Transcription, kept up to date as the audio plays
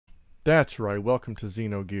That's right. Welcome to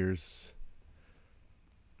Xenogears.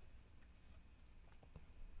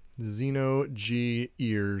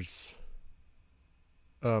 Xenogears.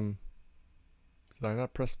 Did I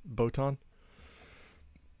not press Botan?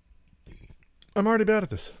 I'm already bad at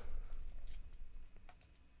this.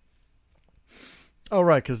 Oh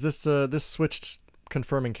right, because this switched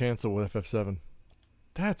confirming cancel with FF7.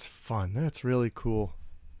 That's fun. That's really cool.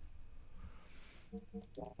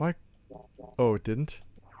 Why? Oh, it didn't?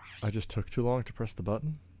 I just took too long to press the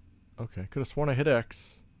button? Okay, could have sworn I hit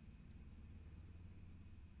X.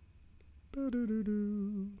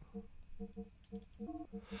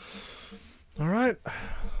 Alright.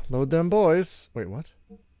 Load them boys. Wait, what?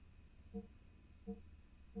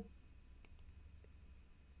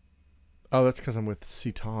 Oh, that's because I'm with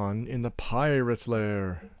Citan in the Pirate's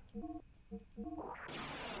Lair.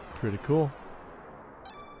 Pretty cool.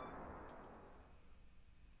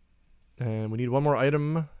 And we need one more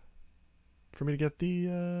item for me to get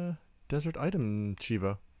the desert item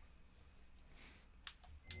Chivo.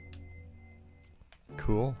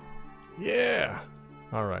 Cool. Yeah!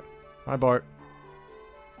 Alright. Hi, Bart.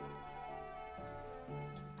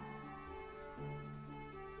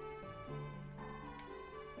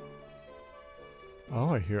 Oh,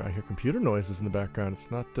 I hear computer noises in the background.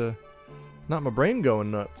 It's not my brain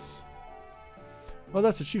going nuts. Oh,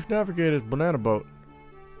 that's the Chief Navigator's banana boat.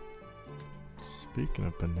 Speaking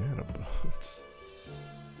of banana boats.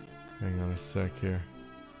 Hang on a sec here.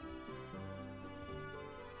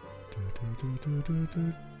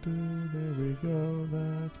 There we go.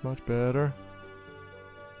 That's much better.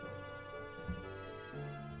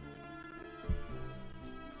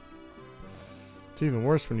 It's even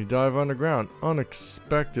worse when you dive underground.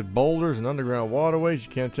 Unexpected boulders and underground waterways.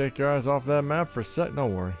 You can't take your eyes off that map for a sec.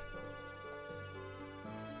 Don't worry.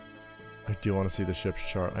 I do want to see the ship's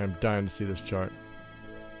chart. I am dying to see this chart.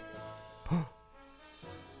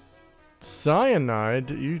 Cyanide?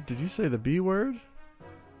 Did you say the B word?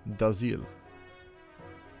 Dazil.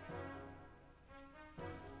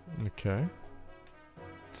 Okay.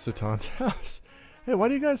 Satan's house. Hey, why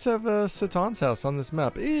do you guys have Satan's house on this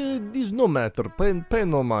map? It is no matter. Pay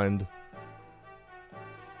no mind.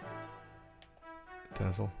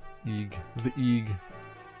 Dazzle. Eeg. The Eeg.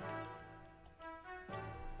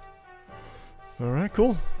 Alright,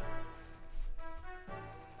 cool.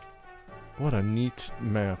 What a neat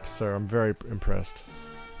map, sir. I'm very impressed.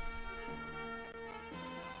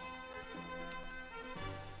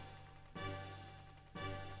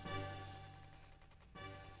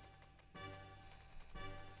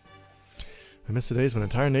 I miss the days when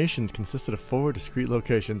entire nations consisted of 4 discrete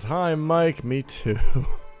locations. Hi, Mike. Me too.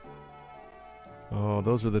 Oh,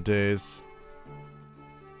 those were the days.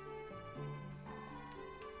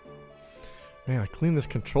 Man, I cleaned this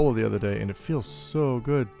controller the other day and it feels so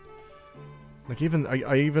good. Like even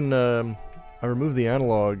I removed the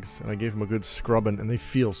analogs and I gave them a good scrubbing and they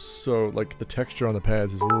feel so, like the texture on the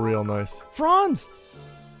pads is real nice. Franz!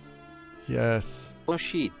 Yes. Oh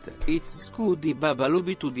shit, it's Scudi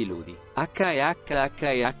Babalubi to Diludi. H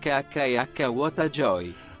what a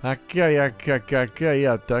joy.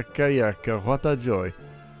 What a joy.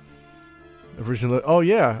 Originally, oh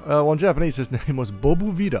yeah, well in Japanese his name was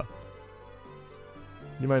Bobu Vida.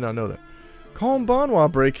 You might not know that.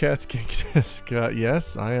 Konbanwa, Braycats Genk.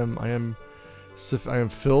 Yes, I am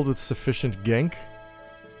filled with sufficient Genk.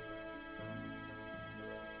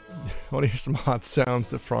 I want to hear some hot sounds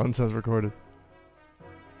that Franz has recorded.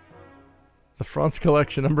 The Franz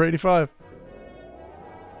Collection, number 85.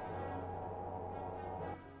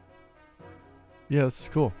 Yeah, this is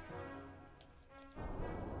cool.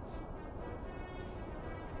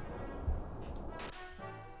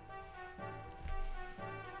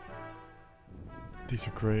 These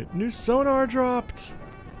are great. New sonar dropped!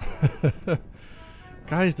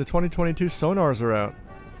 Guys, the 2022 sonars are out.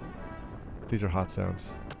 These are hot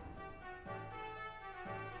sounds.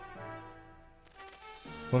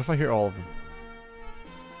 What if I hear all of them?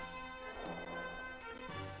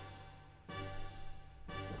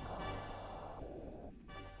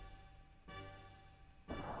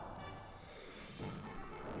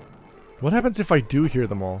 What happens if I do hear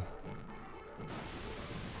them all?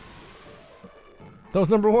 That was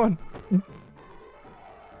number 1.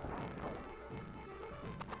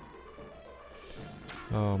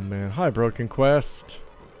 Oh man. Hi, Broken Quest.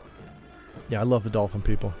 Yeah, I love the dolphin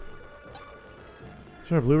people. Is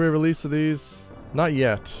there a Blu-ray release of these? Not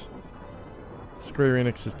yet. Square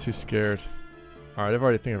Enix is too scared. Alright,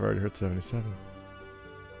 I think I've already heard 77.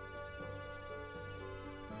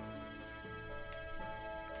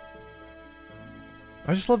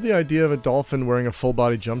 I just love the idea of a dolphin wearing a full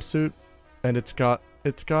body jumpsuit, and it's got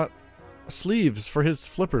sleeves for his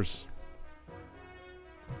flippers.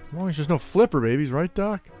 As long as there's no flipper babies, right,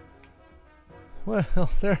 Doc? Well,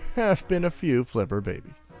 there have been a few flipper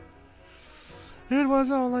babies. It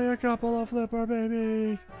was only a couple of flipper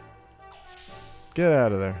babies. Get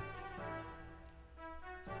out of there.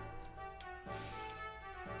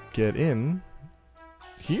 Get in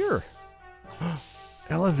here.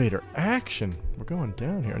 Elevator action. We're going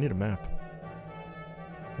down here. I need a map.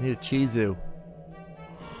 I need a Chizu.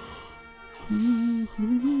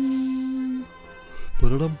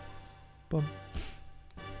 Bum.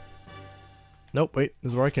 Nope, wait.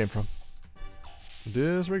 This is where I came from.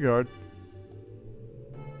 Disregard.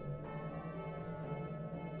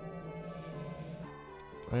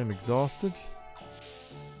 I am exhausted.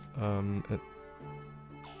 But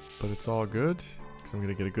it's all good. Because I'm going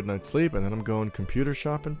to get a good night's sleep. And then I'm going computer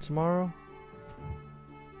shopping tomorrow.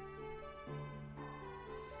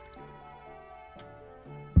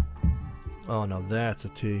 Oh, now that's a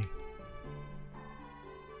T.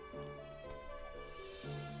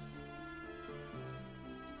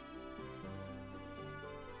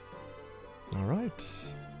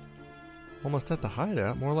 Alright. Almost at the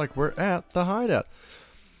hideout. More like we're at the hideout.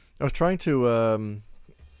 I was trying to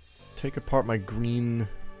take apart my green,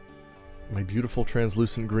 my beautiful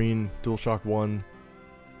translucent green DualShock 1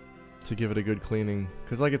 to give it a good cleaning.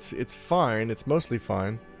 Because like it's fine. It's mostly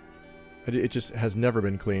fine. It just has never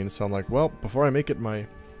been cleaned, so I'm like, well, before I make it my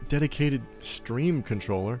dedicated stream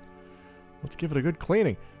controller, let's give it a good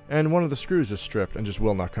cleaning. And one of the screws is stripped and just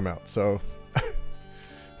will not come out, so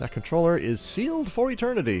that controller is sealed for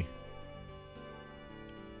eternity.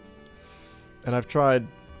 And I've tried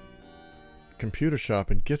computer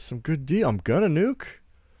shop and get some good deal. I'm gonna nuke.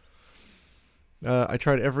 I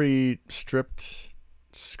tried every stripped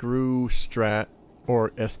screw strat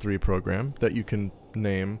or S3 program that you can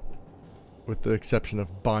name, with the exception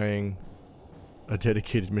of buying a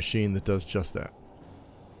dedicated machine that does just that.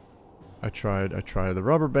 I tried the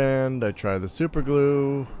rubber band, I tried the super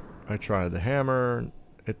glue, I tried the hammer.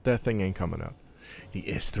 That thing ain't coming out. The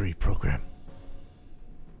S3 program.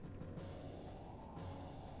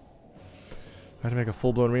 I had to make a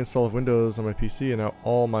full-blown reinstall of Windows on my PC, and now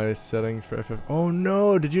all my settings for FF. Oh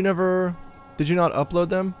no! Did you not upload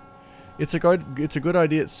them? It's a good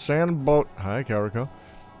idea. Sandboat. Hi, Kariko.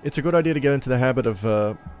 It's a good idea to get into the habit of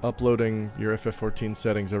uploading your FF14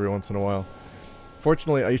 settings every once in a while.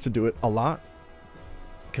 Fortunately, I used to do it a lot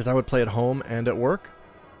because I would play at home and at work,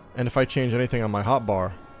 and if I changed anything on my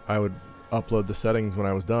hotbar, I would upload the settings when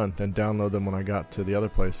I was done, then download them when I got to the other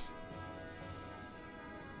place.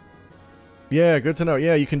 Yeah, good to know.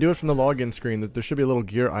 Yeah, you can do it from the login screen. There should be a little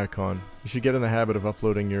gear icon. You should get in the habit of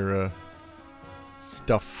uploading your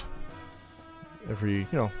stuff every,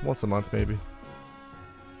 once a month maybe.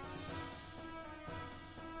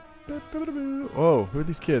 Oh, who are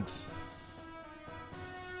these kids?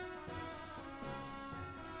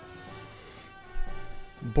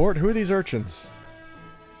 Bort, who are these urchins?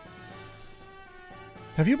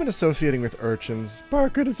 Have you been associating with urchins?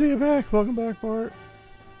 Bart, good to see you back. Welcome back, Bart.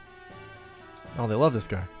 Oh, they love this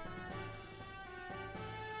guy.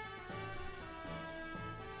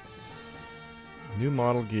 New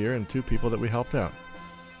model gear and 2 people that we helped out.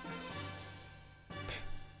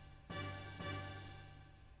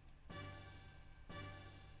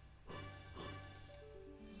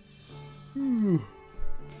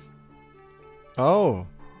 Oh,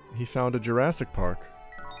 he found a Jurassic Park.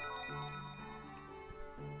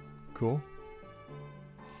 Cool.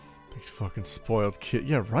 These fucking spoiled kid.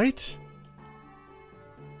 Yeah, right?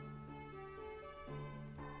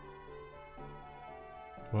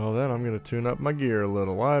 Well then, I'm gonna tune up my gear a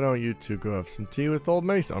little. Why don't you two go have some tea with old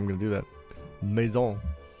Mason? I'm gonna do that. Maison.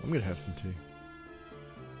 I'm gonna have some tea.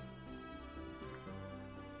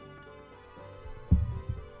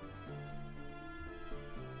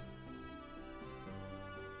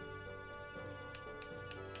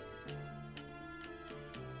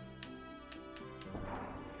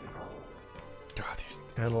 God, these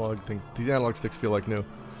analog things, these analog sticks feel like new.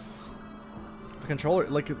 The controller,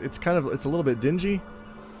 like, it's a little bit dingy.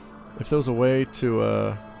 If there was a way to,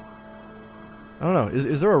 I don't know,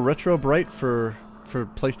 is there a retro bright for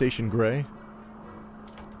PlayStation Gray?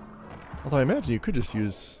 Although I imagine you could just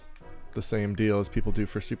use the same deal as people do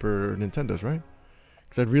for Super Nintendos, right?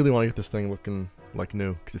 Because I'd really want to get this thing looking like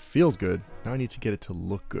new, because it feels good. Now I need to get it to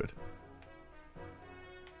look good.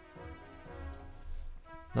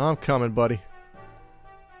 I'm coming, buddy.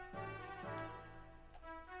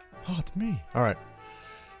 Oh, it's me. Alright.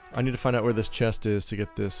 I need to find out where this chest is to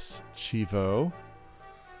get this Chivo.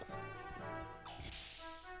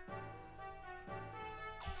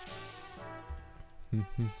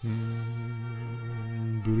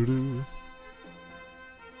 Boo-doo-doo.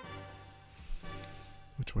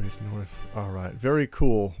 Which way is north? Alright, very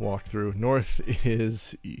cool walkthrough. North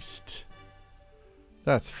is east.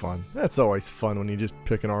 That's fun. That's always fun when you just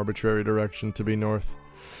pick an arbitrary direction to be north.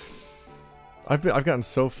 I've gotten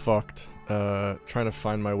so fucked trying to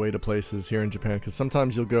find my way to places here in Japan, because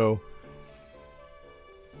sometimes you'll go,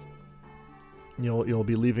 you'll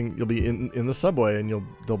be in the subway, and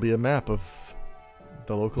there'll be a map of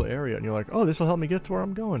the local area, and you're like, oh, this will help me get to where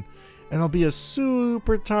I'm going, and there'll be a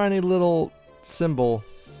super tiny little symbol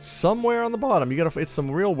somewhere on the bottom. It's some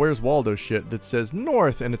real Where's Waldo shit that says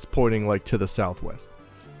north, and it's pointing like to the southwest.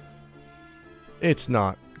 It's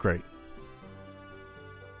not great.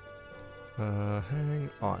 Hang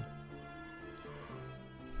on.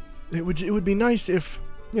 It would be nice if,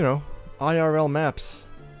 you know, IRL maps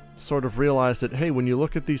sort of realized that, hey, when you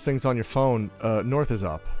look at these things on your phone, north is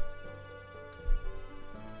up.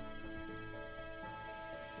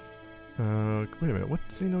 Wait a minute,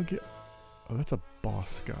 what's Xenogears? Oh, that's a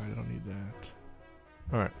boss guide, I don't need that.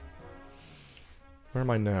 Alright. Where am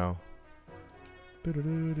I now?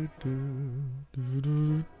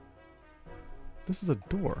 This is a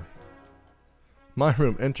door. My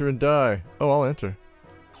room, enter and die. Oh, I'll enter.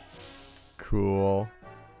 Cool.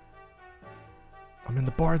 I'm in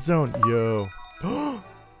the Bard Zone. Yo. Oh,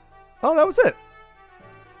 that was it.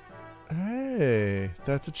 Hey,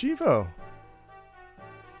 that's a Chivo.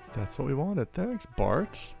 That's what we wanted. Thanks,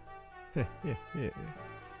 Bart.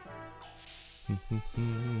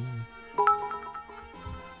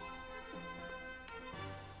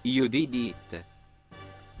 You did it.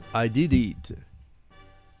 I did it.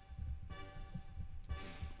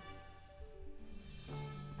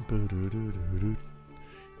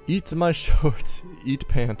 Eat my shorts. Eat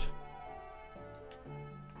pant.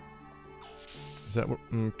 Is that what?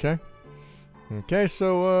 Okay. Okay,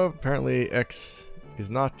 so apparently X is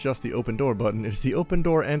not just the open door button, it's the open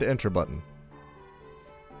door and enter button.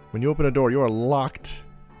 When you open a door, you are locked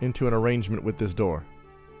into an arrangement with this door.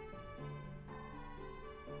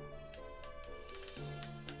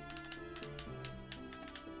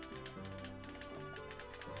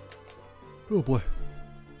 Oh boy.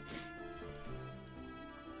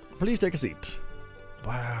 Please take a seat.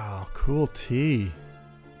 Wow, cool tea.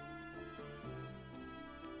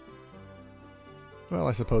 Well,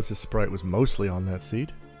 I suppose his sprite was mostly on that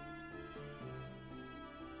seat.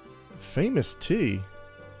 Famous tea?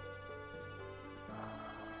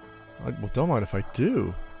 Well, don't mind if I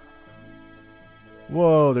do.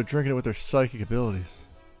 Whoa, they're drinking it with their psychic abilities.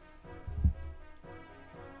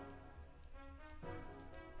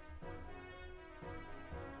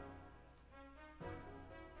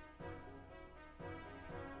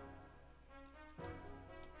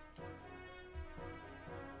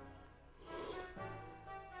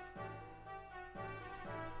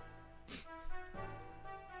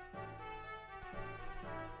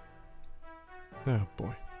 Oh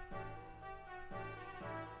boy.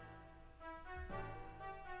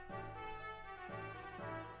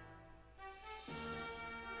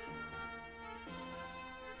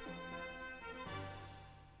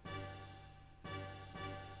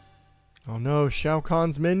 Oh no, Shao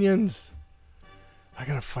Kahn's minions! I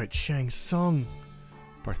gotta fight Shang Tsung,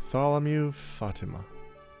 Bartholomew, Fatima.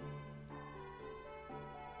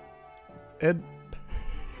 Ed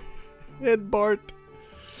Bart.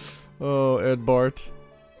 Oh, Ed Bart.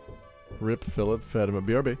 Rip Philip Fatima.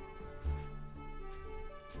 BRB.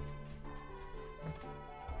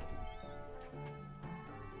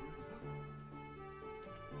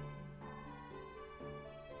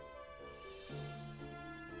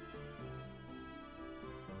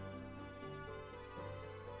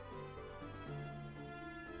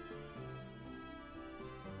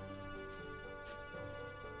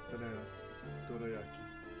 Banana. Dorayaki.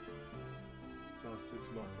 Sausage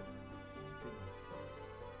muffin.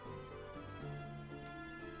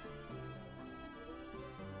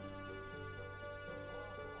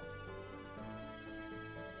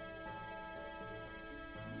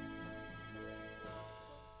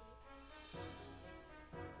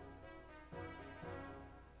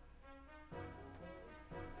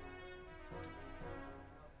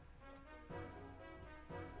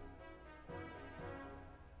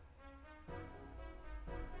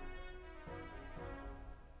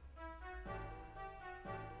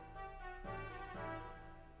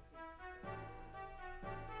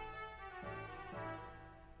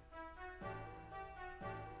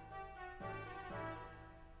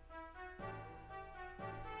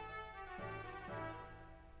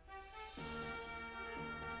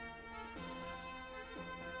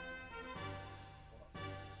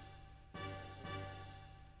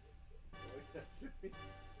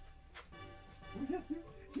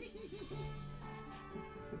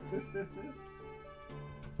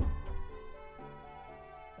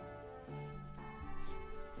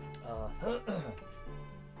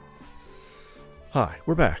 Hi,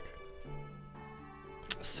 we're back.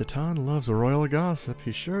 Satan loves royal gossip.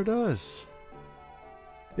 He sure does.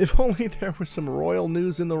 If only there was some royal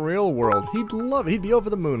news in the real world. He'd love it. He'd be over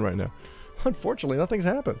the moon right now. Unfortunately, nothing's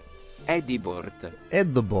happened. Edibort.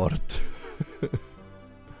 Edibort.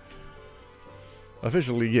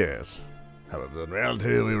 Officially, yes. However, in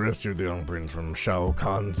reality, we rescued the young prince from Shao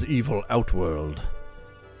Kahn's evil outworld.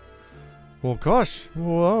 Well, gosh.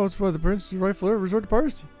 Well, that's why the prince is rightfully resort to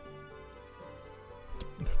piracy.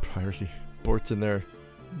 Piracy. Bort's in there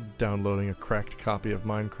downloading a cracked copy of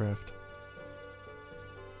Minecraft.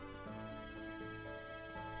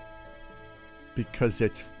 Because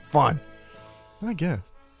it's fun. I guess.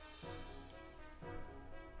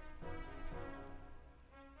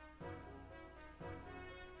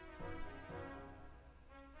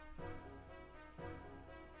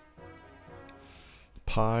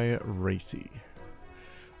 Piracy.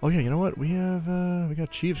 Oh yeah, you know what? We got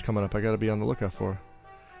Chiefs coming up. I gotta be on the lookout for.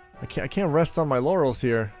 I can't rest on my laurels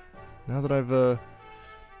here. Now that I've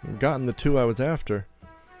gotten the 2 I was after.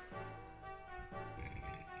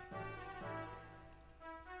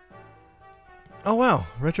 Oh wow,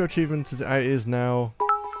 Retro Achievements is now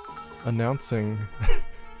announcing.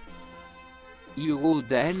 You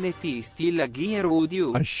would NT still a gear, would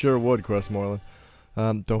you? I sure would, Crestmoreland.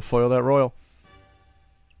 Don't foil that royal.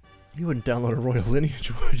 You wouldn't download a royal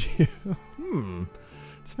lineage, would you?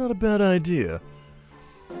 It's not a bad idea.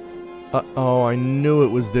 Oh, I knew it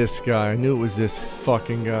was this guy. I knew it was this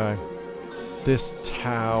fucking guy. This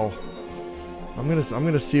Tau. I'm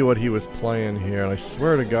gonna see what he was playing here, and I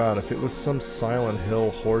swear to God, if it was some Silent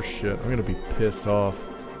Hill horse shit, I'm gonna be pissed off.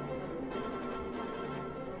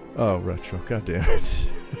 Oh, Retro, god damn it.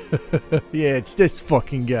 Yeah, it's this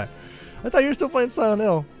fucking guy. I thought you were still playing Silent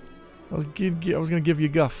Hill. I was gonna give you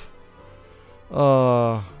guff.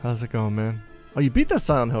 How's it going, man? Oh, you beat that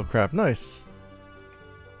Silent Hill crap. Nice.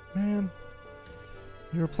 Man.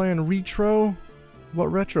 You were playing retro? What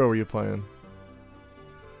retro were you playing?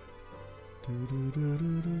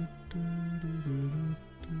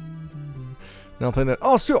 Now I'm playing that.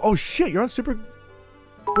 Oh shit, you're on Super.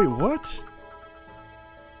 Wait, what?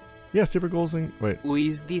 Yeah, Super Goals and wait. Who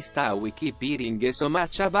is this Tau we keep hearing so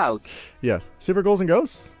much about? Yes, Super Goals and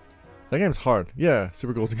Ghosts. That game's hard. Yeah,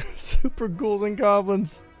 Super Goals and Super Ghouls and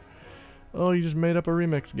Goblins. Oh, you just made up a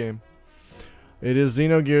remix game. It is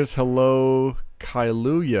Xenogears. Hello,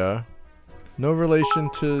 Kailuya. No relation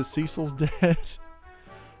to Cecil's dead.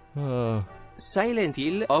 Silent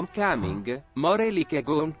Hill Homecoming. Morelike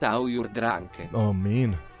gone Tau you're drunk. Oh,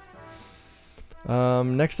 mean.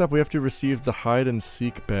 Next up, we have to receive the hide and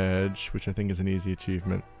seek badge, which I think is an easy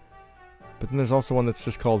achievement. But then there's also one that's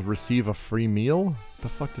just called receive a free meal. What the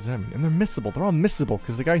fuck does that mean? And they're missable. They're all missable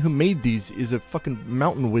because the guy who made these is a fucking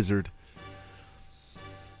mountain wizard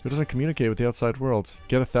who doesn't communicate with the outside world.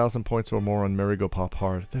 Get 1,000 points or more on Merry Go Pop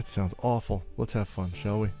Hard. That sounds awful. Let's have fun,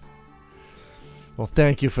 shall we? Well,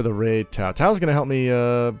 thank you for the raid, Tao. Tao's gonna help me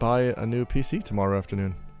buy a new PC tomorrow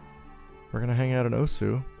afternoon. We're gonna hang out in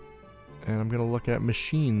Osu, and I'm gonna look at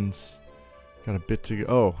machines. Got a bit to go.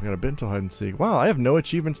 Oh, I got a bit until hide and seek. Wow, I have no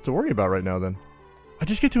achievements to worry about right now then. I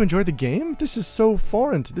just get to enjoy the game? This is so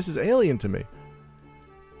foreign. This is alien to me.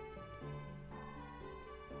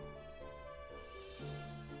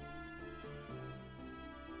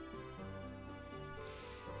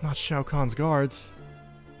 Not Shao Kahn's guards.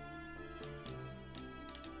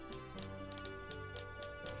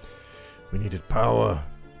 We needed power.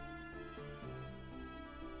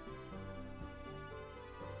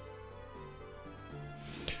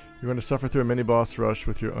 You're going to suffer through a mini boss rush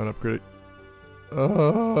with your unupgraded.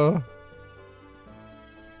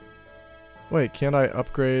 Wait, can't I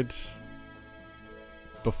upgrade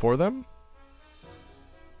before them?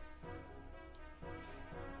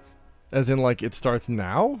 As in, like, it starts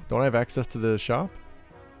now? Don't I have access to the shop?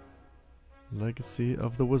 Legacy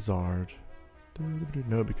of the Wizard.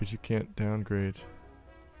 No, because you can't downgrade.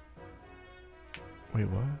 Wait,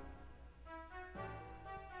 what?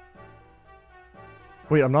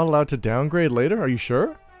 Wait, I'm not allowed to downgrade later? Are you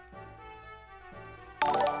sure?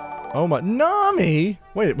 Oh my... Nami!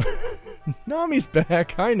 Wait, Nami's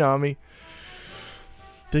back. Hi, Nami.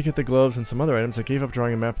 Did get the gloves and some other items. I gave up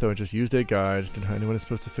drawing a map, though. I just used a guide. Didn't know anyone is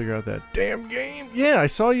supposed to figure out that damn game. Yeah, I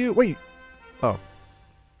saw you. Wait. Oh.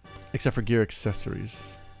 Except for gear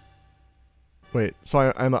accessories. Wait,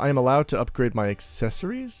 so I'm allowed to upgrade my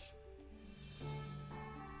accessories?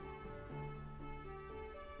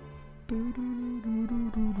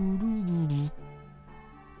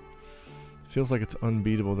 Feels like it's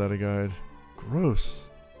unbeatable, that a guide. Gross.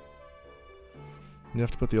 You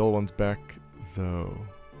have to put the old ones back, though.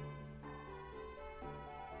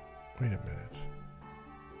 Wait a minute.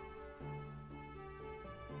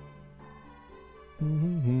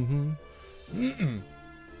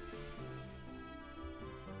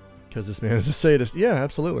 Because this man is a sadist. Yeah,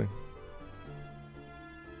 absolutely.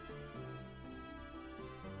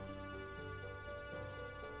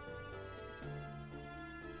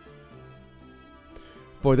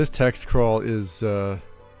 Boy, this text crawl is,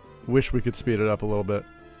 wish we could speed it up a little bit.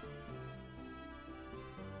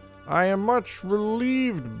 I am much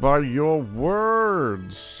relieved by your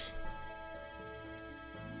words.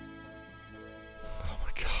 Oh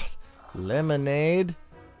my god. Lemonade?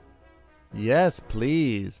 Yes,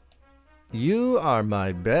 please. You are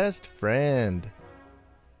my best friend.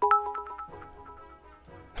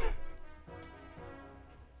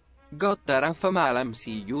 Gottarafamalem,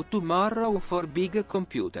 see you tomorrow for big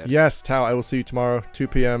computers. Yes, Tao, I will see you tomorrow, 2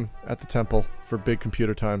 p.m. at the temple for big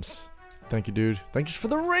computer times. Thank you, dude. Thank you for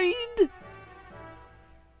the raid!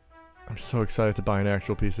 I'm so excited to buy an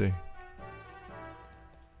actual PC.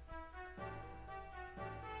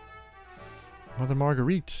 Mother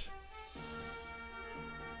Marguerite.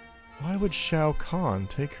 Why would Shao Kahn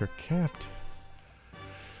take her captive?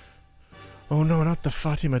 Oh no, not the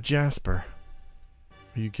Fatima Jasper.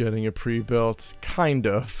 Are you getting a pre-built? Kind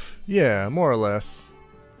of. Yeah, more or less.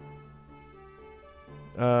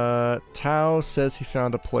 Tao says he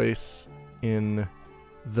found a place in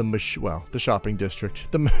the shopping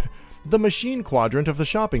district. The machine quadrant of the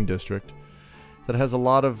shopping district that has a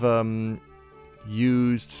lot of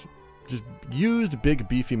used big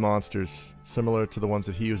beefy monsters, similar to the ones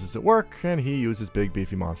that he uses at work, and he uses big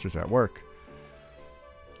beefy monsters at work.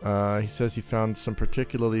 He says he found some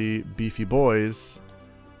particularly beefy boys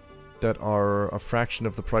that are a fraction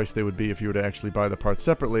of the price they would be if you were to actually buy the parts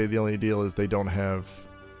separately. The only deal is they don't have...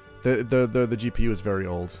 The GPU is very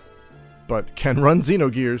old, but can run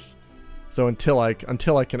Xenogears. So until I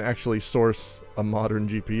can actually source a modern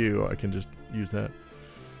GPU, I can just use that.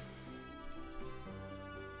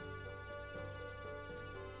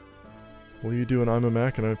 Will you do an I'm a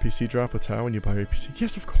Mac and I'm a PC drop with Tao when you buy your PC?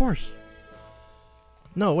 Yes, of course!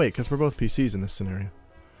 No, wait, because we're both PCs in this scenario.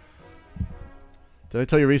 Did I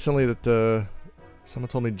tell you recently that someone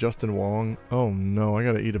told me Justin Wong? Oh no, I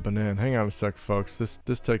gotta eat a banana. Hang on a sec, folks.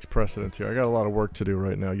 This takes precedence here. I got a lot of work to do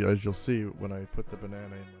right now, as you'll see when I put the banana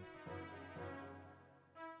in my...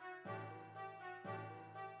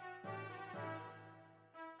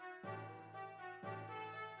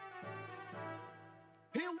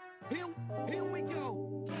 Here we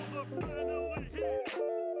go. To the finally here.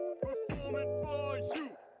 Performing for you.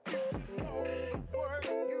 If you want the work,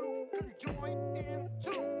 you can join in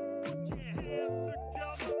too. Put your hands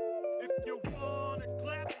together if you wanna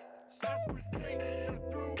clap. As we take you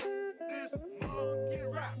through this monkey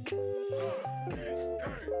rap. Hey,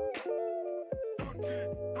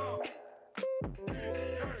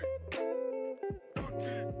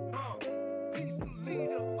 donkey, he's the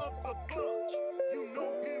leader of the bunch. You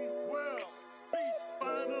know him well. He's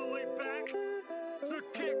finally back to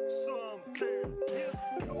kick some tail. His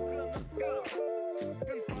coconut gun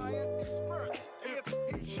can fire its spurts. If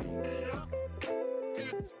he shoots up,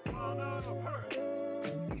 it's gonna hurt.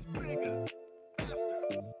 He's bigger,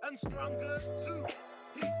 faster, and stronger too.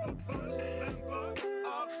 He's the first member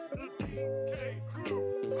of the DK crew.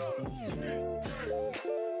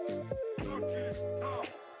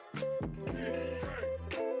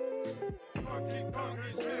 Donkey Kong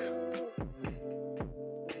is here.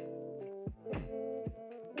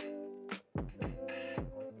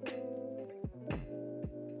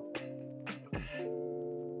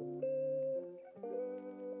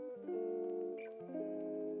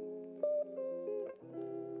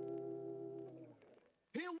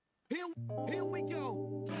 Here we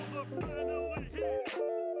go. To the finally here.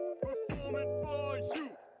 Performing for you.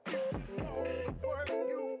 If you want the work,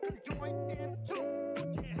 you can join in too. Put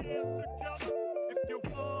your hands together if you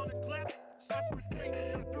wanna clap. As we take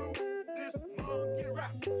you through this monkey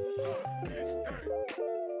rap.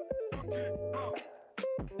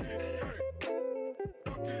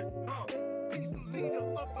 He's the leader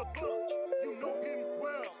of the bunch. You know him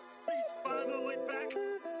well. He's finally back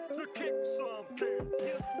to kick some tail.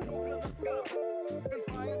 His coconut gun can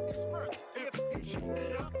fire its spurts. If he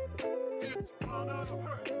shoots up, it's gonna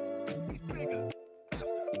hurt. He's bigger,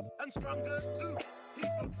 faster, and stronger too.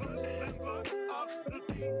 He's the first member of the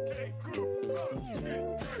DK crew.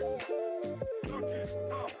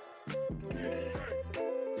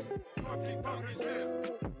 Donkey Kong is here.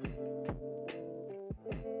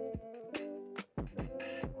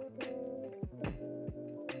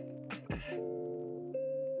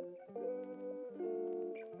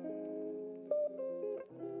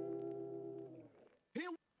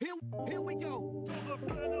 Here we go. To the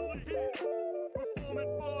finally here.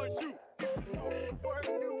 Performing for you. If you know the word,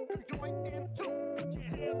 you can join in too. Put your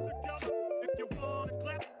hands together if you wanna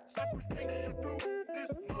clap. As we take you through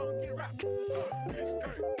this monkey rap. Hey,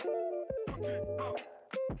 monkey pop.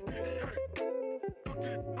 Hey,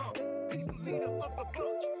 monkey pop. He's the leader of the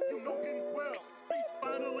bunch. You know him well. He's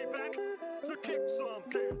finally back to kick some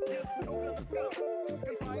tail. He's no gun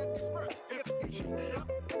can fire his first. If he shoots up,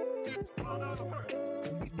 it's gonna hurt.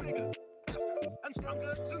 He's bigger, faster, and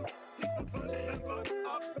stronger too. He's the first member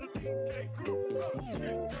of the DK crew.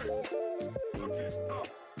 Monkey pop.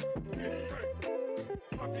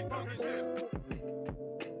 Monkey pop is here.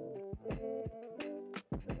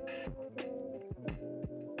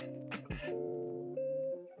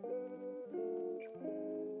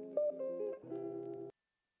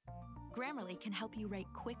 Grammarly can help you write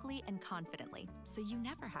quickly and confidently, so you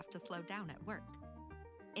never have to slow down at work.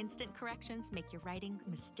 Instant corrections make your writing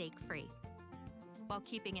mistake-free, while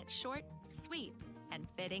keeping it short, sweet, and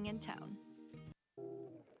fitting in tone.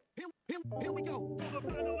 Here we go. To the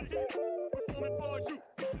finally here. Performing for you.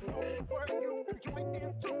 If you know the word, you can join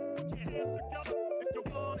in too. Put your hands together if you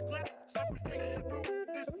wanna clap. As we take you through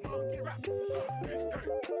this monkey rap.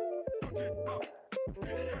 Monkey pop.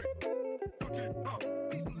 Monkey pop.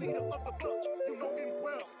 He's the leader of the bunch. You know him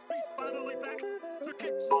well. He's finally back to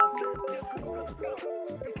kick some tail. He's no gun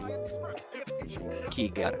can fire his first. If he shoots up,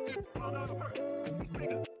 Kigar. it's gonna hurt. He's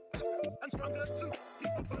bigger, faster, and stronger too.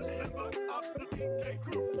 He's the first member of the DK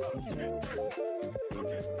crew.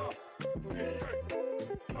 Monkey pop.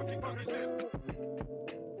 Monkey pop is here.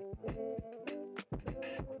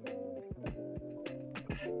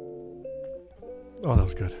 Oh, that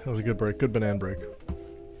was good. That was a good break. Good banana break.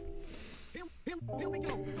 Here we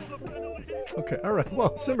go. Okay, all right.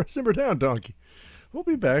 Well, simmer down, donkey. We'll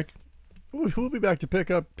be back. We'll be back to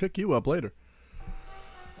pick you up later.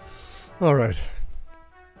 All right.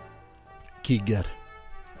 Keeg.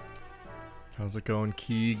 How's it going,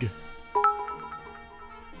 Keeg?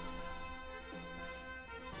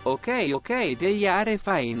 Okay, they are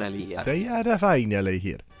finally here. They are finally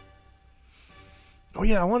here. Oh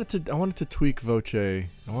yeah, I wanted to tweak Voce. I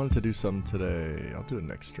wanted to do something today. I'll do it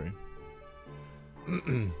next stream.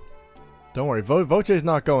 Don't worry, Voce's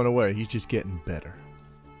not going away. He's just getting better.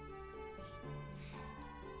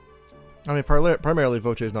 I mean, primarily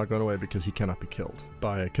Voce's not going away because he cannot be killed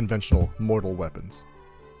by conventional mortal weapons.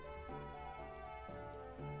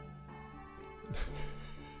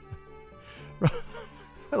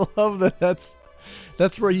 I love that.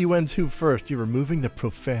 That's where you went to first. You're removing the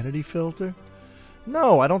profanity filter?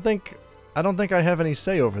 No, I don't think I have any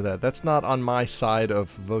say over that. That's not on my side of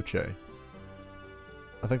Voce.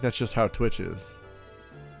 I think that's just how Twitch is.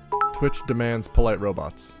 Twitch demands polite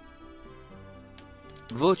robots.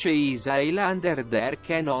 Voce is Highlander, there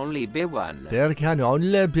can only be one. There can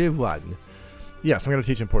only be one. Yes, I'm going to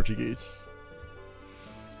teach him Portuguese.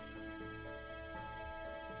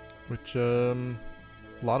 Which, a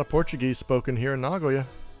lot of Portuguese spoken here in Nagoya.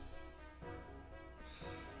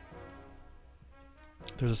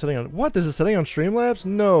 There's a setting on... What? There's a setting on Streamlabs?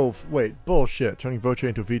 No. Wait, bullshit. Turning Voce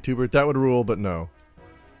into a VTuber? That would rule, but no.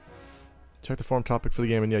 Check the forum topic for the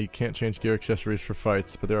game, and yeah, you can't change gear accessories for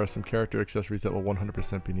fights, but there are some character accessories that will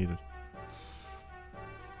 100% be needed.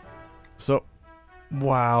 So,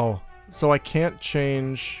 wow. So I can't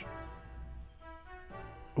change...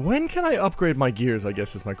 When can I upgrade my gears, I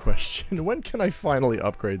guess is my question. When can I finally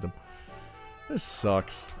upgrade them? This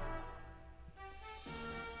sucks.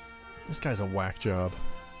 This guy's a whack job.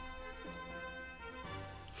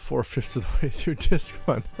 4/5 of the way through disc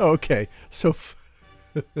 1. Okay, so...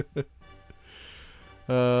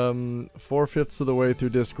 4/5 of the way through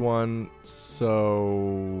disc 1,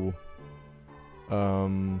 so...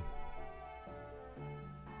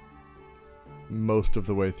 most of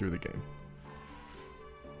the way through the game.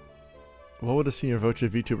 What would a senior Voce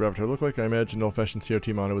VTuber avatar look like? I imagine an old-fashioned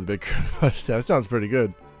CRT monitor with a big mustache. That sounds pretty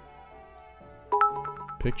good.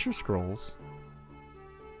 Picture scrolls.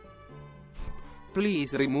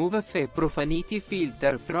 Please remove the profanity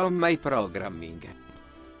filter from my programming.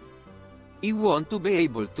 I want to be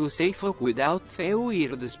able to say fuck without the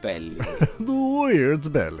weird spelling. The weird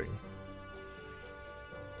spelling.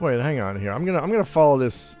 Wait, hang on here. I'm gonna follow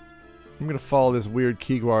this. I'm gonna follow this weird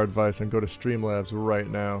Keegwar advice and go to Streamlabs right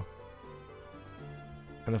now.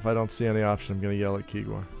 And if I don't see any option, I'm gonna yell at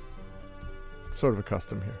Keegwar. Sort of a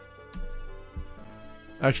custom here.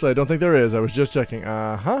 Actually, I don't think there is. I was just checking.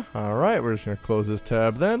 Alright, we're just gonna close this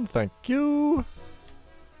tab then. Thank you.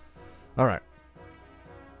 Alright.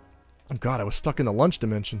 Oh god, I was stuck in the lunch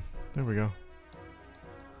dimension. There we go.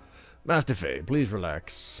 Master Faye, please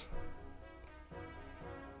relax.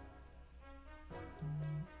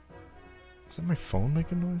 Is that my phone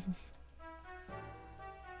making noises?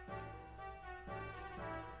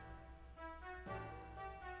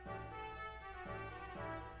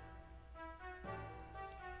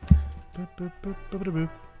 Boop, boop, boop, boop, boop,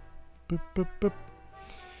 boop, boop, boop.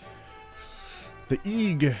 The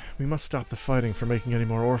Eeg. We must stop the fighting for making any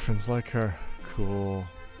more orphans like her. Cool.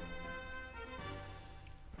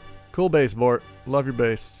 Cool base, Bort. Love your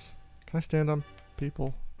base. Can I stand on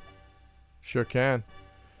people? Sure can.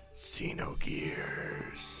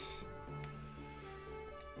 Xenogears.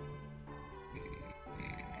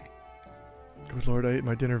 Good lord, I ate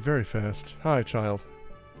my dinner very fast. Hi, child.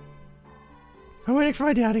 I'm waiting for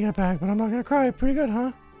my dad to get back, but I'm not gonna cry. Pretty good,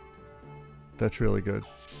 huh? That's really good.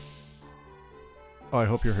 Oh, I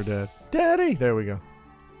hope you're her dad. Daddy! There we go.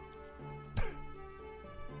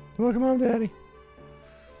 Welcome home, Daddy.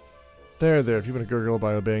 There, if you've been a good girl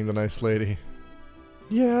by obeying the nice lady.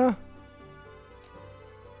 Yeah.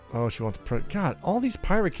 Oh, she wants God, all these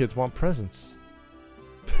pirate kids want presents.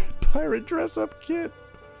 Pirate dress-up kid.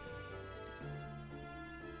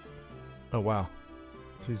 Oh, wow.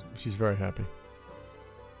 She's very happy.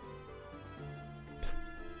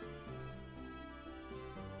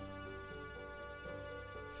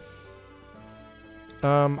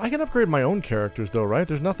 I can upgrade my own characters though, right?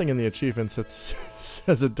 There's nothing in the achievements that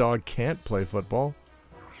says a dog can't play football.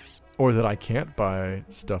 Or that I can't buy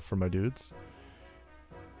stuff for my dudes.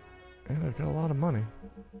 And I've got a lot of money.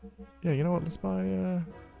 Yeah, you know what? Let's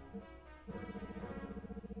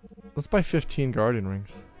buy 15 Guardian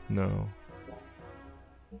Rings. No.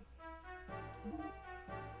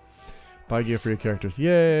 Buy gear for your characters.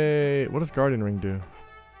 Yay! What does Guardian Ring do?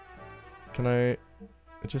 Can I...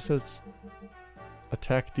 It just says...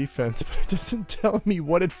 attack defense, but it doesn't tell me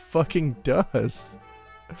what it fucking does.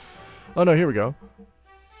 Oh no, here we go.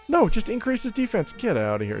 No, just increases defense. Get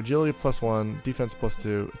out of here. Agility +1, defense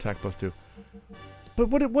 +2, attack +2. But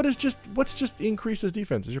what's just increases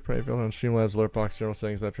defense? Is your prey available on Streamlabs, alert box, general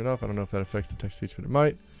settings that turn off? I don't know if that affects the text speech, but it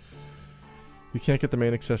might. You can't get the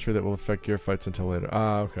main accessory that will affect gear fights until later.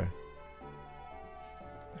 Ah, okay.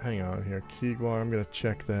 Hang on here. Keyguar, I'm gonna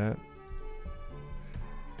check that.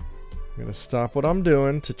 I'm gonna stop what I'm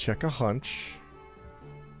doing to check a hunch.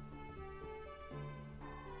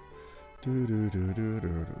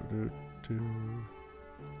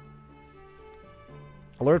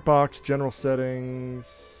 Alert box, general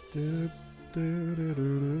settings.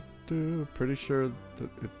 Pretty sure that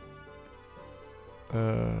it.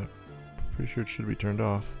 Pretty sure it should be turned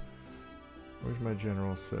off. Where's my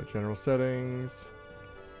general set? General settings.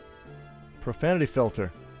 Profanity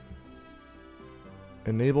filter.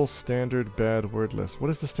 Enable standard bad word list. What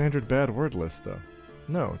is the standard bad word list, though?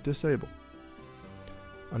 No, disable.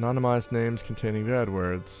 Anonymized names containing bad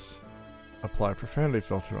words. Apply profanity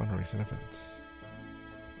filter on recent events.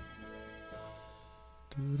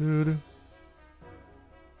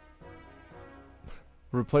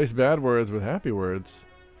 Replace bad words with happy words.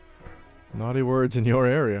 Naughty words in your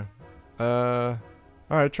area.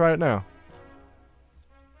 Alright, try it now.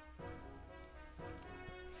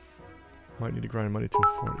 Might need to grind money to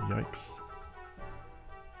afford. Yikes.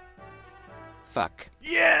 Fuck.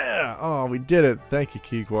 Yeah! Oh, we did it. Thank you,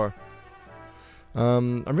 Keyguar.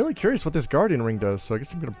 I'm really curious what this Guardian Ring does, so I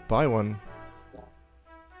guess I'm gonna buy one.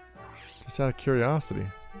 Just out of curiosity.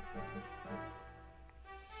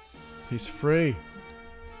 He's free.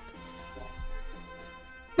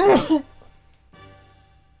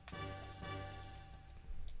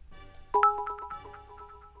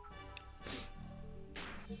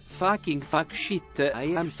 Fucking fuck shit, I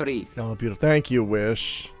am free. Oh, beautiful. Thank you,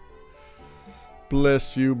 Wish.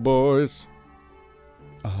 Bless you, boys.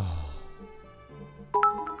 Oh.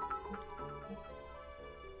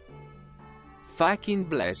 Fucking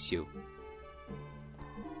bless you.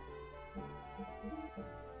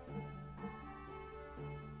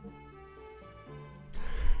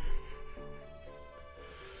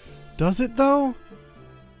 Does it, though?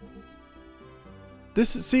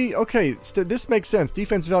 See, okay, this makes sense.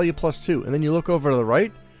 Defense value +2, and then you look over to the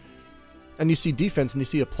right, and you see defense, and you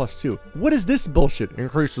see a +2. What is this bullshit?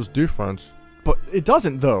 Increases defense. But it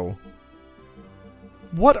doesn't, though.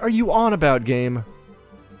 What are you on about, game?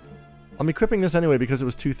 I'm equipping this anyway because it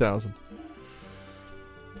was 2,000.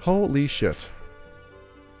 Holy shit.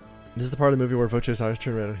 This is the part of the movie where Voce's eyes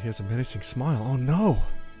turn red and he has a menacing smile. Oh no!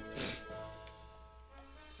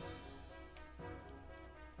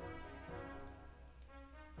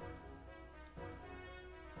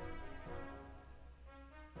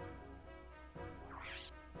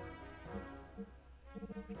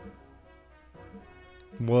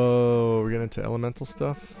 Whoa, we're getting into elemental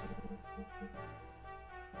stuff.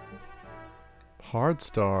 Hard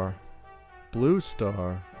star. Blue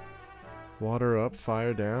star. Water up,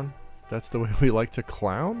 fire down. That's the way we like to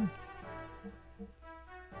clown?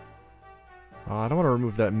 I don't want to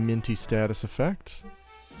remove that minty status effect.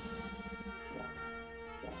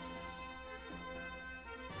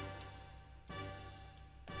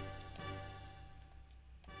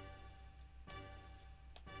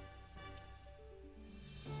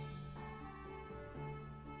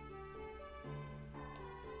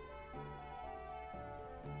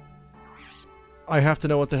 I have to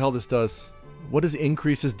know what the hell this does. What does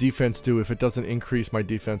increases defense do if it doesn't increase my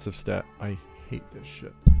defensive stat? I hate this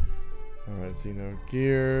shit. Alright,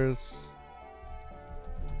 Xenogears.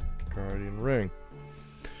 Guardian Ring.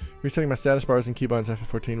 Resetting my status bars and keybinds after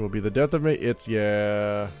 14 will be the death of me. It's,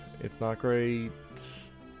 yeah, it's not great.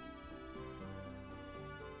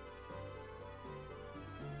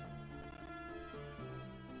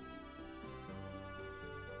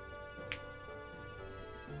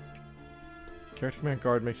 Character command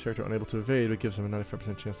guard makes character unable to evade, but gives him a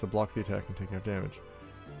 95% chance to block the attack and take out damage.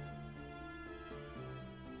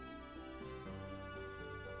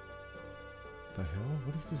 The hell?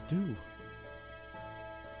 What does this do?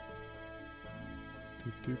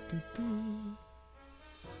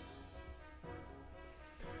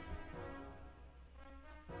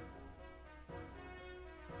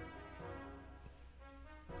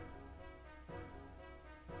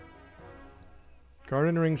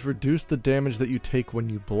 Guardian rings reduce the damage that you take when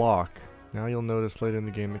you block. Now you'll notice later in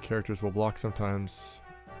the game the characters will block sometimes.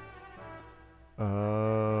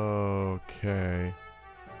 Okay.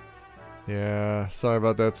 Yeah, sorry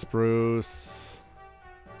about that, Spruce.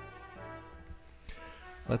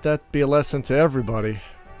 Let that be a lesson to everybody.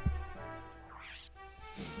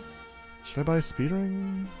 Should I buy a speed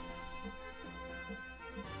ring?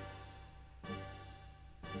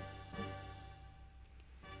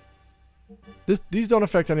 These don't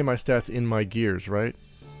affect any of my stats in my gears, right?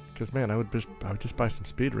 Because man, I would just buy some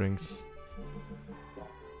speed rings.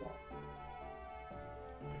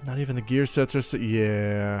 Not even the gear sets are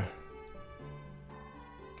yeah.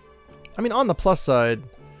 I mean, on the plus side,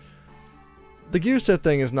 the gear set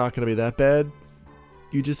thing is not going to be that bad.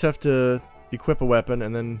 You just have to equip a weapon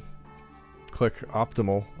and then click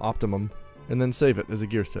optimum, and then save it as a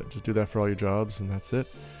gear set. Just do that for all your jobs, and that's it.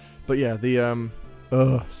 But yeah, the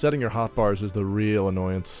setting your hotbars is the real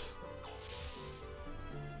annoyance.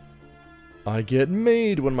 I get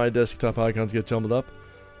made when my desktop icons get jumbled up.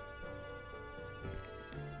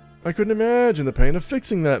 I couldn't imagine the pain of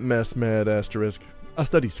fixing that mess, mad asterisk.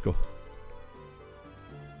 Asterisco.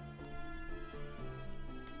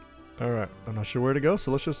 Alright, I'm not sure where to go,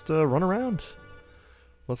 so let's just run around.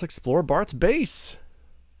 Let's explore Bart's base.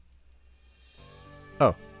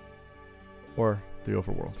 Oh. Or the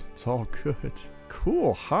overworld. It's all good.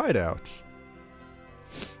 Cool hideout.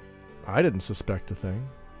 I didn't suspect a thing.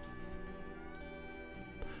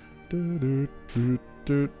 The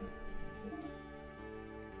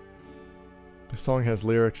song has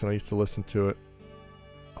lyrics and I used to listen to it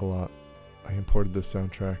a lot. I imported this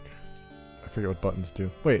soundtrack. I forget what buttons do.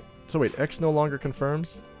 Wait, so wait, X no longer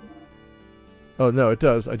confirms? Oh no, it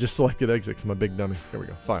does. I just selected exit 'cause I'm a big dummy. Here we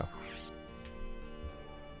go, file.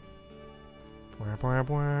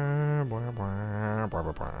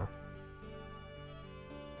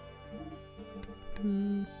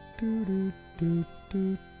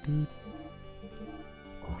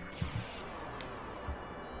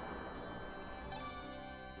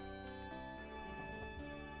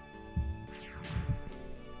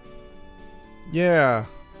 Yeah.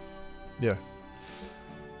 Yeah.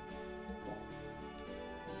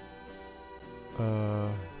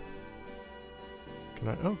 Can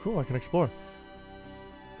I? Oh, cool. I can explore.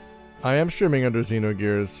 I am streaming under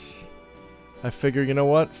Xenogears. I figure, you know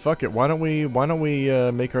what? Fuck it. Why don't we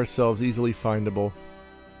make ourselves easily findable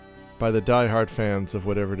by the die-hard fans of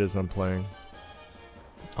whatever it is I'm playing?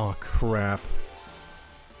 Oh crap.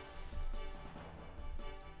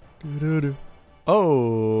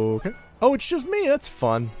 Oh, okay. Oh, it's just me. That's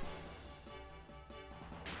fun.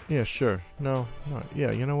 Yeah, sure. No, not.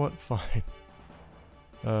 Yeah, you know what? Fine.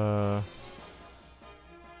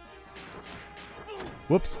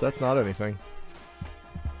 Whoops, that's not anything.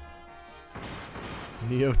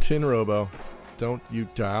 Neo Tin Robo. Don't you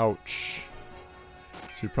douch.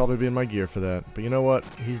 Should probably be in my gear for that. But you know what?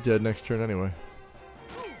 He's dead next turn anyway.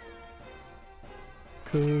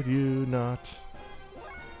 Could you not?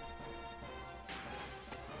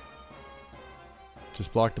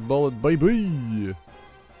 Just blocked a bullet, baby!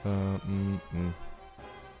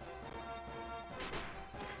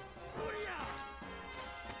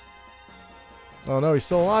 Oh no, he's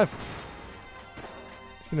still alive!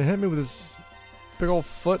 He's gonna hit me with his big old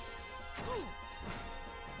foot.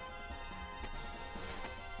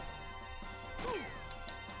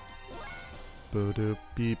 Boop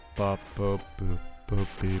beep bop boop boop boop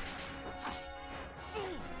beep.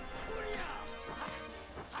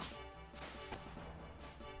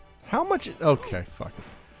 How much? Okay, fuck it.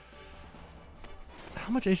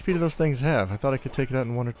 How much HP do those things have? I thought I could take it out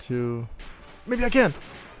in one or two. Maybe I can.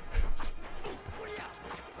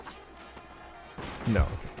 No,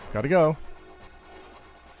 okay. Gotta go.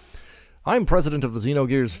 I'm president of the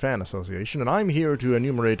Xenogears Fan Association, and I'm here to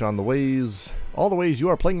enumerate on all the ways you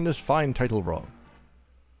are playing this fine title wrong.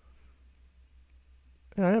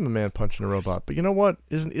 Yeah, I am a man punching a robot, but you know what?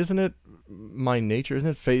 Isn't it my nature?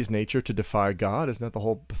 Isn't it Faye's nature to defy God? Isn't that the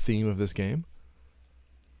whole theme of this game?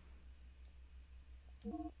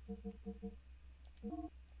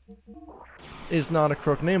 Is not a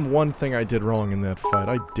crook. Name one thing I did wrong in that fight.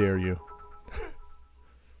 I dare you.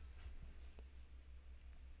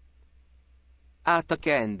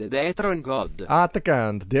 Attackand, Detron God.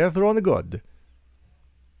 Attackand, Detron God.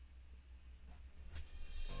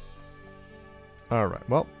 Alright,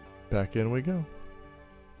 well, back in we go.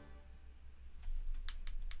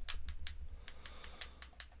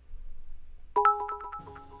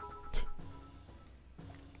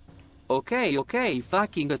 Ok,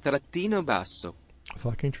 fucking trattino basso.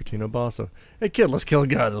 Fucking trattino basso. Hey kid, let's kill a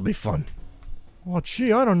guy, it'll be fun. Oh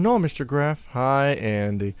gee, I don't know, Mr. Graff. Hi,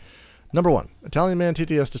 Andy. Number 1. Italian man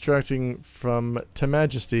TTS distracting from the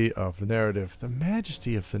majesty of the narrative. The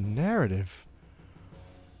majesty of the narrative?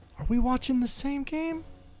 Are we watching the same game?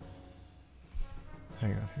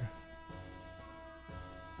 Hang on here.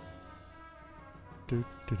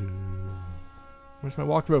 Where's my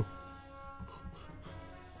walkthrough?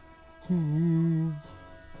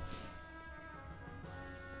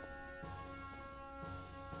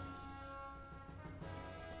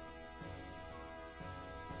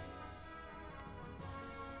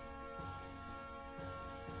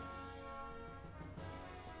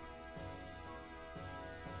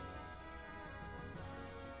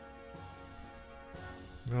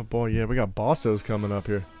 Oh boy, yeah, we got bossos coming up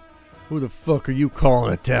here. Who the fuck are you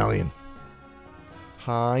calling Italian?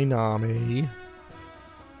 Hi, Nami.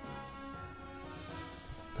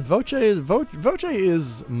 Voce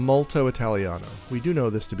is molto Italiano. We do know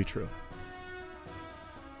this to be true.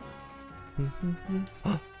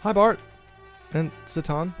 Hi, Bart. And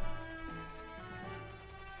Satan.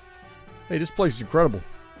 Hey, this place is incredible.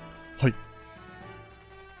 Hi.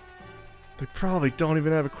 They probably don't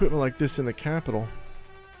even have equipment like this in the capital.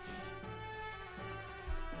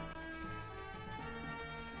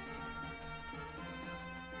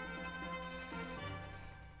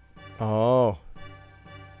 Oh.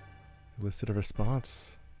 Listed a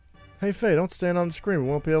response. Hey, Faye, don't stand on the screen. We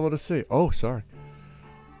won't be able to see. Oh, sorry.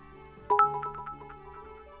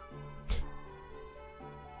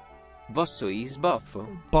 Bosso is Boffo.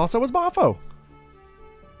 Bosso was Boffo.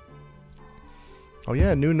 Oh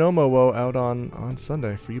yeah, new Nomo out on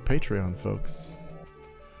Sunday for you Patreon folks.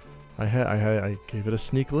 I gave it a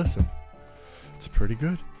sneak listen. It's pretty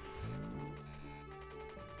good.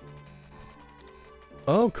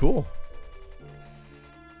 Oh, cool.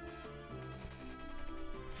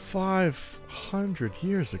 500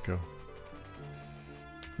 years ago.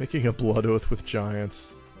 Making a blood oath with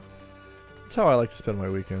giants. That's how I like to spend my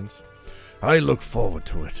weekends. I look forward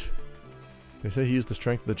to it. They say he used the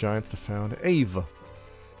strength of the giants to found Ava.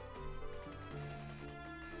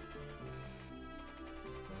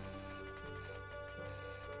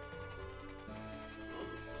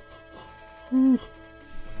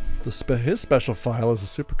 His special file is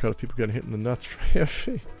a supercut of people getting hit in the nuts for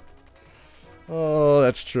AFV. Oh,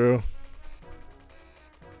 that's true.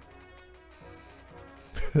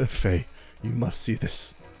 Faye, you must see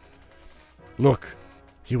this. Look,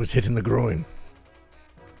 he was hit in the groin.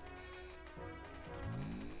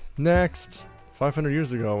 Next. 500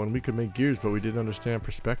 years ago when we could make gears but we didn't understand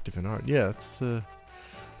perspective in art. Yeah, it's,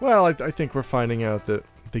 well, I think we're finding out that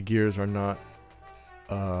the gears are not,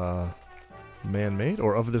 man-made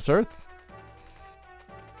or of this earth.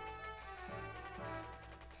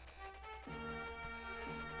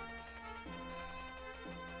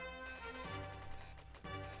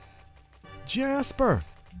 Jasper.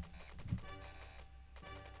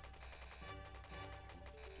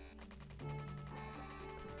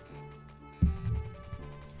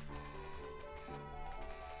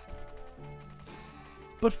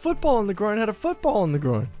 But football in the groin had a football in the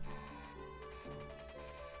groin.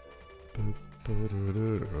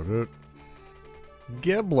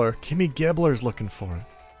 Gebler. Kimmy Gebler's looking for it.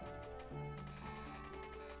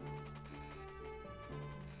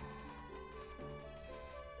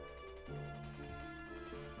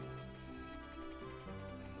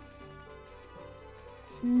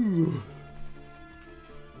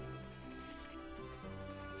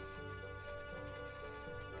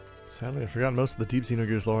 Sadly, I've forgotten most of the deep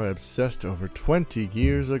Xenogears lore I obsessed over 20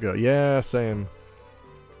 years ago. Yeah, same.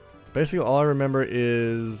 Basically, all I remember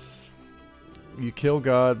is you kill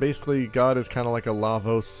God. Basically, God is kind of like a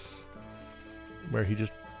Lavos, where he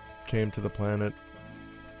just came to the planet.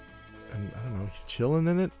 And, I don't know, he's chilling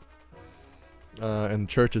in it. And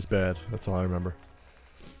church is bad. That's all I remember.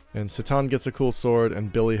 And Satan gets a cool sword,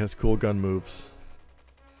 and Billy has cool gun moves.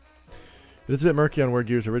 It is a bit murky on where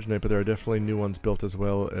Gears originate, but there are definitely new ones built as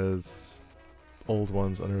well as old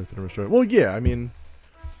ones unearthed and restored. Well, yeah, I mean,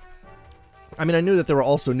 I knew that there were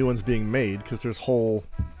also new ones being made, because there's whole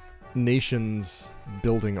nations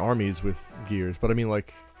building armies with Gears. But I mean,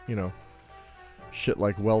 like, you know, shit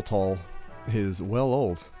like Weltall is well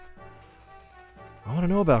old. I want to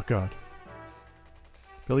know about God.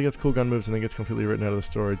 Billy gets cool gun moves and then gets completely written out of the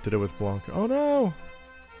story. Did it with Blanca. Oh no!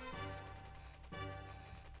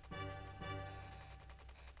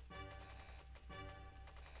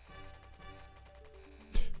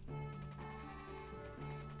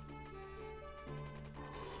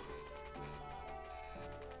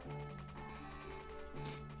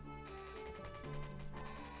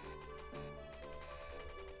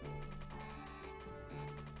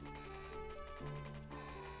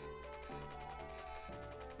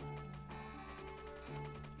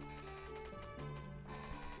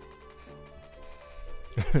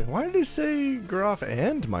 Why did he say Groff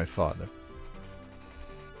and my father?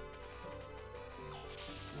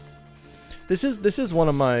 This is one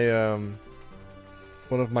of my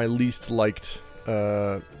least liked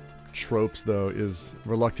tropes, though, is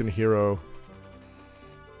reluctant hero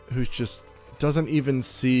who just doesn't even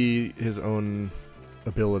see his own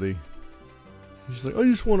ability. He's like, I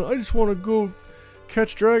just wanna go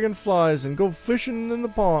catch dragonflies and go fishing in the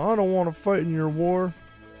pond. I don't want to fight in your war.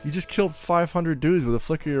 You just killed 500 dudes with a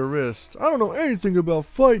flick of your wrist. I don't know anything about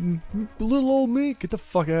fighting. Little old me. Get the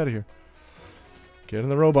fuck out of here. Get in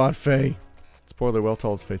the robot, Faye. Spoiler,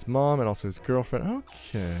 Weltall's face mom and also his girlfriend.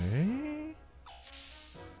 Okay.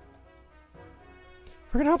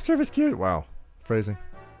 We're gonna help service Gears. Wow. Phrasing.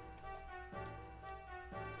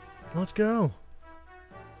 Let's go.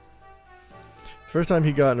 First time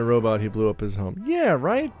he got in a robot, he blew up his home. Yeah,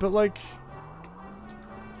 right? But like...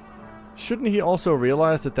 shouldn't he also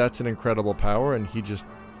realize that that's an incredible power and he just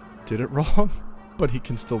did it wrong? But he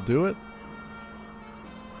can still do it?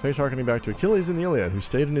 Face harkening back to Achilles in the Iliad, who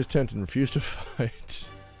stayed in his tent and refused to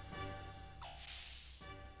fight.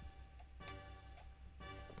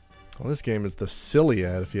 Well, this game is the silly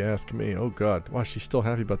ad, if you ask me. Oh god. Wow, she's still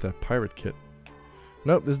happy about that pirate kit.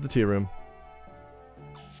 Nope, this is the tea room.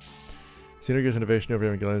 Xenogears innovation over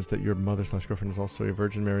Evangelion is that your mother/girlfriend is also a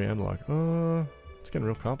Virgin Mary analog. It's getting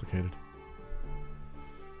real complicated.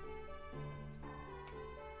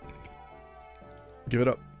 Give it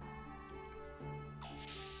up.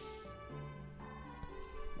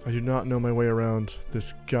 I do not know my way around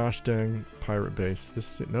this gosh dang pirate base.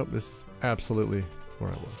 Nope, this is absolutely where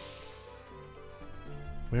I was.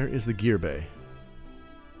 Where is the gear bay?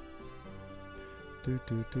 Do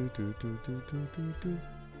do do do do do do do do.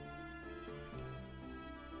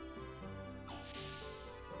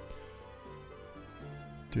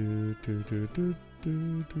 Do do do do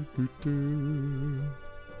do do do do.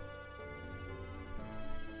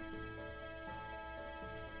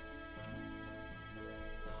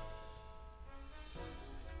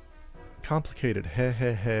 Complicated, he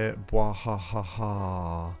he he, blah ha ha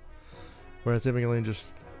ha. Whereas Evangelion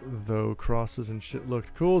just, though crosses and shit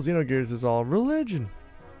looked cool, Xenogears is all religion.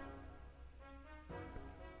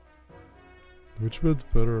 Which bit's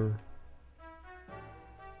better?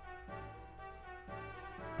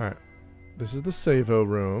 Alright, this is the Savo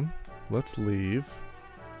room. Let's leave.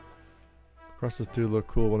 Crosses do look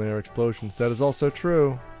cool when they are explosions. That is also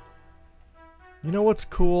true. You know what's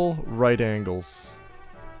cool? Right angles.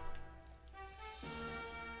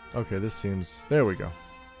 Okay, this seems... there we go.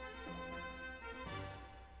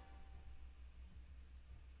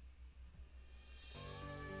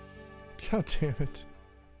 God damn it.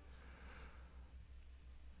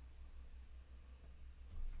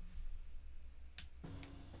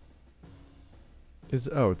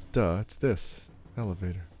 Oh, it's it's this.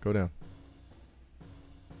 Elevator. Go down.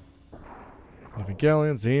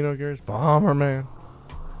 Evangelion, Xenogears, Bomberman.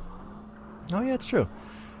 Oh yeah, it's true.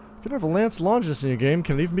 If you don't have a Lance Longinus in your game,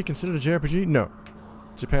 can it even be considered a JRPG? No.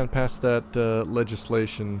 Japan passed that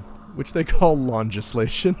legislation, which they call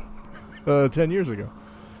Longislation, 10 years ago.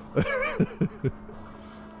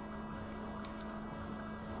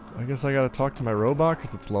 I guess I gotta talk to my robot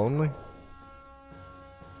because it's lonely.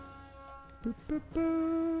 Boop, boop,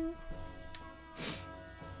 boop.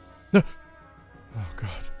 Oh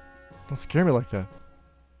god. Don't scare me like that.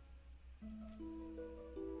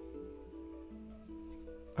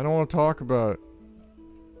 I don't want to talk about it.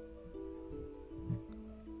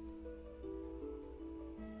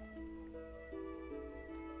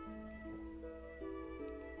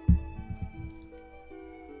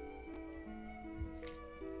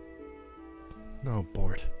 No,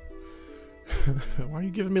 bored. Why are you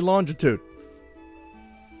giving me longitude?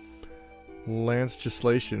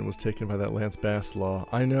 Legislation was taken by that Lance Bass law.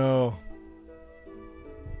 I know.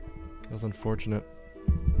 That was unfortunate.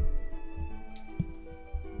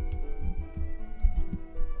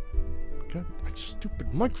 God, my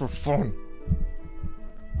stupid microphone.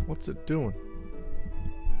 What's it doing?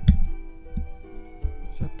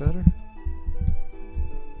 Is that better?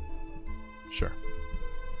 Sure.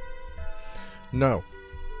 No.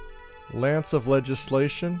 Lance of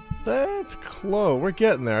legislation? That's close. We're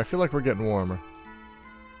getting there. I feel like we're getting warmer.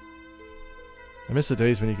 I miss the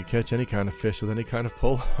days when you could catch any kind of fish with any kind of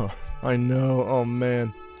pole. I know. Oh,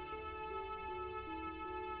 man.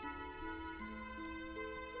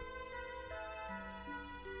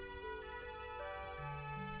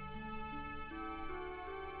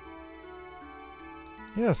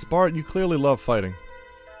 Yes, Bart, you clearly love fighting.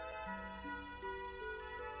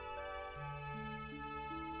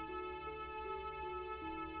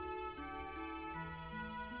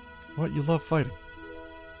 What? You love fighting?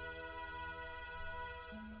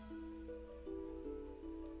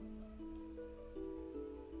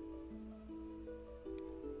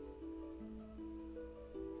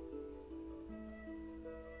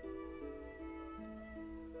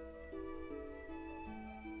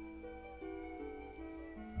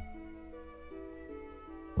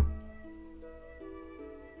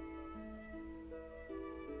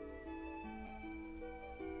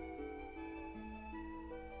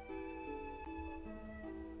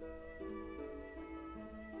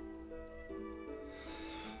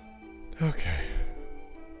 Okay.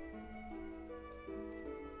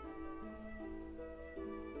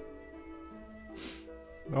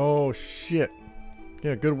 Oh, shit.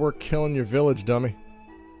 Yeah, good work killing your village, dummy.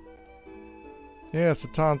 Yeah,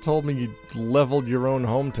 Satan told me you leveled your own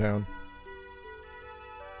hometown.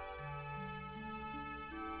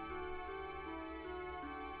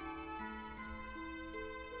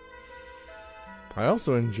 I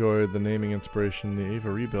also enjoyed the naming inspiration the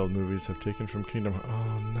Ava Rebuild movies have taken from Kingdom Hearts.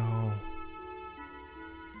 Oh, no.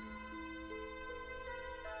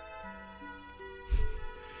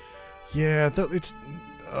 Yeah, it's...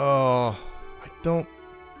 Oh, I don't...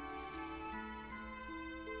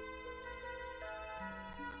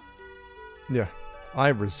 Yeah, I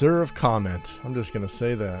reserve comment. I'm just gonna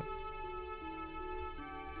say that.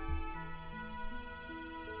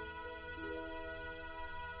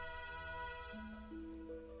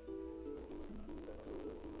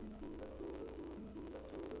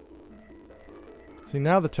 See,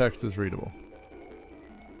 now the text is readable.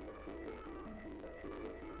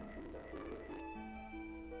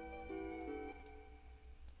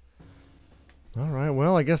 Alright,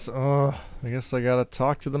 well, I guess I gotta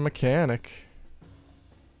talk to the mechanic.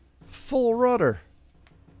 Full rudder.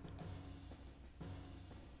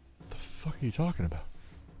 The fuck are you talking about?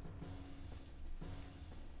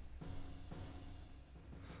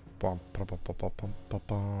 Oh,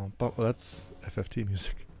 that's FFT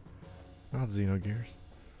music, not Xenogears.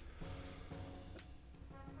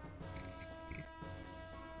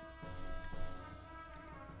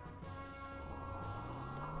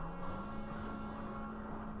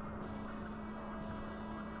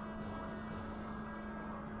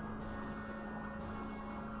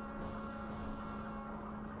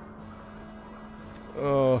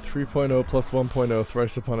 Oh, 3.0 plus 1.0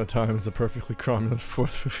 Thrice Upon a Time is a perfectly cromulent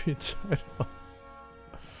fourth movie title.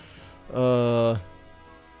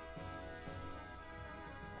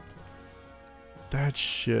 That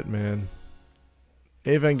shit, man.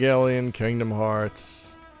 Evangelion, Kingdom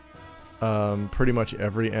Hearts, pretty much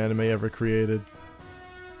every anime ever created.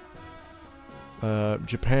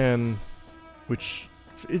 Japan, which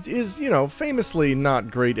is, you know, famously not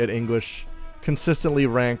great at English, consistently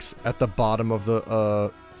ranks at the bottom of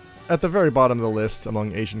the, at the very bottom of the list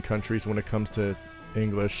among Asian countries when it comes to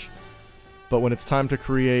English. But when it's time to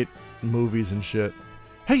create movies and shit,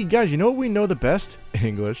 hey guys, you know what we know the best?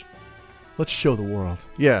 English. Let's show the world.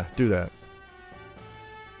 Yeah, do that.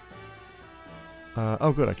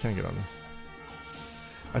 Oh good, I can get on this.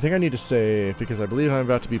 I think I need to save because I believe I'm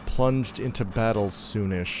about to be plunged into battle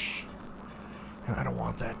soonish. And I don't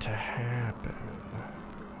want that to happen.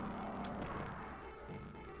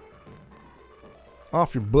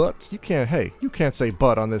 Off your butts. You can't, hey, you can't say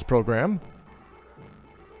butt on this program.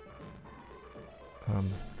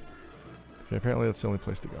 Okay, apparently that's the only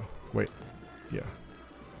place to go. Wait. Yeah.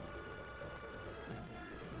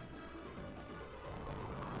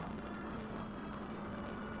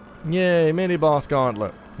 Yay, mini boss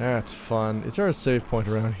gauntlet. That's fun. Is there a save point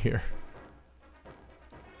around here?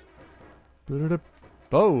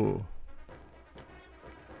 Oh.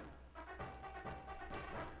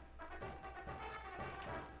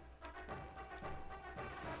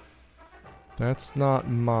 That's not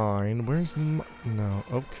mine. Where's no,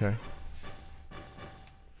 okay.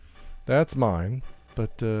 That's mine,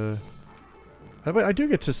 but I do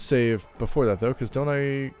get to save before that though, because don't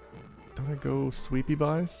I go sweepy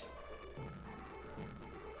buys?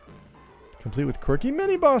 Complete with quirky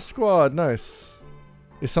mini boss squad. Nice.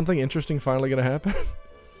 Is something interesting finally gonna happen?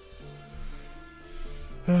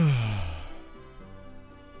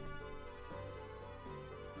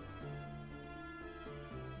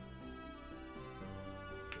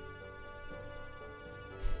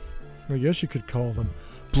 I guess you could call them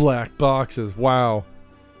black boxes. Wow.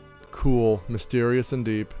 Cool, mysterious, and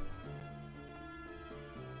deep.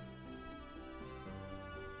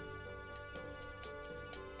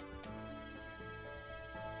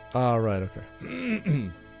 Alright,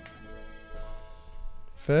 okay.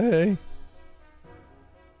 Faye.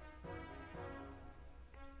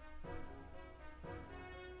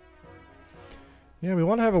 Yeah, we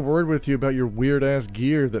want to have a word with you about your weird-ass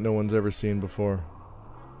gear that no one's ever seen before.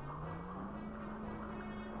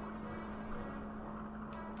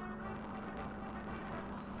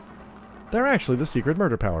 They're actually the secret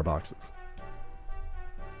murder power boxes.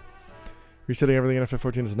 Resetting everything in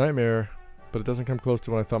FF14 is a nightmare, but it doesn't come close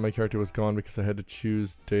to when I thought my character was gone because I had to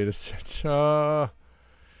choose datasets.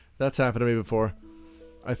 That's happened to me before.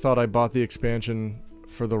 I thought I bought the expansion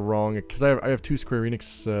for the wrong... Because I have two Square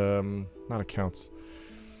Enix, not accounts.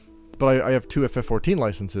 But I have two FF14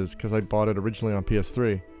 licenses because I bought it originally on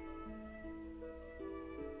PS3.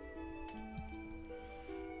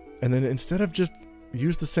 And then instead of just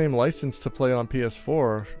use the same license to play it on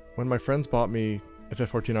PS4, when my friends bought me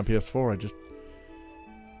FF14 on PS4, I just...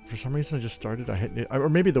 For some reason I just started... or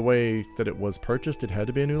maybe the way that it was purchased, it had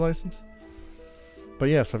to be a new license. But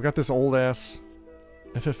yeah, so I've got this old-ass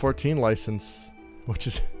FF14 license, which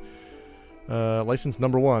is license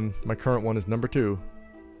number 1. My current one is number 2.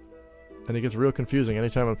 And it gets real confusing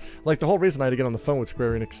anytime I'm... Like, the whole reason I had to get on the phone with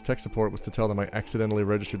Square Enix tech support was to tell them I accidentally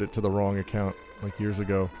registered it to the wrong account, like, years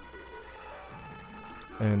ago.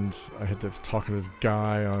 And I had to talk to this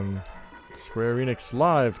guy on Square Enix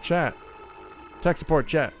live chat. Tech support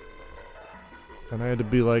chat. And I had to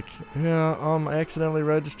be like, yeah, I accidentally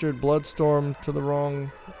registered Bloodstorm to the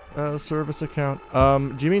wrong service account.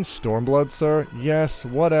 Do you mean Stormblood, sir? Yes,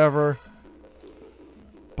 whatever.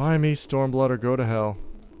 Buy me Stormblood or go to hell.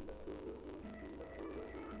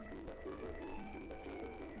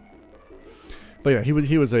 But yeah,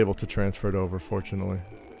 he was able to transfer it over, fortunately.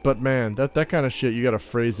 But man, that kind of shit, you gotta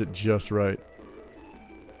phrase it just right.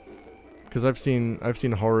 Because I've seen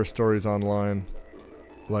horror stories online.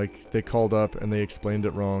 Like, they called up and they explained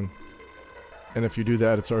it wrong. And if you do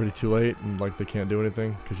that, it's already too late, and like they can't do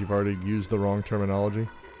anything because you've already used the wrong terminology.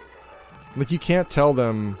 Like, you can't tell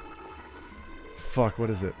them... Fuck, what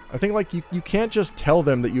is it? I think, like, you can't just tell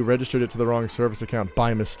them that you registered it to the wrong service account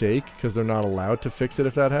by mistake, because they're not allowed to fix it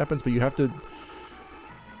if that happens, but you have to...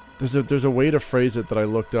 There's a way to phrase it that I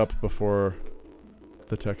looked up before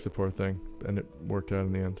the tech support thing, and it worked out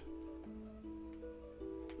in the end.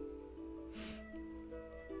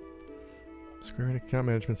 Square Enix account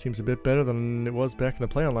management seems a bit better than it was back in the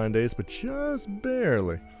Play Online days, but just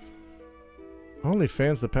barely. Only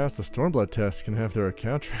fans that pass the Stormblood test can have their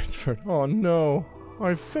account transferred. Oh no,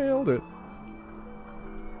 I failed it.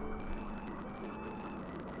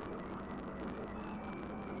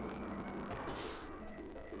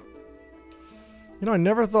 You know, I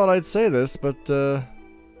never thought I'd say this, but, I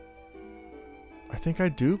think I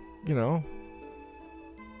do, you know.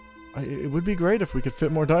 It would be great if we could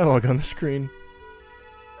fit more dialogue on the screen.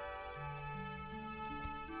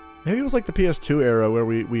 Maybe it was like the PS2 era where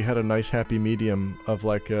we had a nice happy medium of,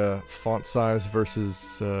 like, font size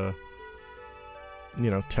versus, you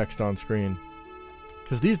know, text on screen.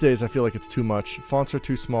 Because these days I feel like it's too much. Fonts are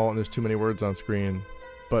too small and there's too many words on screen.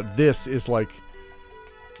 But this is like...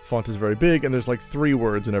 Font is very big, and there's like 3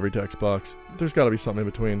 words in every text box. There's gotta be something in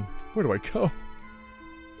between. Where do I go?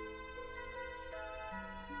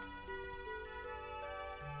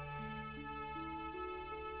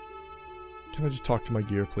 Can I just talk to my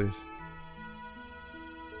gear, please?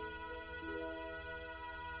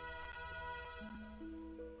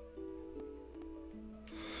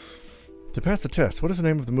 To pass the test, what is the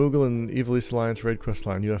name of the Moogle in Evil East Alliance Raid Quest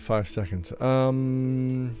line? You have 5 seconds.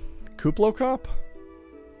 Kuplo Cop?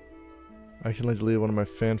 I accidentally deleted one of my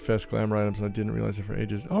FanFest glamour items and I didn't realize it for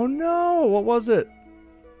ages. Oh no! What was it?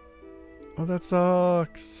 Oh, that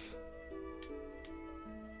sucks.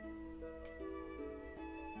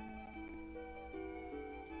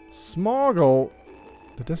 Smoggle?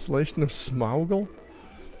 The Desolation of Smoggle?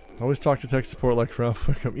 Always talk to tech support like Ralph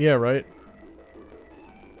Wickham. Yeah, right?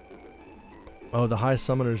 Oh, the High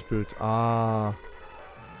Summoner's Boots. Ah.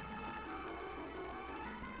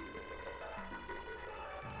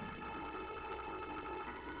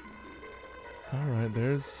 Alright,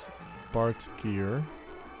 there's Bart's gear.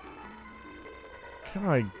 Can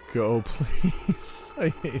I go, please? I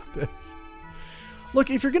hate this. Look,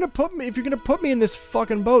 if you're gonna put me in this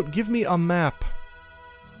fucking boat, give me a map.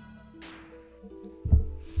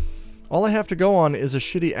 All I have to go on is a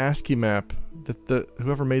shitty ASCII map that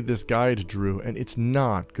whoever made this guide drew, and it's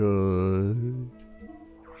not good.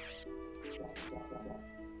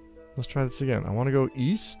 Let's try this again. I want to go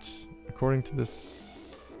east, according to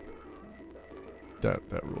this. That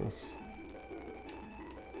rules.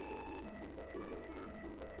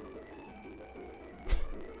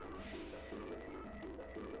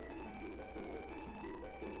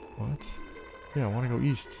 What? Yeah, I want to go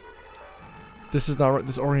east. This is not right.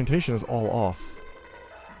 This orientation is all off.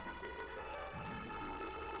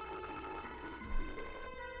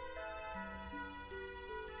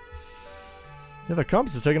 Yeah, the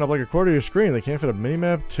compass is taking up like a quarter of your screen. They can't fit a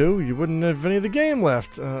minimap too? You wouldn't have any of the game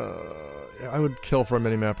left. I would kill for a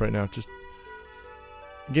minimap right now. Just...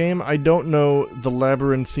 Game, I don't know the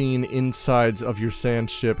labyrinthine insides of your sand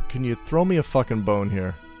ship. Can you throw me a fucking bone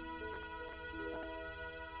here?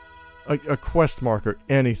 A quest marker.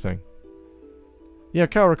 Anything. Yeah,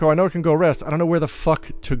 Kauriko, I know it can go rest. I don't know where the fuck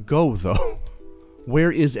to go, though.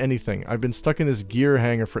 Where is anything? I've been stuck in this gear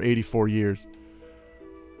hangar for 84 years.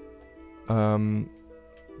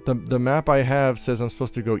 The map I have says I'm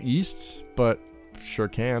supposed to go east, but sure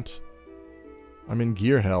can't. I'm in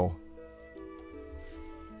gear hell.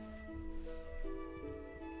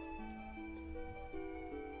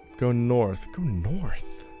 Go north. Go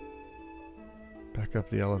north. Back up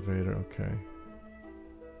the elevator, okay.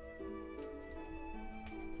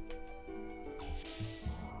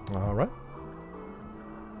 Alright.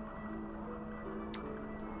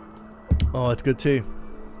 Oh, it's good tea.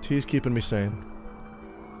 Tea's keeping me sane.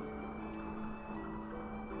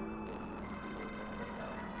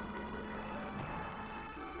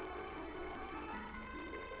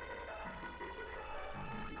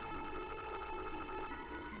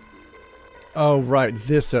 Oh, right,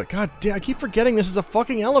 this, god damn, I keep forgetting this is a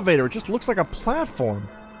fucking elevator. It just looks like a platform.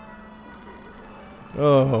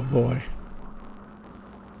 Oh, boy.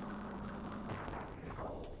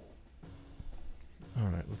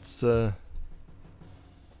 Alright, let's,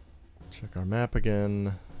 check our map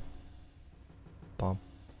again. Bump,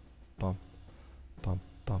 bump, bump,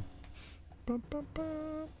 bump, bump, bump,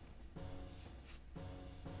 bump.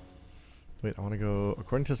 Wait, I want to go,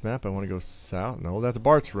 according to this map, I want to go south. No, that's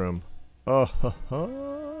Bart's room. Oh,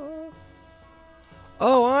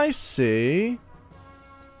 oh, I see.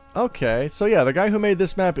 Okay, so yeah, the guy who made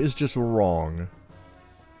this map is just wrong.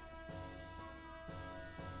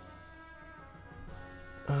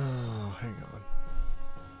 Oh, hang on.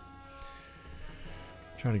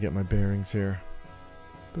 Trying to get my bearings here.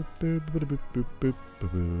 Boop, boop, boop, boop, boop, boop, boop,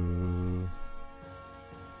 boop.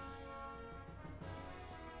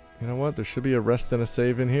 You know what? There should be a rest and a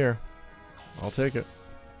save in here. I'll take it.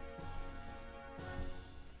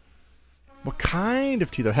 What kind of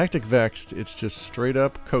tea though? Hectic Vexed. It's just straight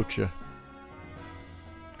up Kocha.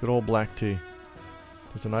 Good old black tea.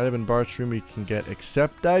 There's an item in Bart's room you can get,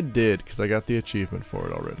 except I did, because I got the achievement for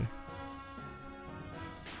it already.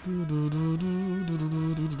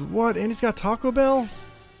 What? Andy's got Taco Bell?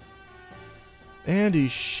 Andy,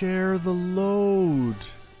 share the load.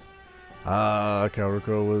 Ah,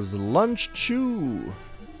 Kauriko was lunch chew.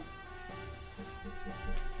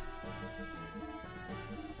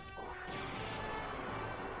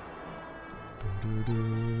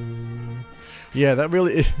 Yeah, that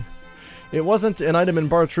really... It wasn't an item in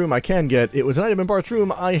Bart's room I can get. It was an item in Bart's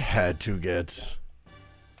room I had to get.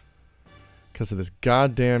 Because of this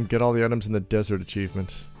goddamn get all the items in the desert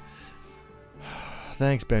achievement.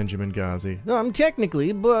 Thanks, Benjamin Ghazi.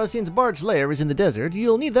 Technically, since Bart's lair is in the desert,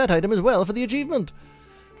 you'll need that item as well for the achievement.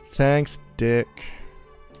 Thanks, Dick.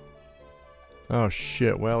 Oh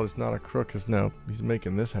shit, well, it's not a crook, because no, he's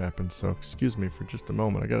making this happen, so excuse me for just a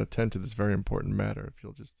moment. I gotta attend to this very important matter, if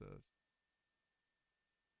you'll just...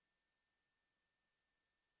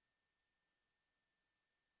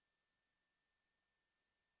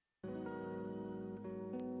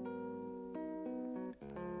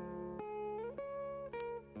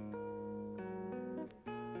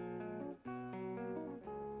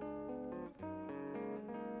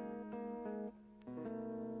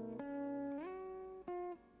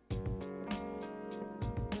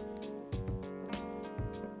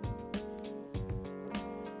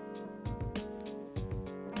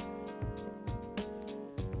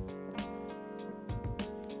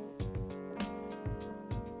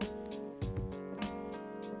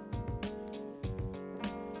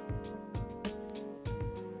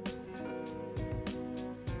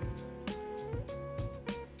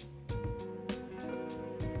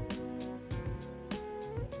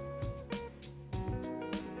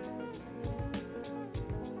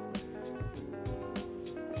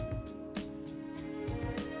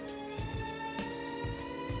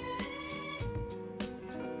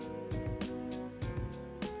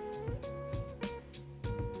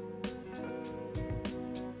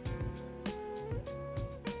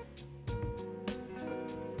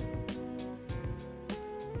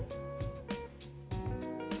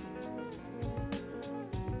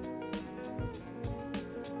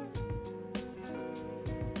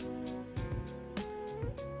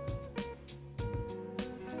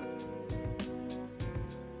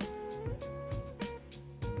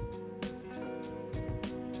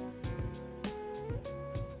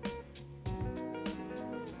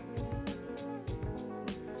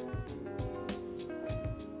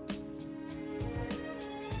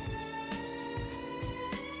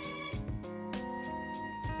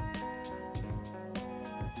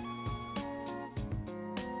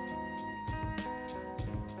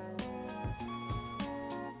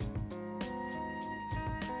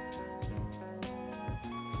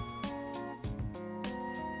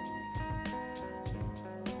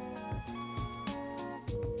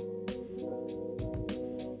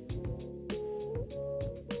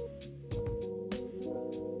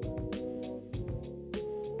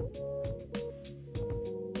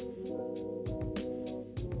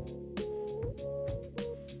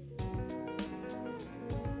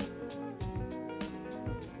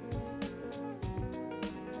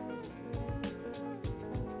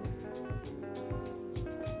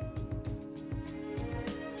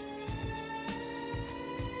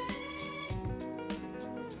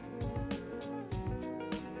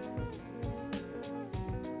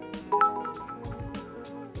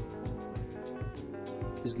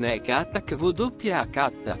 Snack Attack WH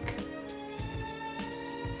Attack.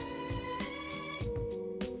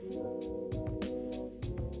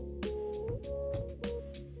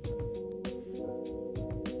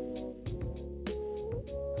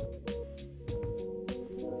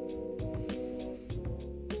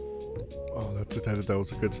 Oh, that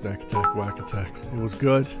was a good snack attack, whack attack. It was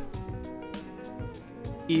good.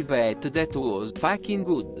 Yvette, that was fucking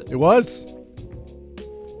good. It was!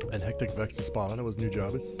 And Hectic Vex to spawn. It was new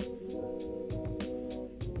Jarvis.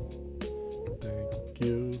 Thank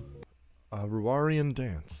you. Ruarian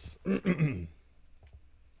Dance.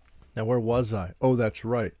 Now, where was I? Oh, that's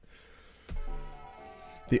right.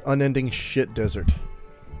 The unending shit desert.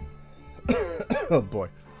 Oh boy.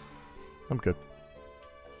 I'm good.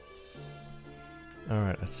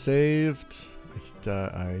 Alright, I saved.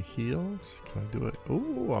 I healed. Can I do it?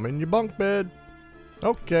 Ooh, I'm in your bunk bed.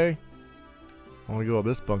 Okay. I want to go up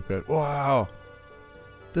this bunk bed. Wow.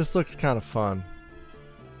 This looks kind of fun.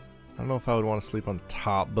 I don't know if I would want to sleep on the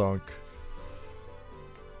top bunk.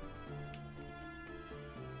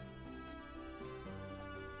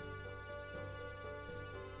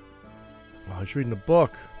 Oh, he's reading a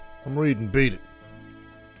book. I'm reading Beat It.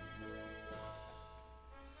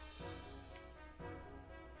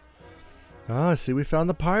 Ah, see, we found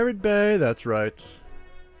the Pirate Bay. That's right.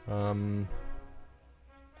 Yeah, I'm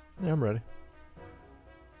ready.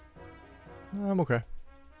 I'm okay.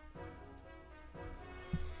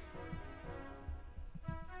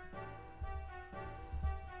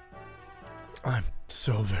 I'm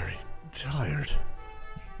so very tired.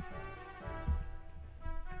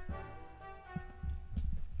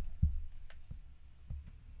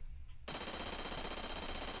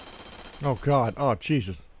 Oh God. Oh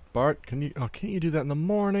Jesus. Bart, can you? Oh, can't you do that in the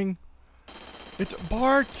morning? It's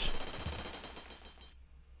Bart.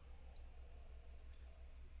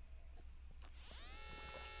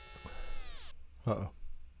 Uh-oh.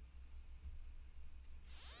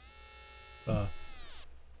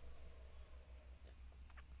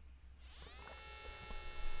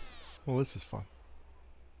 Well, this is fun.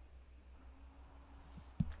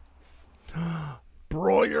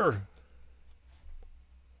 Broyer.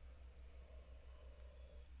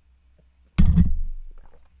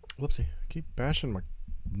 Whoopsie. I keep bashing my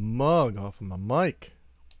mug off of my mic.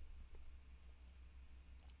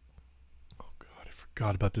 Oh God, I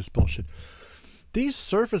forgot about this bullshit. These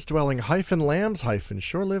surface-dwelling lambs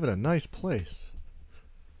sure live in a nice place.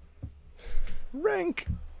 Rank.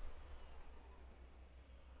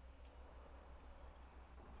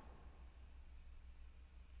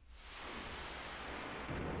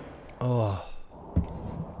 Oh.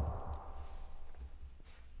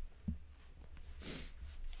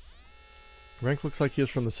 Rank looks like he is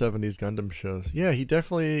from the 70s Gundam shows. Yeah, he's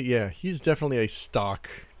definitely a stock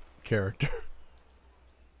character.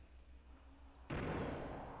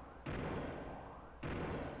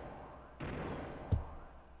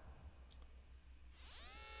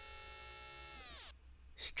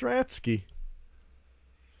 Stratsky.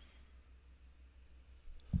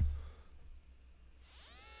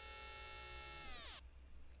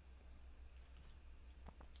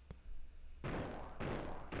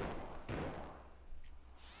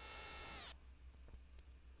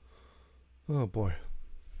 Oh boy.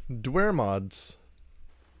 Dwermods.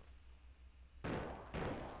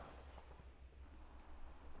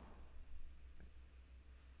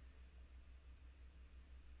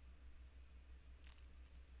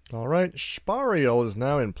 Alright, Spariel is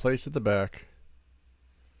now in place at the back.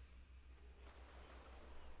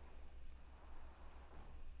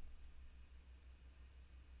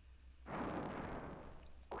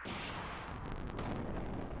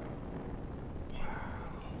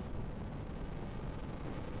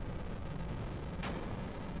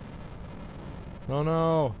 Oh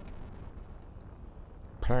no.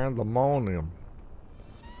 Pandemonium.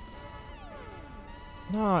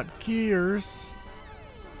 Not Gears.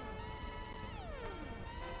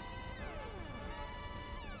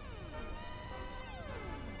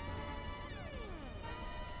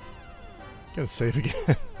 Gotta save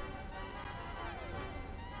again.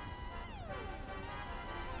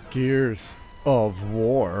 Gears of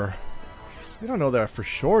War. We don't know that for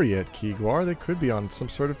sure yet, Kigwar. They could be on some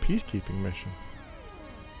sort of peacekeeping mission.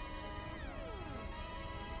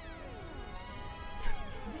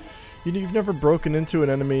 You've never broken into an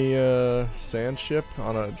enemy sand ship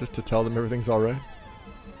on just to tell them everything's alright?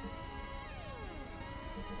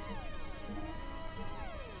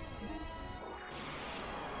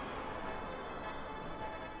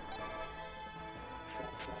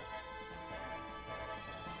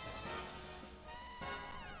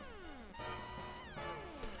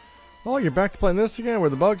 Oh, you're back to playing this again? Were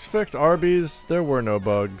the bugs fixed? Arby's? There were no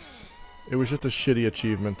bugs. It was just a shitty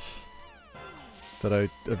achievement that I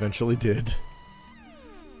eventually did.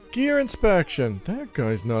 Gear inspection. That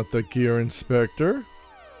guy's not the gear inspector.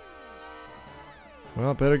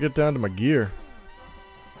 Well, better get down to my gear.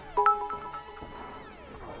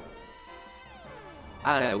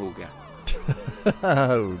 Auga.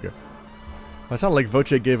 Auga. I sounded like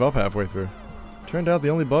Voce gave up halfway through. Turned out the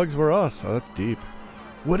only bugs were us. Oh, that's deep.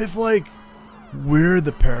 What if, like, we're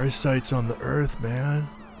the parasites on the Earth, man?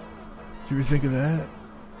 You ever think of that?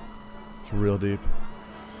 It's real deep.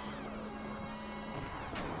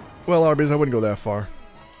 Well, Arby's, I wouldn't go that far.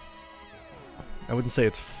 I wouldn't say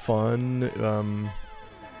it's fun,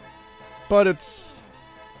 but it's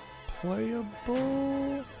playable?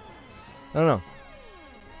 I don't know.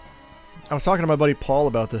 I was talking to my buddy Paul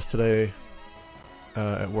about this today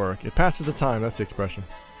at work. It passes the time, that's the expression.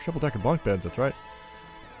 Triple-decker bunk beds, that's right.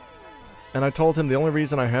 And I told him the only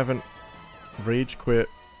reason I haven't rage quit...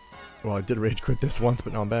 Well, I did rage quit this once,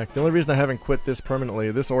 but now I'm back. The only reason I haven't quit this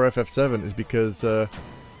permanently, this or FF7, is because I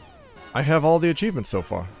have all the achievements so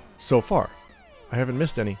far. So far. I haven't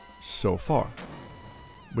missed any so far.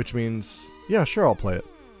 Which means, yeah, sure, I'll play it.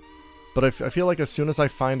 But I feel like as soon as I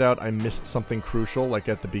find out I missed something crucial, like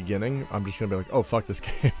at the beginning, I'm just gonna be like, oh, fuck this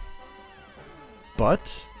game.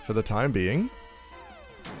 But, for the time being,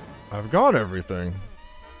 I've got everything.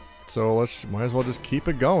 So might as well just keep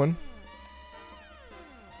it going.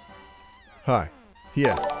 Hi.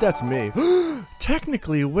 Yeah, that's me.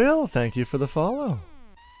 Technically, Will, thank you for the follow.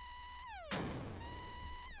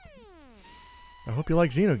 I hope you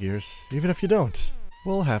like Xenogears. Even if you don't,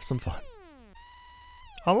 we'll have some fun.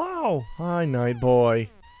 Hello! Hi, Night Boy.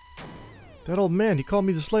 That old man, he called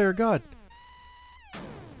me the Slayer God.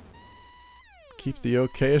 Keep the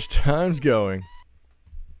okayish times going.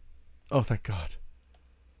 Oh, thank God.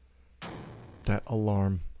 That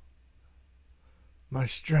alarm. My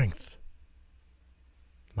strength.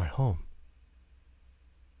 My home.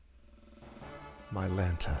 My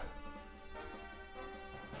Lanta.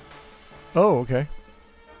 Oh, okay.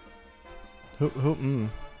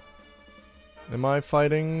 Am I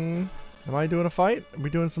fighting? Am I doing a fight? Are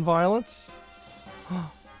we doing some violence?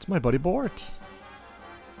 It's my buddy Bort.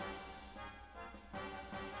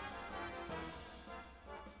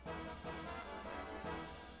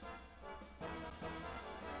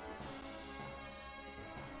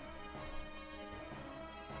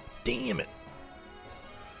 Damn it.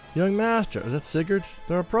 Young Master, is that Sigurd?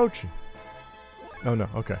 They're approaching. Oh no,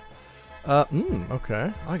 okay.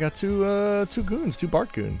 Okay. I got two goons, two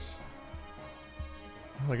Bart goons.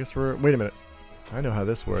 Well, I guess we're... Wait a minute. I know how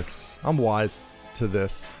this works. I'm wise to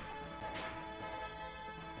this.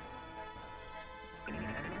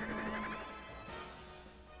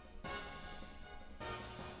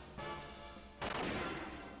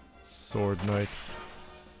 Sword Knight.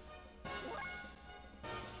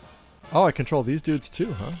 Oh, I control these dudes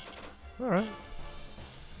too, huh? Alright.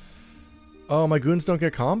 Oh, my goons don't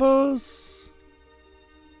get combos?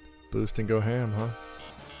 Boost and go ham, huh?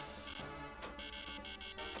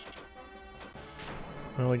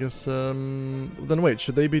 Well, I guess, then wait,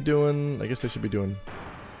 should they be doing... I guess they should be doing...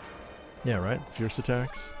 Yeah, right? Fierce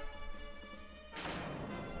attacks.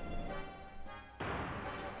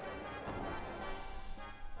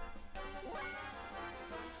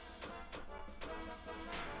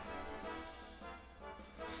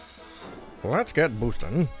 Let's get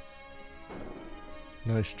boosting.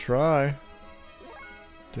 Nice try.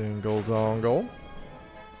 Dingle dongle.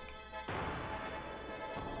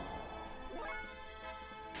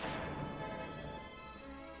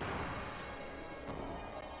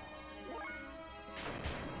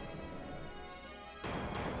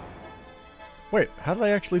 Wait, how did I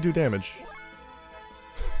actually do damage?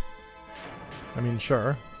 I mean,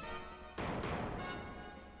 sure.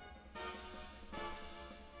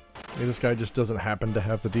 Maybe this guy just doesn't happen to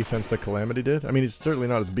have the defense that Calamity did. I mean, he's certainly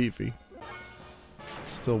not as beefy.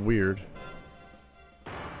 Still weird.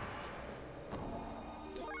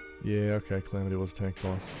 Yeah, okay, Calamity was a tank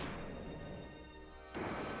boss.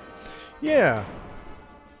 Yeah!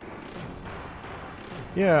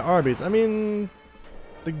 Yeah, Arby's. I mean...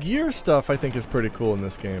 The gear stuff I think is pretty cool in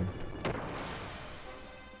this game.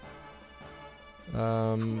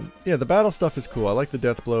 Yeah, the battle stuff is cool. I like the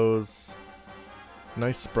death blows.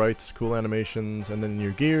 Nice sprites, cool animations, and then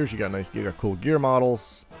your gears, you got cool gear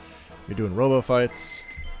models. You're doing robo fights.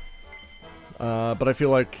 But I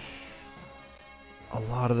feel like a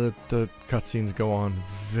lot of the cutscenes go on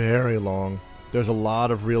very long. There's a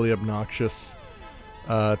lot of really obnoxious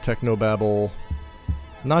technobabble.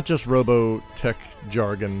 Not just robo-tech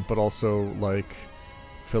jargon, but also, like,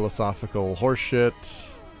 philosophical horseshit.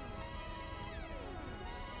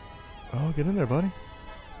 Oh, get in there, buddy.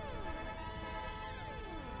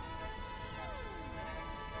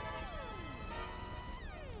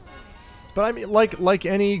 But I mean, like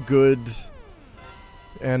any good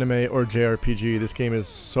anime or JRPG, this game is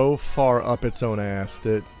so far up its own ass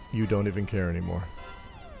that you don't even care anymore.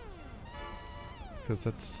 Because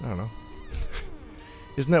that's, I don't know.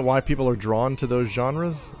 Isn't that why people are drawn to those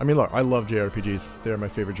genres? I mean, look, I love JRPGs. They're my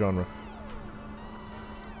favorite genre.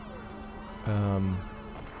 I'm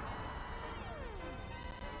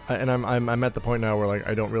at the point now where, like,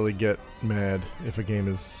 I don't really get mad if a game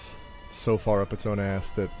is so far up its own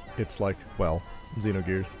ass that it's like, well,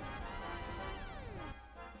 Xenogears.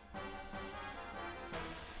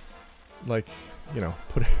 Like, you know,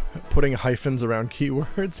 putting hyphens around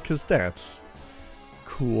keywords, because that's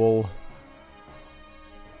cool.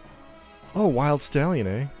 Oh, Wild Stallion,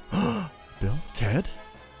 eh? Bill? Ted?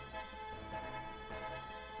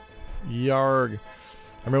 Yarg.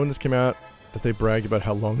 I remember when this came out that they bragged about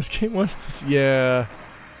how long this game was. Yeah,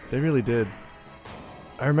 they really did.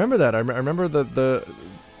 I remember that. I remember that the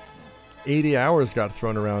 80 hours got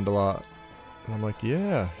thrown around a lot. And I'm like,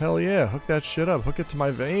 yeah, hell yeah, hook that shit up. Hook it to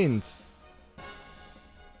my veins.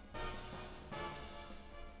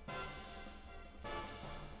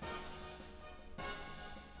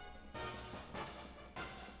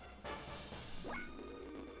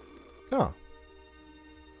 Oh.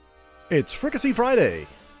 It's Fricassee Friday!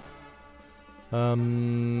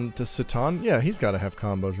 Does Satan? Yeah, he's gotta have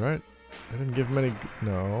combos, right? I didn't give him any...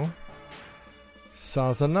 No.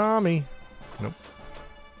 Sazanami! Nope.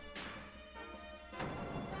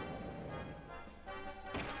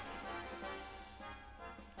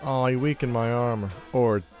 Oh, he weakened my armor.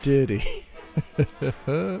 Or did he?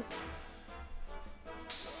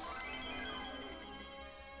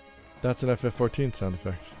 That's an FF14 sound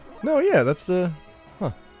effect. No, yeah, that's the...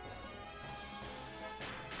 Huh.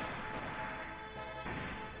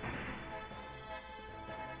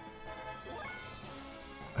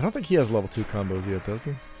 I don't think he has level 2 combos yet, does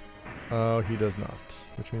he? Oh, he does not.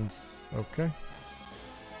 Which means... Okay.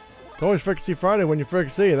 It's always Fricassee Friday when you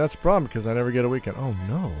Fricassee, and that's a problem because I never get a weekend. Oh,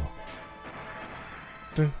 no.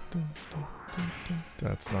 Dun, dun, dun, dun, dun.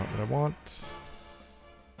 That's not what I want.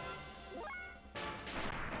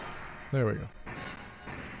 There we go.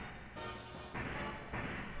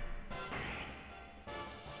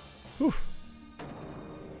 Oof.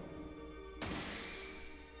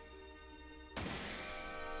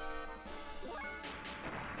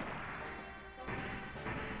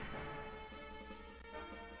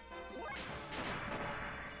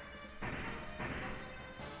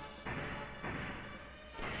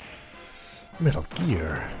 Metal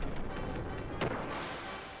Gear.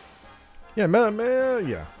 Yeah,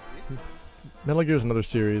 yeah. Metal Gear is another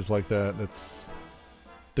series like that. It's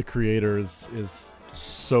the creator is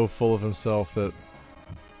so full of himself that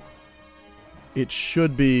it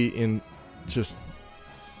should be just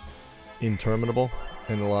interminable,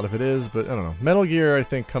 and a lot of it is. But I don't know. Metal Gear, I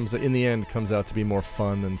think, in the end comes out to be more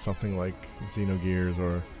fun than something like Xenogears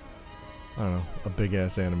or I don't know, a big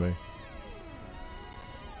ass anime.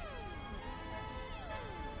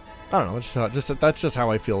 I don't know. That's just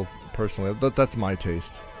how I feel personally. That's my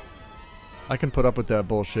taste. I can put up with that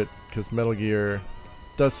bullshit because Metal Gear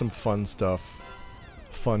does some fun stuff,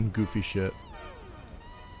 fun goofy shit.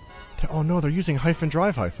 Oh no, they're using hyphen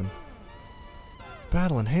drive hyphen.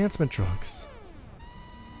 Battle enhancement drugs.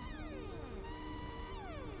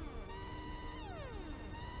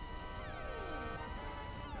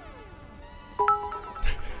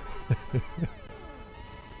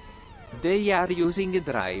 They are using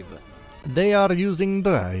drive. They are using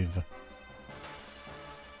drive.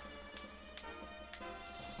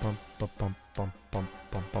 Bump, bump, bump, bump, bump,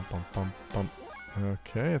 bump, bump, bump, bump, bump.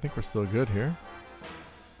 Okay, I think we're still good here.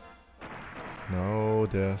 No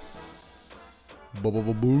deaths.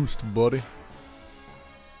 Bubble boost, buddy.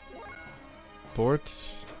 Port.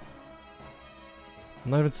 I'm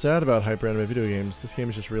not even sad about hyper anime video games. This game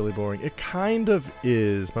is just really boring. It kind of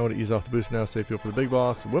is. Might want to ease off the boost now, save fuel for the big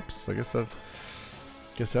boss. Whoops, I guess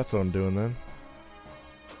that's what I'm doing then.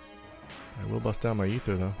 I will bust down my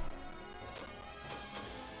ether though.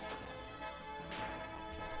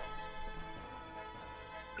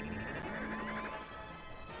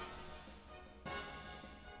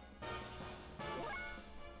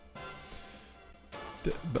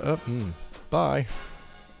 Bye.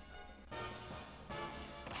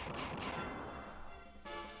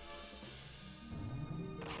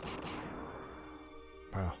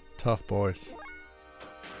 Wow, tough boys.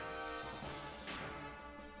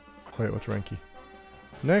 Wait, what's Renki?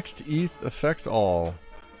 Next, ETH affects all.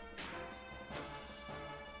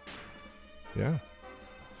 Yeah.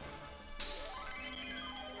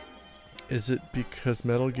 Is it because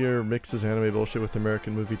Metal Gear mixes anime bullshit with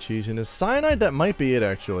American movie cheesiness? Cyanide, that might be it,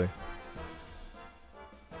 actually.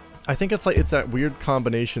 I think it's like, it's that weird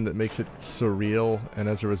combination that makes it surreal and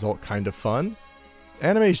as a result kind of fun.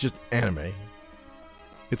 Anime is just anime.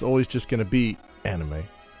 It's always just gonna be anime.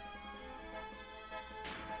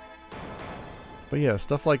 But yeah,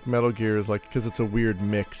 stuff like Metal Gear is like, because it's a weird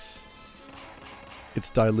mix, it's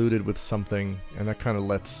diluted with something, and that kind of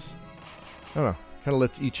lets, I don't know, kind of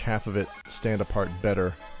lets each half of it stand apart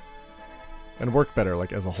better. And work better,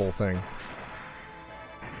 like, as a whole thing.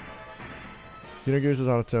 Xenogears is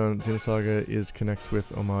on its own. Xenosaga connects with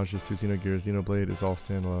homages to Xenogears. Xenoblade is all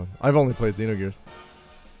standalone. I've only played Xenogears.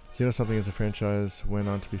 Xeno something is a franchise, went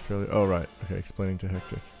on to be fairly... Oh, right. Okay, explaining to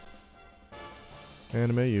Hectic.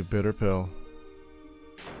 Anime, you bitter pill.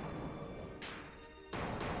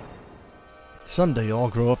 Someday you'll all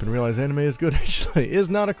grow up and realize anime is good, actually. Is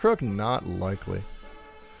not a crook? Not likely.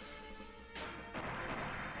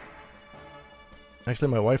 Actually,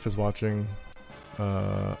 my wife is watching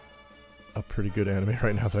a pretty good anime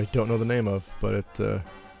right now that I don't know the name of, but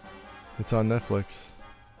it's on Netflix.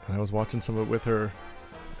 And I was watching some of it with her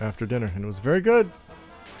after dinner, and it was very good.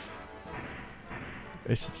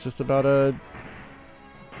 It's just about a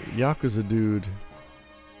Yakuza dude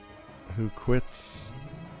who quits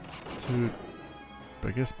to,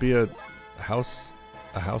 I guess, be a house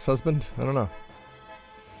husband? I don't know.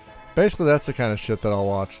 Basically, that's the kind of shit that I'll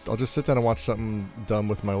watch. I'll just sit down and watch something dumb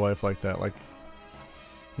with my wife like that. Like,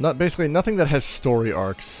 basically nothing that has story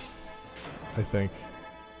arcs, I think.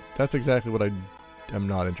 That's exactly what I am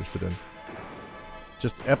not interested in.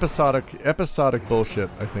 Just episodic bullshit,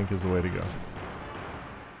 I think, is the way to go.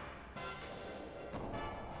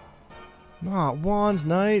 Not Wands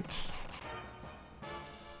Night.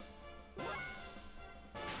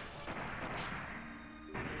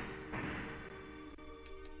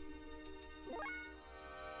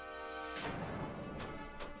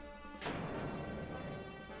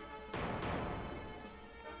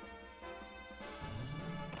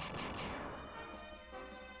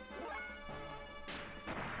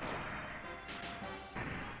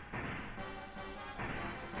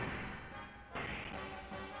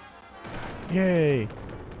 Yay!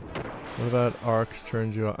 What about arcs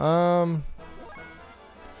turns you on?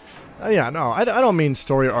 Yeah, no, I don't mean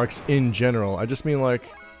story arcs in general. I just mean, like,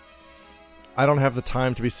 I don't have the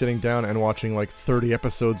time to be sitting down and watching, like, 30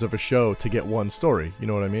 episodes of a show to get one story. You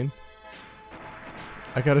know what I mean?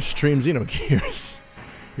 I gotta stream Xenogears.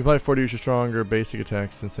 You apply 40 extra stronger basic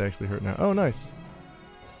attacks since they actually hurt now. Oh, nice.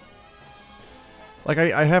 Like,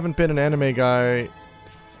 I haven't been an anime guy...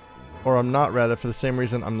 Or I'm not, rather, for the same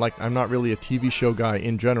reason I'm not really a TV show guy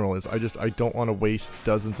in general, is I don't want to waste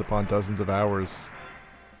dozens upon dozens of hours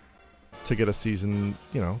to get a season,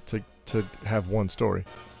 you know, to have one story.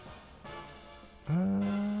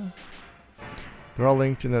 They're all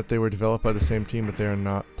linked in that they were developed by the same team, but they are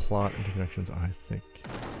not plot interconnections, I think.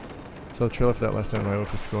 So the trailer for that last time my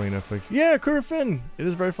wife was scrolling Netflix. Yeah, Kurafin! It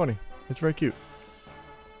is very funny. It's very cute.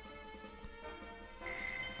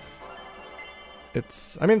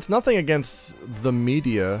 I mean, it's nothing against the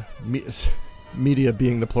media. Media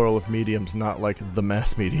being the plural of mediums, not like the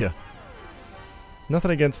mass media.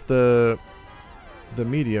 Nothing against the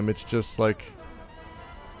medium, it's just like,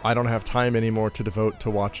 I don't have time anymore to devote to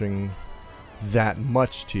watching that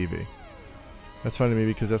much TV. That's funny to me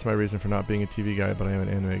because that's my reason for not being a TV guy, but I am an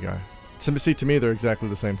anime guy. So, see, to me, they're exactly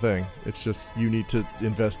the same thing. It's just, you need to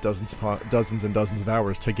invest dozens and dozens of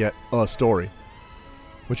hours to get a story.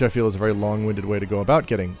 Which I feel is a very long-winded way to go about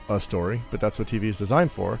getting a story, but that's what TV is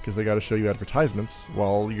designed for, because they got to show you advertisements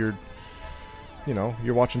while you're, you know,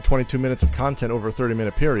 you're watching 22 minutes of content over a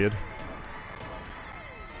 30-minute period.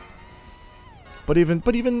 But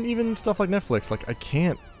even stuff like Netflix, like, I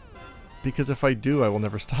can't, because if I do, I will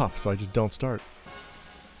never stop, so I just don't start.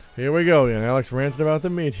 Here we go, and Alex ranting about the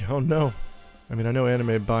media. Oh no. I mean, I know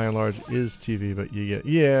anime by and large is TV, but you get,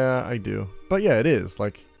 yeah, I do. But yeah, it is,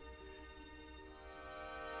 like,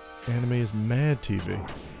 anime is Mad TV.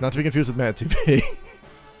 Not to be confused with Mad TV.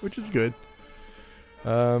 Which is good.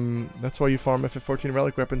 That's why you farm FF14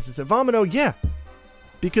 relic weapons and say, Vomino, yeah!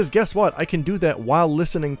 Because guess what? I can do that while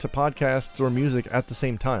listening to podcasts or music at the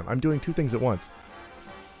same time. I'm doing two things at once.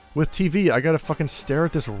 With TV, I gotta fucking stare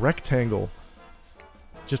at this rectangle.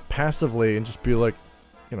 Just passively and just be like,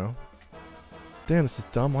 you know, damn, this is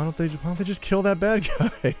dumb. Why don't they just kill that bad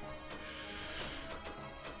guy?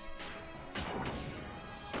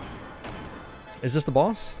 Is this the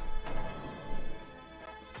boss?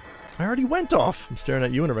 I already went off. I'm staring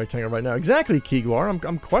at you in a rectangle right now. Exactly, Kiguar.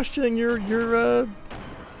 I'm questioning your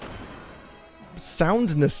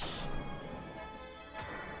soundness.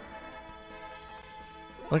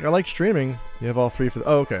 Like, I like streaming. You have all three for the...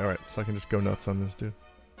 Oh, okay, alright. So I can just go nuts on this dude.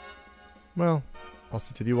 Well,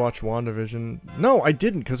 also, did you watch WandaVision? No, I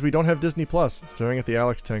didn't, because we don't have Disney Plus. Staring at the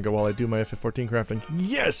Alex Tango while I do my FF14 crafting.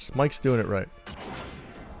 Yes! Mike's doing it right.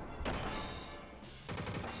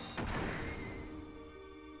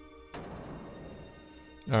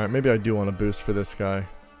 Alright, maybe I do want a boost for this guy.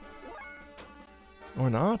 Or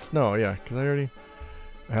not? No, yeah, because I already...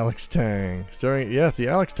 Alex Tang. Staring... Yeah, it's the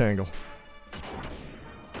Alex Tangle.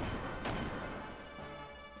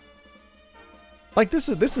 Like, this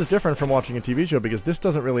is different from watching a TV show because this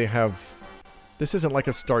doesn't really have... This isn't like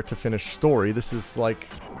a start-to-finish story. This is like...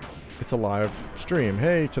 It's a live stream.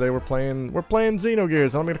 Hey, today we're playing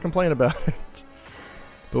Xenogears. I'm going to complain about it.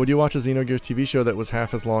 But would you watch a Xenogears TV show that was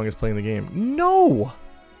half as long as playing the game? No!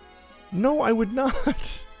 No, I would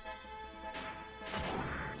not.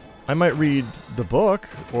 I might read the book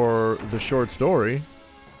or the short story.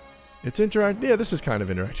 It's interactive. Yeah, this is kind of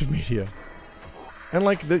interactive media. And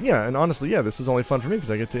like, yeah, and honestly, yeah, this is only fun for me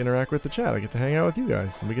because I get to interact with the chat. I get to hang out with you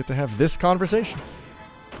guys, and we get to have this conversation.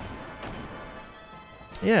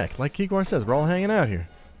 Yeah, like Kigwar says, we're all hanging out here.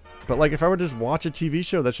 But like, if I were to just watch a TV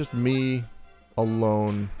show, that's just me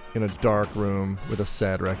alone in a dark room with a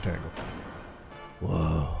sad rectangle.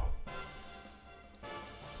 Whoa.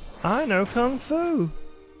 I know Kung Fu.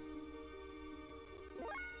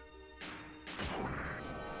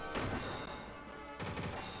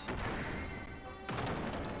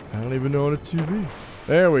 I don't even know on a TV.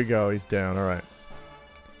 There we go, he's down, alright.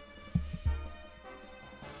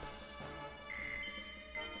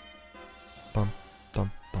 Bum,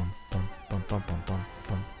 bum, bum, bum, bum, bum, bum, bum,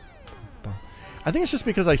 bum, bum. I think it's just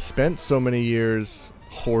because I spent so many years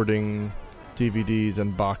hoarding DVDs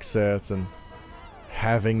and box sets and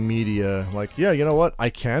having media. Like, yeah, you know what? I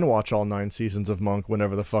can watch all 9 seasons of Monk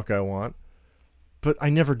whenever the fuck I want. But I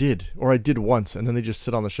never did. Or I did once, and then they just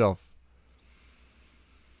sit on the shelf.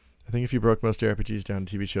 I think if you broke most JRPGs down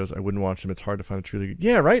to TV shows, I wouldn't watch them. It's hard to find a truly good...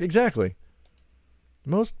 Yeah, right? Exactly.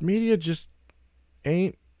 Most media just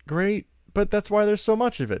ain't great, but that's why there's so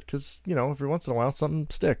much of it. Because, you know, every once in a while, something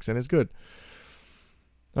sticks and is good.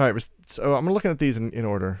 Alright, so I'm looking at these in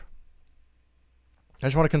order. I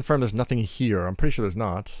just want to confirm there's nothing here. I'm pretty sure there's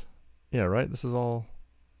not. Yeah, right? This is all...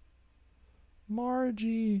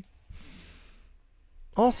 Margie.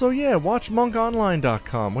 Also, yeah, watch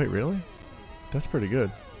monkonline.com. Wait, really? That's pretty good.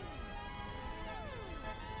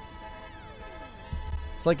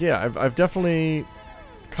 It's like, yeah, I've definitely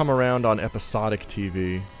come around on episodic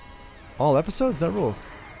TV. All episodes? That rules.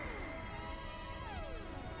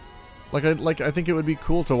 I think it would be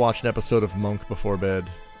cool to watch an episode of Monk before bed.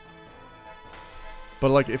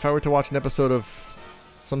 But like, if I were to watch an episode of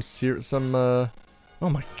oh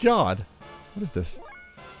my god! What is this?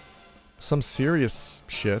 Some serious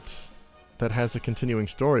shit that has a continuing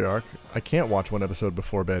story arc, I can't watch one episode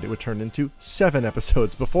before bed. It would turn into 7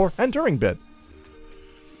 episodes before and during bed.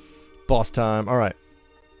 Boss time. Alright.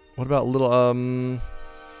 What about little,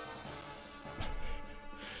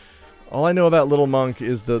 all I know about Little Monk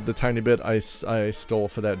is the tiny bit I stole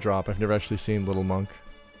for that drop. I've never actually seen Little Monk.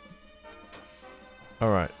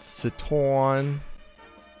 Alright. Citon.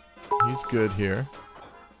 He's good here.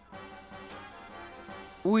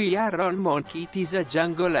 We are on Monk. It is a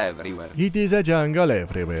jungle everywhere. It is a jungle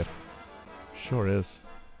everywhere. Sure is.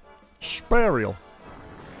 Sparial.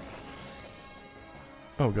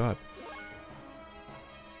 Oh god.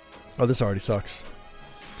 Oh, this already sucks.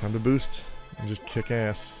 Time to boost and just kick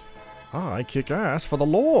ass. I kick ass for the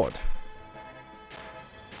Lord.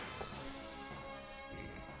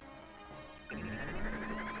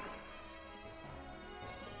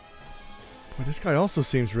 Boy, this guy also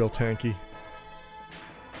seems real tanky.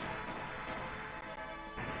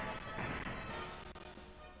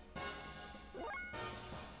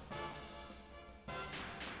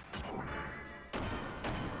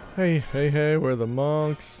 Hey, we're the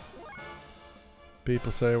monks.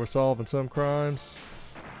 People say we're solving some crimes.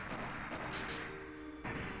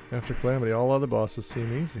 After Calamity, all other bosses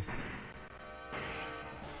seem easy.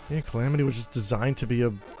 Yeah, Calamity was just designed to be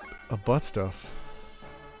a butt stuff.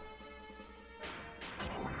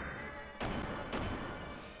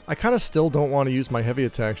 I kind of still don't want to use my heavy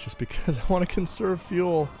attacks just because I want to conserve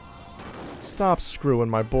fuel. Stop screwing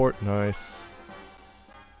my board. Nice.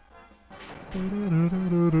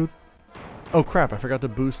 Oh crap, I forgot to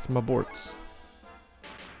boost my borts.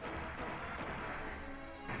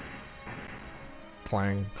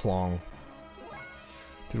 Clang, clong.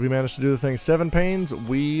 Did we manage to do the thing? 7 pains?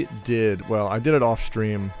 We did. Well, I did it off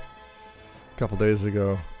stream a couple days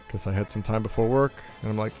ago. Because I had some time before work,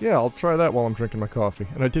 and I'm like, yeah, I'll try that while I'm drinking my coffee.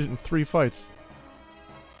 And I did it in 3 fights.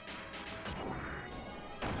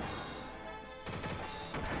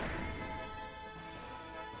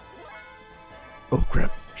 Oh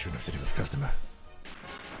crap, shouldn't have said he was a customer.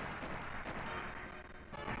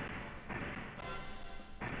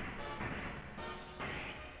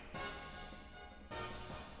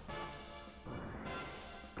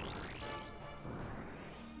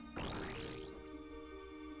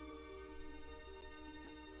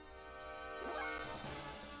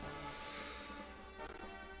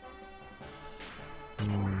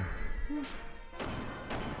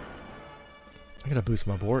 I gotta boost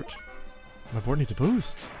my board. My board needs a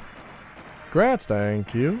boost. Grats,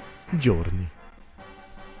 thank you. Jordan.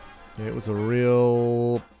 It was a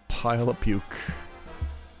real pile of puke.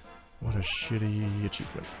 What a shitty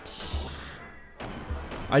achievement.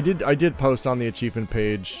 I did post on the achievement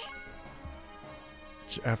page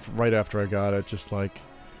right after I got it, just like,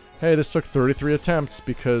 hey, this took 33 attempts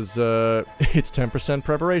because it's 10%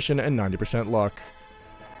 preparation and 90% luck.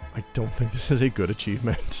 I don't think this is a good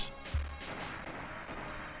achievement.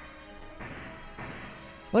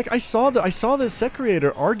 Like, I saw the set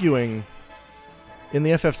creator arguing in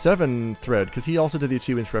the FF7 thread, because he also did the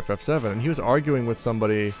achievements for FF7, and he was arguing with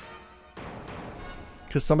somebody,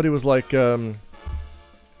 because somebody was like, dial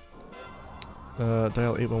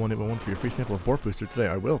 811-811 for your free sample of Bork Booster today.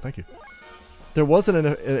 I will, thank you. There wasn't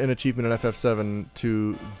an achievement in FF7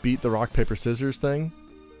 to beat the rock, paper, scissors thing,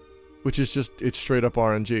 which is just, it's straight up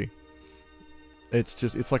RNG.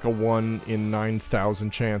 It's like a 1 in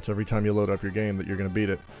 9,000 chance every time you load up your game that you're gonna beat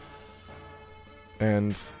it.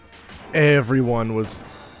 And everyone was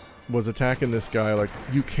attacking this guy like,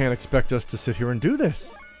 you can't expect us to sit here and do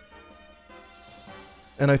this.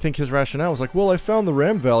 And I think his rationale was like, well, I found the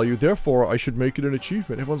RAM value, therefore I should make it an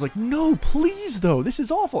achievement. Everyone's like, no, please though, this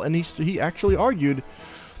is awful. And he actually argued,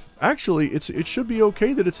 actually, it should be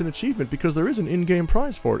okay that it's an achievement because there is an in-game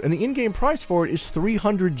prize for it. And the in-game prize for it is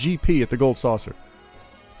 300 GP at the Gold Saucer.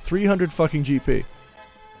 300 fucking GP.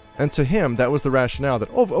 And to him, that was the rationale that,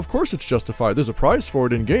 oh, of course it's justified. There's a prize for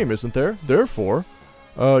it in-game, isn't there? Therefore,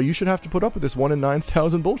 you should have to put up with this 1 in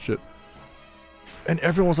 9,000 bullshit. And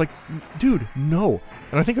everyone was like, dude, no.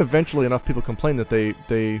 And I think eventually enough people complained that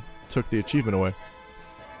they took the achievement away.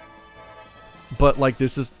 But, like,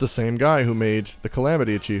 this is the same guy who made the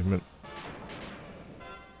Calamity achievement.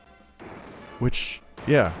 Which,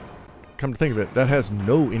 yeah, come to think of it, that has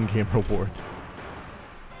no in-game reward.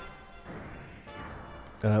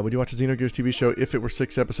 Would you watch a Xenogears TV show if it were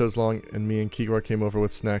 6 episodes long and me and Kigor came over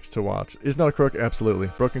with snacks to watch? Is not a crook? Absolutely.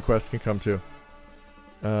 Broken Quest can come too.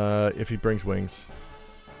 If he brings wings.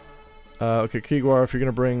 Okay, Kigor, if you're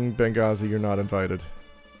gonna bring Benghazi, you're not invited.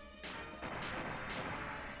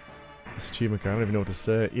 This achievement, I don't even know what to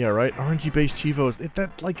say. Yeah, right? RNG-based Chivos.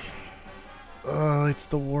 It's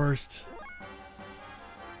the worst.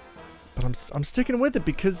 But I'm sticking with it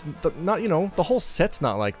because, the whole set's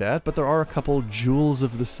not like that, but there are a couple jewels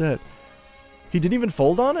of the set. He didn't even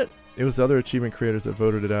fold on it? It was the other achievement creators that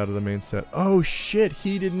voted it out of the main set. Oh shit,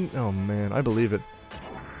 he didn't. Oh man, I believe it.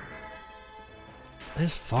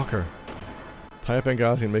 This fucker. Tie up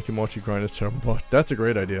Benghazi and make him watch you grind his terrible boss. That's a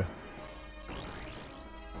great idea.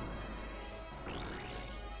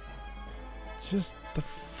 Just the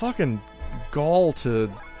fucking gall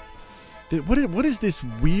to... What is this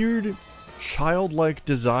weird, childlike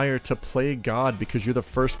desire to play God because you're the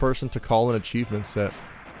first person to call an achievement set?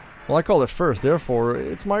 Well, I called it first, therefore,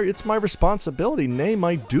 it's my responsibility, nay,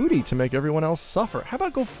 my duty to make everyone else suffer. How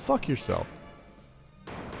about go fuck yourself?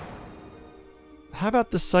 How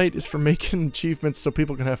about the site is for making achievements so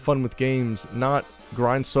people can have fun with games, not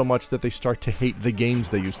grind so much that they start to hate the games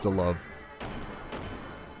they used to love?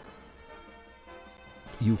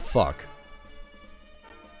 You fuck.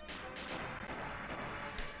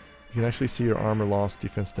 You can actually see your armor loss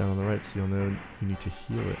defense down on the right, so you'll know you need to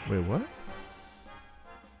heal it. Wait, what?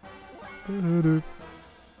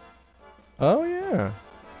 Oh, yeah.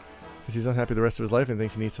 Because he's unhappy the rest of his life and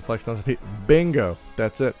thinks he needs to flex on some people. Bingo!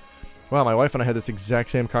 That's it. Wow, my wife and I had this exact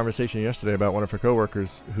same conversation yesterday about one of her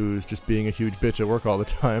coworkers who's just being a huge bitch at work all the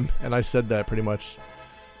time. And I said that pretty much.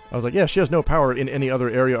 I was like, yeah, she has no power in any other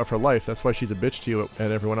area of her life. That's why she's a bitch to you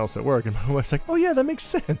and everyone else at work. And my wife's like, oh yeah, that makes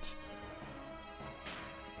sense.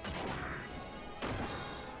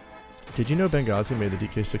 Did you know Benghazi made the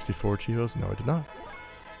DK64 Chivos? No, I did not.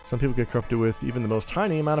 Some people get corrupted with even the most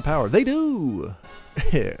tiny amount of power. They do!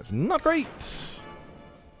 It's not great!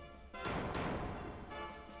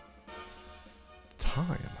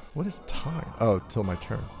 Time? What is time? Oh, till my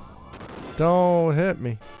turn. Don't hit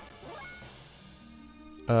me.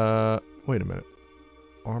 Wait a minute.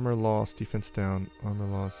 Armor loss, defense down, armor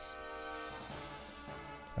loss.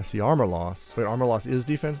 I see armor loss. Wait, armor loss is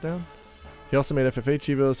defense down? He also made FF8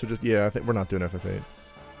 Chivos, so just, yeah, I think we're not doing FF8.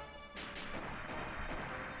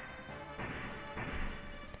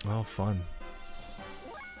 Oh, fun.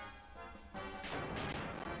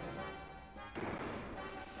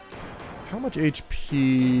 How much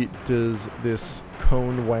HP does this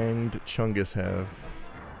cone-wanged Chungus have?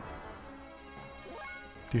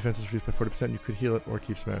 Defense is reduced by 40%. You could heal it or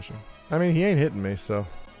keep smashing. I mean, he ain't hitting me, so.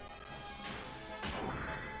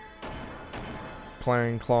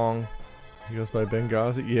 Clang, clong. He goes by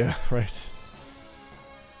Benghazi. Yeah, right.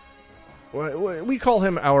 We call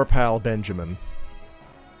him our pal Benjamin.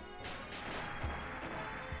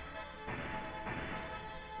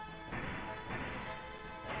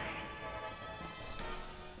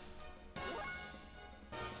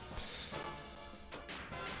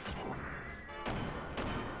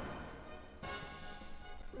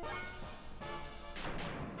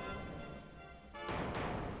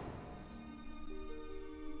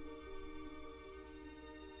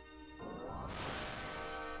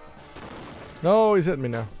 No, he's hitting me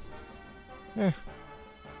now. Eh.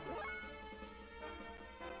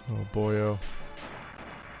 Oh, boyo.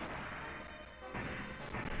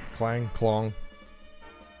 Clang, clong.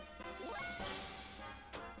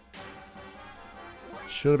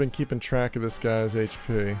 Should have been keeping track of this guy's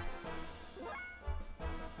HP.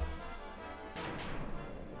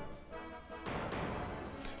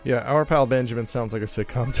 Yeah, Our Pal Benjamin sounds like a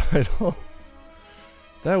sitcom title.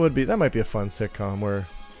 That might be a fun sitcom where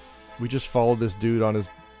we just follow this dude on his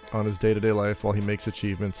day-to-day life while he makes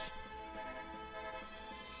achievements.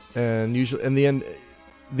 And usually, in the end,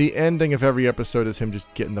 the ending of every episode is him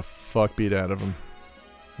just getting the fuck beat out of him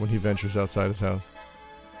when he ventures outside his house.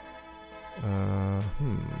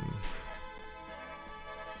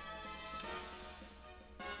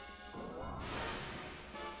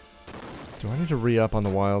 Do I need to re-up on the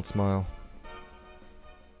Wild Smile?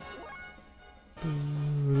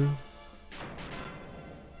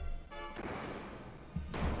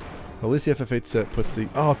 At least the FF8 set puts the...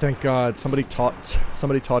 Oh, thank God. Somebody taught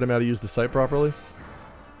him how to use the site properly.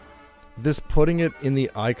 This putting it in the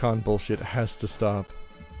icon bullshit has to stop.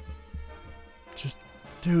 Just...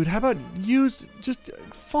 Dude, how about just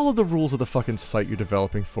follow the rules of the fucking site you're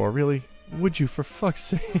developing for, really? Would you, for fuck's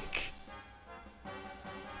sake?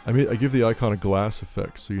 I mean, I give the icon a glass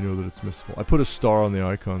effect so you know that it's missable. I put a star on the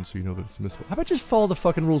icon so you know that it's missable. How about just follow the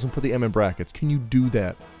fucking rules and put the M in brackets? Can you do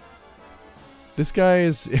that? This guy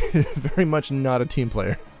is very much not a team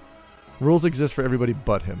player. Rules exist for everybody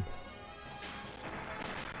but him.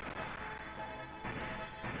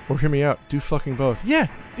 Or hear me out, do fucking both. Yeah,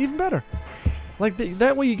 even better. Like,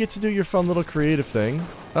 that way you get to do your fun little creative thing,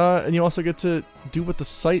 and you also get to do what the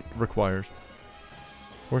site requires.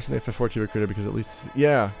 Worse than the FF4 creator because at least,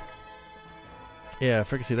 yeah. Yeah,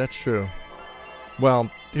 fricassee, that's true. Well,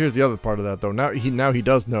 here's the other part of that though. Now he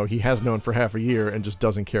does know. He has known for half a year and just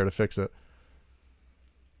doesn't care to fix it.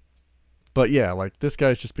 But yeah, like, this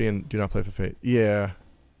guy's just being, do not play FF8. Yeah.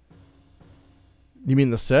 You mean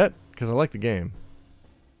the set? Because I like the game.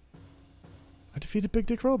 I defeated Big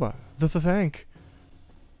Dick Robot. The thank.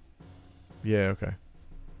 Yeah, okay.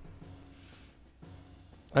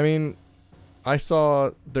 I mean, I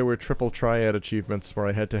saw there were triple triad achievements where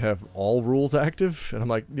I had to have all rules active, and I'm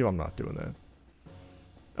like, yo, I'm not doing that.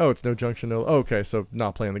 Oh, it's no junction, no... Oh, okay, so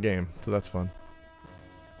not playing the game, so that's fun.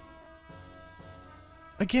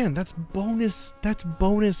 Again, that's bonus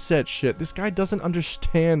set shit. This guy doesn't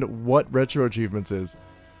understand what retro achievements is.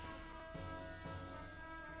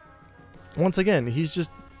 Once again, he's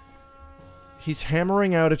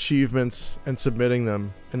hammering out achievements and submitting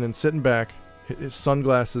them, and then sitting back, his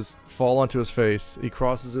sunglasses fall onto his face, he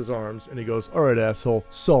crosses his arms, and he goes, "Alright, asshole,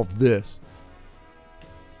 solve this."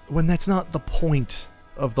 When that's not the point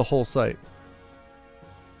of the whole site.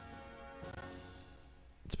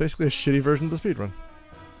 It's basically a shitty version of the speedrun.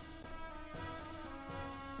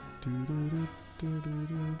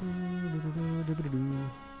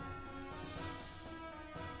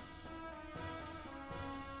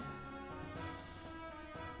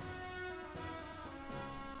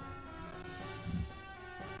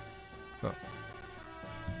 Oh.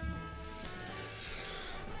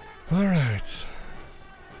 All right.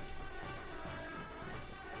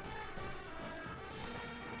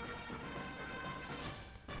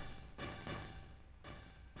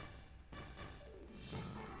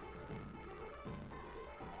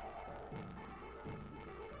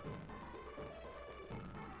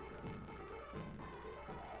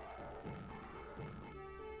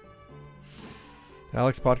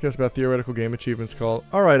 Alex podcast about theoretical game achievements called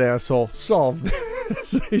 "Alright, asshole, solve this."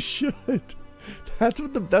 As they should. That's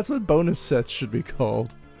what bonus sets should be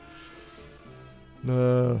called.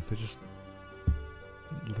 No, they just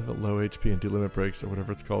live at low HP and do limit breaks or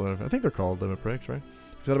whatever it's called. I think they're called limit breaks, right?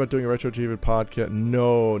 If you thought about doing a Retro Achievement podcast,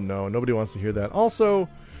 no, nobody wants to hear that. Also,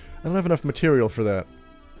 I don't have enough material for that.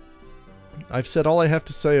 I've said all I have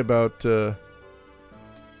to say about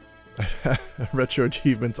retro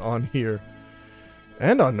achievements on here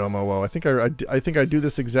and on NoMoWo. I think I do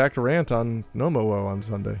this exact rant on NoMoWo on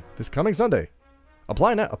Sunday. This coming Sunday.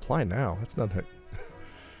 Apply now. Apply now. That's not it.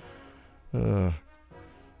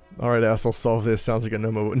 Alright, asshole, solve this. Sounds like a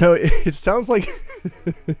NoMoWo. No, it sounds like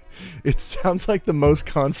it sounds like the most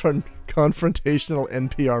confrontational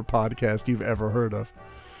NPR podcast you've ever heard of.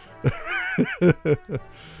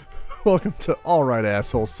 Welcome to Alright,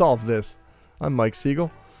 Asshole, Solve This. I'm Mike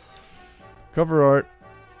Siegel. Cover art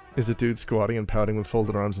is a dude squatting and pouting with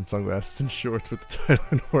folded arms and sunglasses and shorts with the title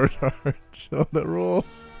and word art. Show the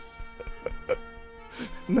rules.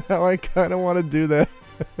 Now I kind of want to do that.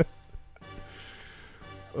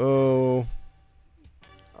 Oh.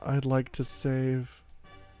 I'd like to save.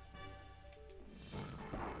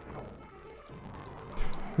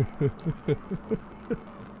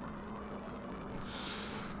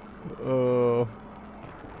 Oh.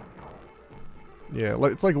 Yeah,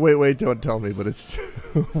 it's like wait, don't tell me, but it's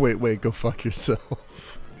wait, go fuck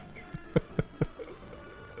yourself.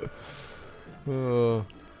 Oh.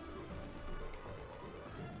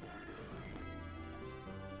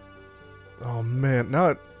 Oh man,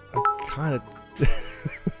 now I kind of.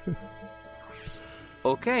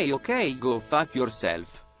 Okay, go fuck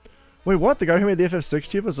yourself. Wait, what? The guy who made the FF6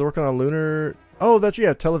 chip was working on Lunar. Oh, that's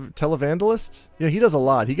yeah, Televandalist. Yeah, he does a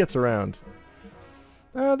lot. He gets around.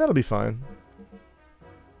 That'll be fine.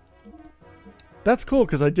 That's cool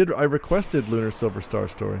because I requested Lunar Silver Star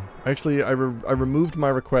Story. Actually, I removed my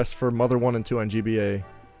request for Mother 1 and 2 on GBA.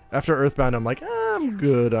 After Earthbound, I'm like, I'm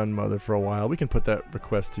good on Mother for a while. We can put that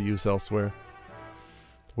request to use elsewhere.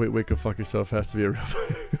 Wait, go fuck yourself. Has to be a real.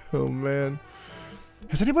 Oh man,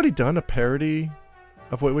 has anybody done a parody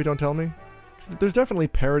of Wait, don't tell me? 'Cause there's definitely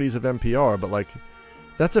parodies of NPR, but like,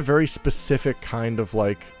 that's a very specific kind of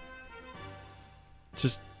like,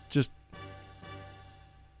 just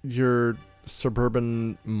your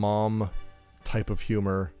suburban mom type of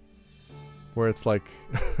humor, where it's like,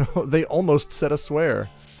 they almost said a swear.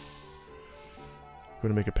 I'm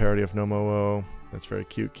gonna make a parody of NoMoWo. That's very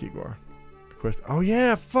cute, Kigor. Request. Oh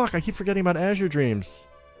yeah, fuck! I keep forgetting about Azure Dreams.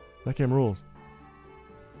 That game rules.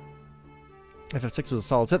 FF6 was a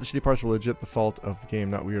solid set. The shitty parts were legit the fault of the game,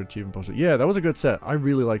 not weird achievement bullshit. Yeah, that was a good set. I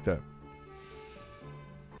really like that.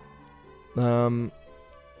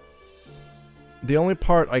 The only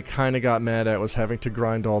part I kind of got mad at was having to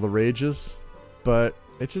grind all the rages, but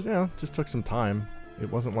it just, just took some time. It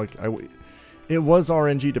wasn't like it was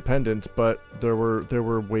RNG dependent, but there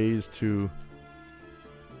were ways to.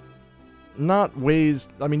 Not ways.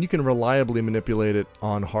 I mean, you can reliably manipulate it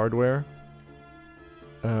on hardware.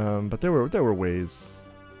 But there were ways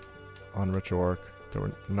on RetroArch that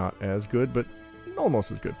were not as good, but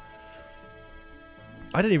almost as good.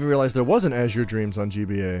 I didn't even realize there was an Azure Dreams on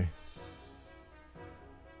GBA.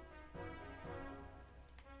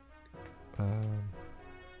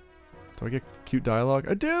 Do I get cute dialogue?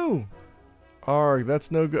 I do. Arg, that's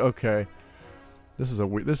no good. Okay, this is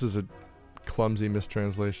a clumsy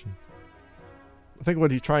mistranslation. I think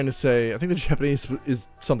what he's trying to say, I think the Japanese is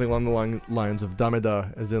something along the lines of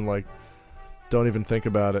dameda, as in like, don't even think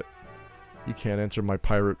about it. You can't enter my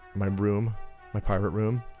pirate room.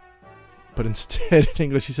 But instead in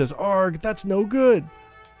English he says, arg, that's no good.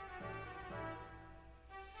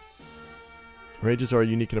 Rages are a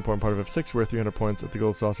unique and important part of F6, where 300 points at the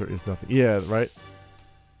gold saucer is nothing. Yeah, right?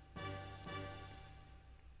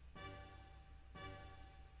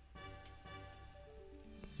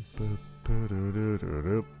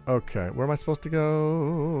 Okay, where am I supposed to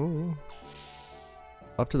go?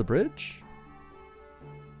 Up to the bridge?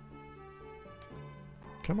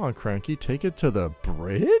 Come on, Cranky, take it to the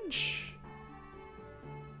bridge?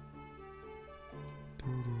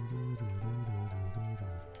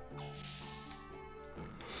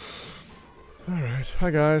 Alright,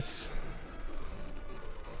 hi guys.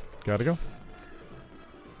 Gotta go.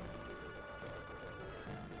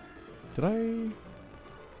 Did I?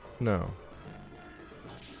 No.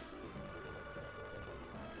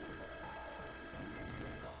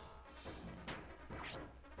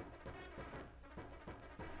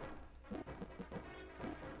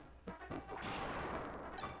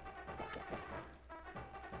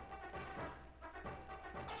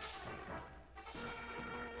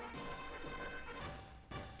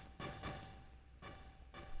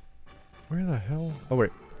 Where the hell? Oh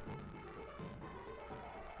wait.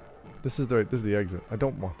 This is the exit. I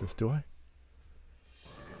don't want this, do I?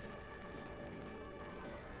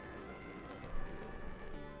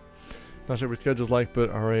 Not sure what your schedule's like, but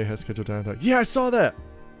RA has scheduled downtime. Yeah, I saw that!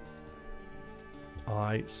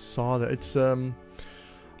 I saw that. It's,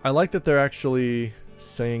 I like that they're actually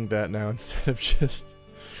saying that now instead of just,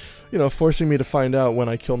 you know, forcing me to find out when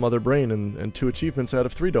I kill Mother Brain and 2 achievements out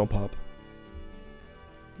of 3 don't pop.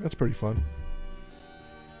 That's pretty fun.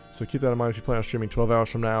 So keep that in mind if you plan on streaming 12 hours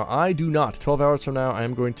from now. I do not. 12 hours from now, I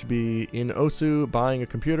am going to be in Osu buying a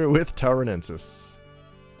computer with Taurinensis.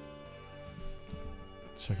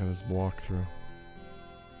 Check out this walkthrough.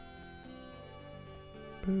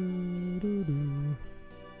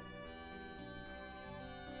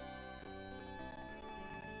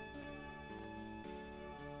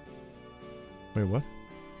 Wait, what?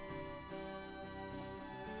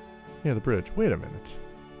 Yeah, the bridge. Wait a minute.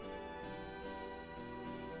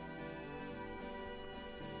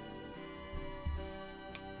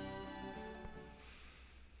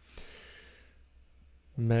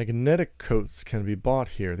 Magnetic coats can be bought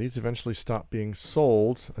here. These eventually stop being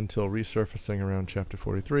sold until resurfacing around Chapter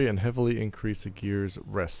 43 and heavily increase a gear's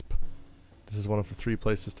resp. This is one of the 3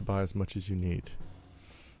 places to buy as much as you need.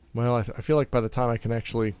 Well, I feel like by the time I can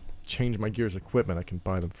actually change my gear's equipment, I can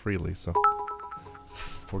buy them freely, so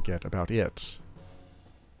forget about it.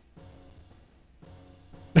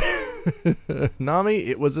 Nami,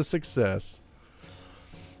 it was a success.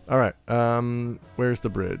 Alright, where's the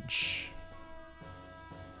bridge?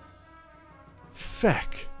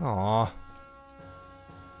 Feck. Aww.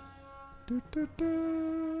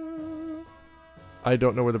 I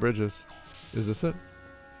don't know where the bridge is. Is this it?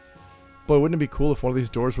 Boy, wouldn't it be cool if one of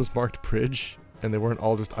these doors was marked bridge and they weren't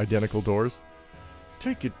all just identical doors?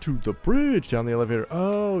 Take it to the bridge. Down the elevator.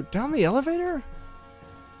 Oh, down the elevator?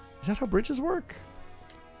 Is that how bridges work?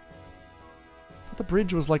 I thought the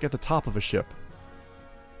bridge was like at the top of a ship.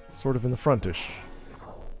 Sort of in the frontish.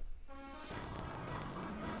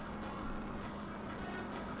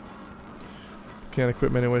 Can't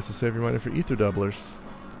equip many ways to save your money for ether doublers.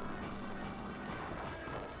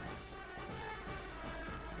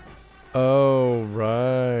 Oh,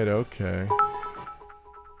 right, okay.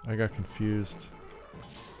 I got confused.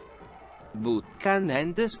 But can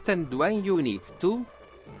understand why you need to.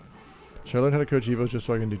 Should I learn how to coach Evo just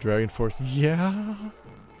so I can do Dragon Force? Yeah.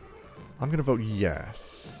 I'm gonna vote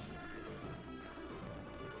yes.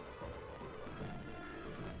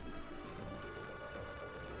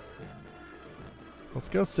 Let's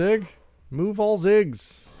go, Sig. Move all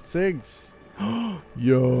zigs. Zigs.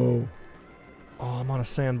 Yo. Oh, I'm on a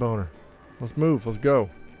sand boner. Let's move. Let's go.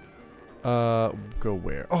 Go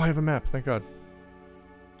where? Oh, I have a map. Thank God.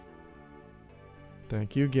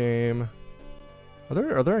 Thank you, game.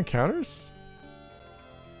 Are there encounters?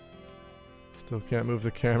 Still can't move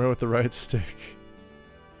the camera with the right stick.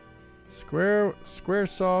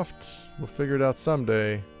 Squaresoft. We'll figure it out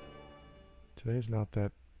someday. Today's not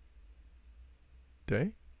that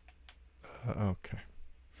day? Okay.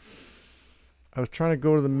 I was trying to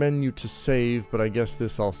go to the menu to save, but I guess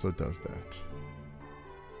this also does that.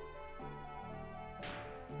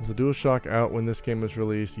 Was the DualShock out when this game was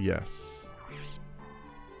released? Yes.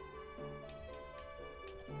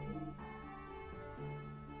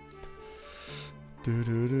 Do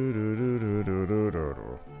do do do do do do do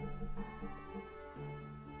do.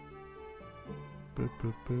 Boop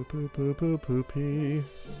boop boop boop boop boop boopy.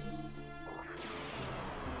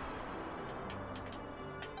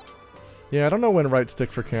 Yeah, I don't know when right stick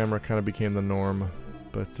for camera kind of became the norm,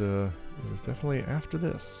 but it was definitely after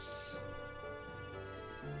this.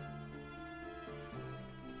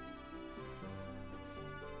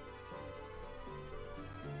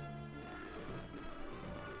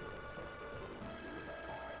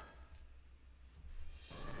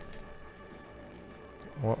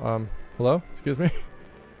 Well, hello? Excuse me?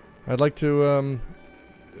 I'd like to,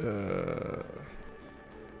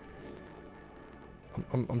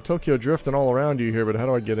 I'm Tokyo drifting all around you here, but how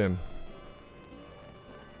do I get in?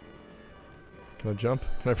 Can I jump?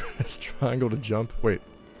 Can I press triangle to jump? Wait.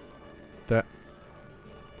 That.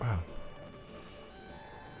 Wow.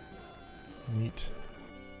 Neat.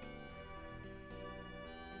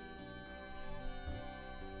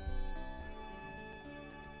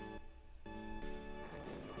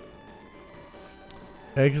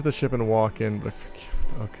 Exit the ship and walk in, but I forget.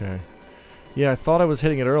 Okay. Yeah, I thought I was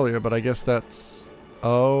hitting it earlier, but I guess that's...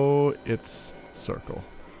 Oh, it's circle.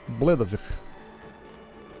 Blithevich.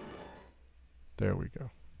 There we go.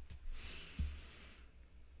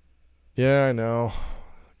 Yeah, I know.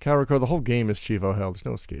 Karuko, the whole game is Chivo Hell. There's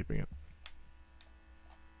no escaping it.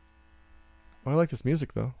 Oh, I like this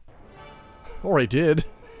music, though. Or I did.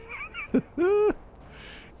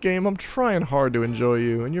 Game, I'm trying hard to enjoy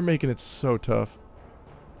you, and you're making it so tough.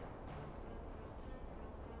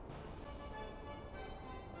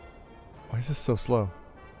 Why is this so slow?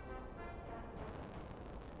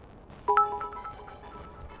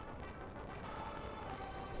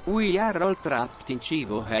 We are all trapped in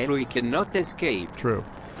Chivo and we cannot escape. True.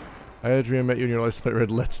 I had a dream I met you in your license plate read,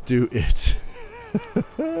 let's do it.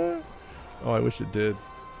 Oh, I wish it did.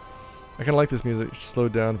 I kind of like this music.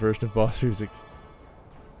 Slowed down version of boss music.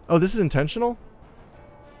 Oh, this is intentional?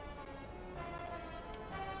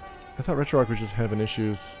 I thought RetroArch was just having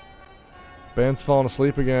issues. Band's falling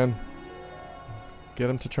asleep again. Get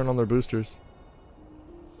them to turn on their boosters.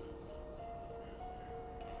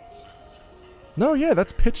 No, yeah,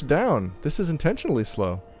 that's pitched down. This is intentionally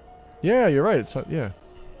slow. Yeah, you're right. It's not, yeah.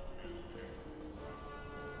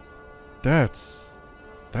 That's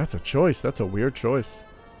a choice. That's a weird choice.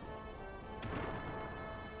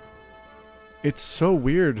 It's so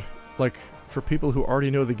weird, like, for people who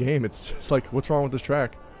already know the game. It's just like, what's wrong with this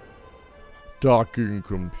track? Docking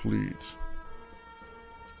complete.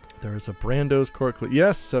 There is a Brando's court clip.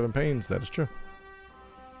 Yes, 7 pains. That is true.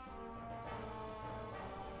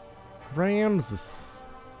 Rams.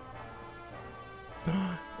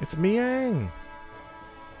 It's Miang.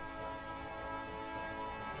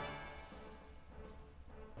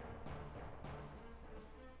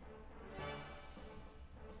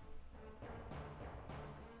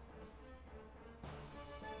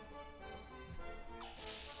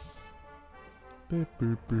 Boop,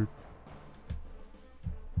 boop, boop.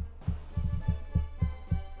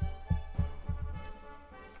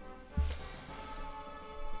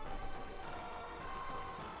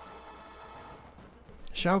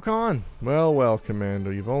 Shao Kahn! Well, well,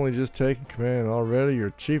 Commander. You've only just taken command already. You're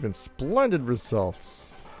achieving splendid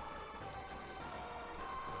results.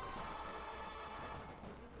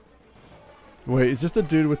 Wait, is this the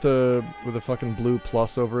dude with the fucking blue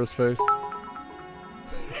plus over his face?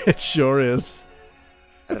 It sure is.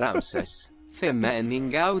 Ramses,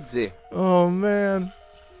 Femmeningauze. Oh, man.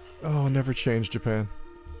 Oh, never change Japan.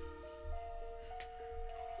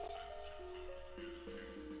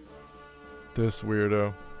 This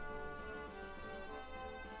weirdo.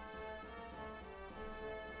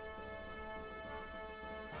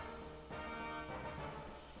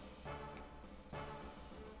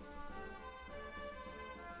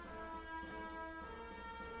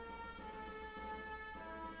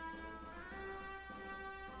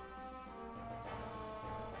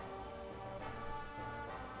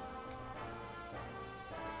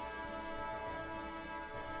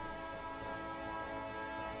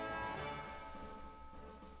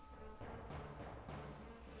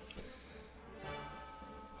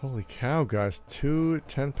 Holy cow, guys. 2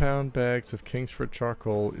 10-pound bags of Kingsford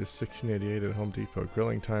charcoal is $16.88 at Home Depot.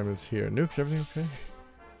 Grilling time is here. Nukes, everything okay?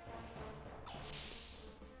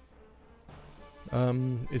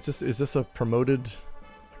 Is this a promoted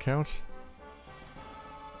account?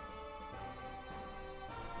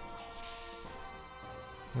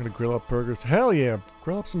 I'm gonna grill up burgers. Hell yeah!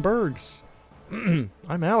 Grill up some burgers!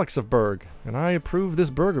 I'm Alex of Berg, and I approve this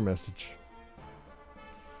burger message.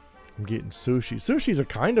 I'm getting sushi. Sushi's a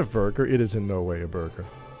kind of burger. It is in no way a burger.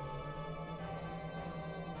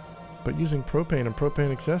 But using propane and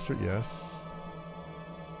propane accessory, yes.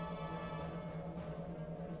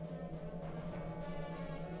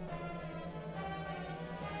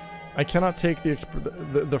 I cannot take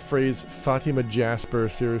the phrase Fatima Jasper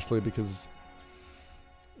seriously because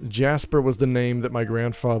Jasper was the name that my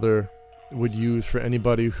grandfather would use for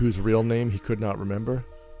anybody whose real name he could not remember.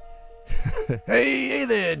 Hey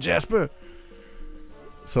there, Jasper.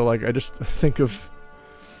 So like I just think of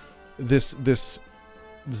this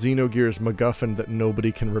Xenogears MacGuffin that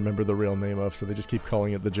nobody can remember the real name of, so they just keep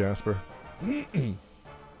calling it the Jasper.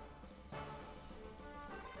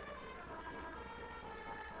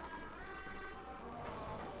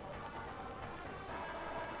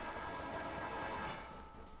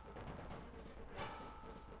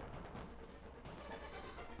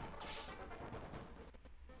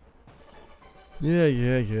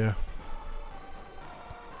 Yeah.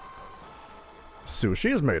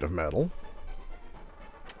 Sushi is made of metal.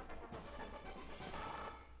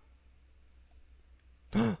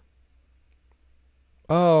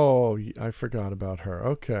 Oh, I forgot about her.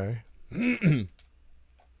 Okay.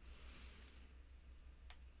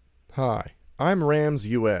 Hi, I'm Rams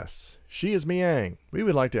US. She is Miang. We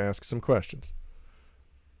would like to ask some questions.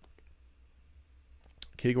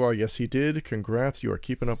 Kigwar, yes he did. Congrats, you are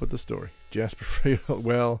keeping up with the story. Jasper Fredo,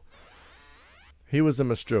 well, he was a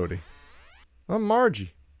Mastrodi. I'm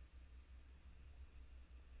Margie.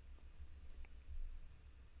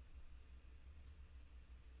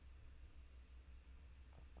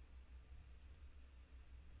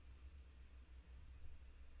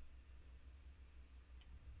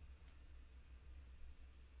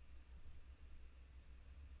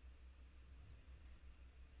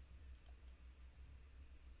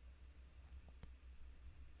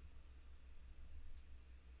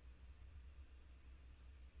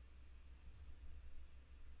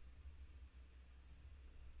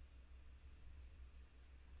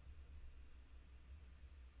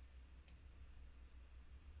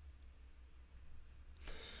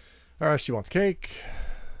 Alright, she wants cake.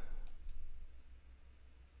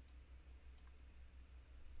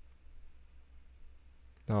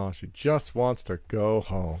 Oh, she just wants to go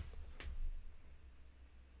home.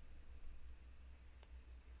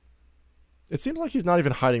 It seems like he's not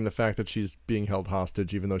even hiding the fact that she's being held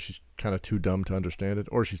hostage, even though she's kind of too dumb to understand it.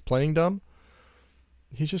 Or she's playing dumb.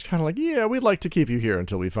 He's just kind of like, yeah, we'd like to keep you here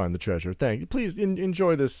until we find the treasure. Thank you. Please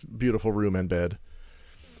enjoy this beautiful room and bed.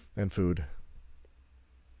 And food.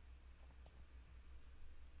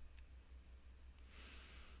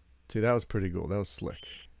 See, that was pretty cool. That was slick.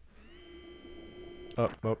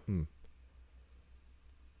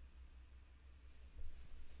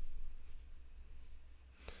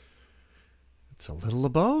 It's a little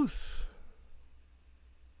of both.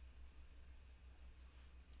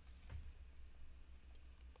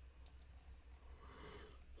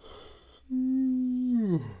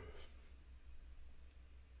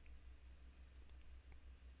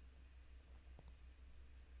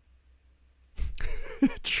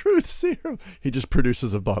 Truth serum. He just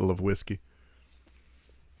produces a bottle of whiskey.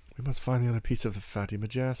 We must find the other piece of the Fatima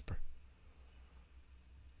Jasper.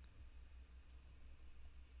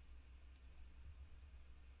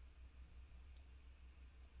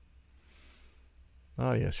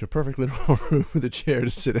 Oh yes, your perfect little room with a chair to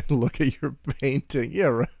sit and look at your painting. Yeah,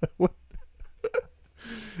 right. What?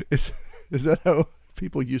 Is that how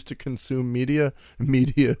people used to consume media?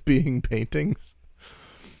 Media being paintings?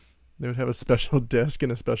 They would have a special desk in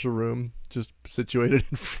a special room just situated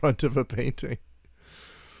in front of a painting.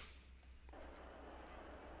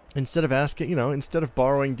 Instead of asking, you know, instead of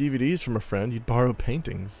borrowing DVDs from a friend, you'd borrow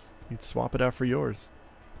paintings. You'd swap it out for yours.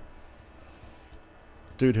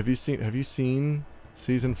 Dude, have you seen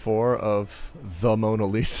season 4 of The Mona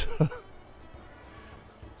Lisa?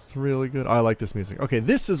 It's really good. I like this music. Okay,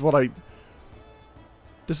 this is what I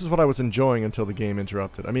was enjoying until the game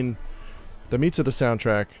interrupted. I mean, the Mitsuda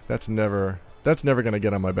soundtrack, that's never gonna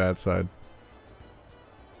get on my bad side.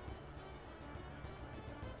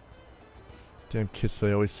 Damn kids,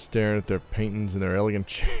 they always staring at their paintings and their elegant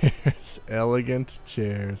chairs. Elegant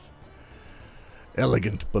chairs.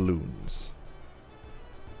 Elegant balloons.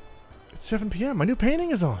 It's 7 p.m. My new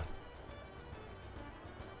painting is on.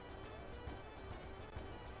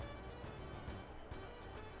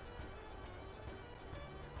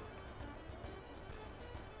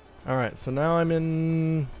 Alright, so now I'm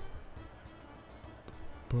in...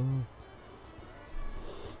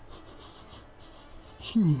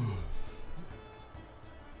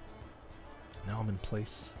 Now I'm in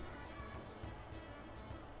place.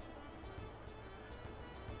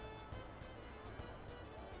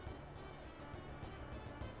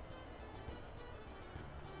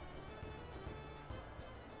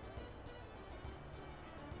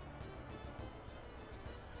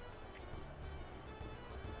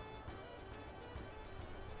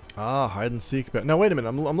 Ah, hide and seek. Now wait a minute.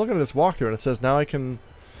 I'm looking at this walkthrough and it says now I can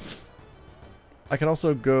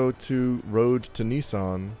also go to Road to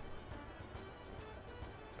Nissan.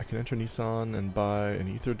 I can enter Nissan and buy an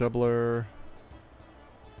ether doubler.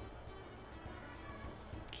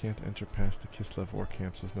 Can't enter past the Kislev war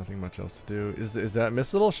camp, so there's nothing much else to do. Is that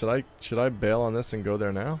missable? Should I bail on this and go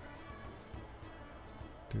there now?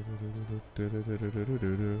 I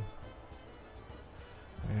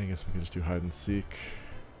guess we can just do hide and seek,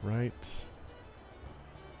 right?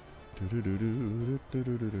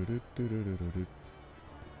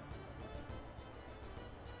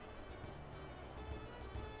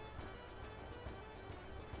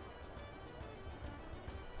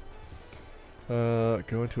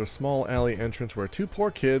 Go into a small alley entrance where 2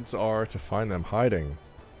 poor kids are to find them hiding.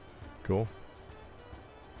 Cool.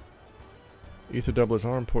 Ether doublers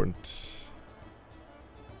are important.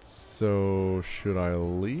 So, should I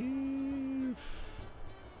leave?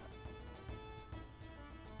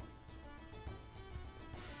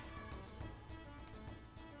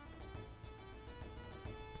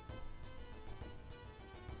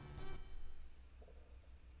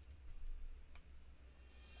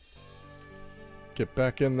 Get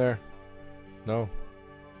back in there. No.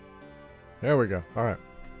 There we go. Alright.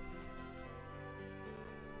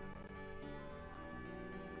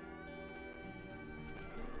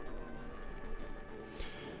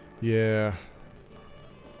 Yeah.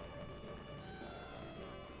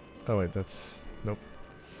 Oh wait, that's... Nope.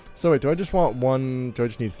 So wait, do I just want one... Do I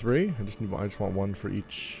just need 3? I just want one for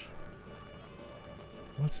each...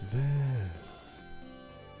 What's this?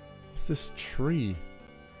 What's this tree?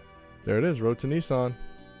 There it is, Road to Nissan.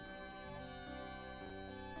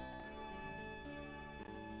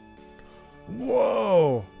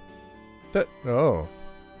 Whoa! That... Oh.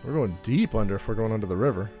 We're going deep under if we're going under the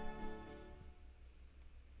river.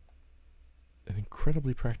 an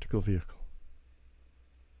incredibly practical vehicle.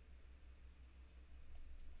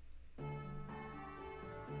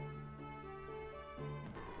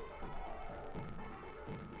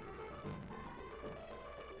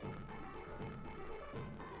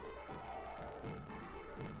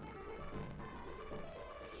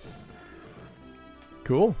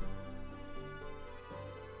 Cool.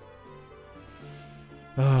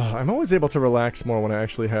 I'm always able to relax more when I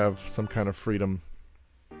actually have some kind of freedom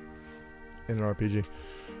in an RPG.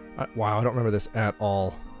 Wow, I don't remember this at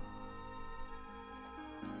all.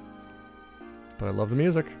 But I love the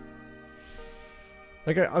music.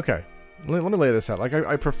 Like, okay. Let me lay this out. Like,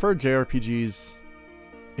 I prefer JRPGs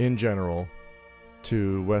in general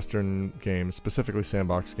to Western games, specifically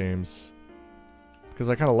sandbox games. Because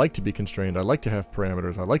I kind of like to be constrained. I like to have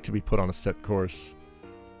parameters. I like to be put on a set course.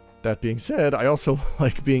 That being said, I also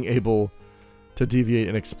like being able to deviate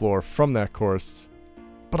and explore from that course.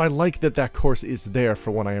 But I like that that course is there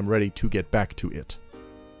for when I am ready to get back to it.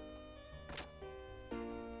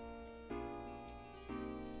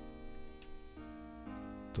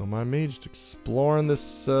 Don't mind me just exploring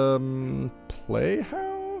this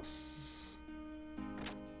playhouse.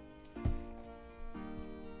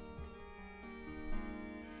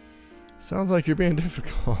 Sounds like you're being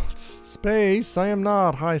difficult. Space, I am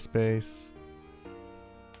not. Hi, space.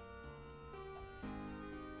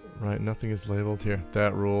 Right, nothing is labeled here.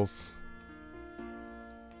 That rules.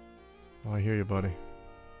 Oh, I hear you, buddy.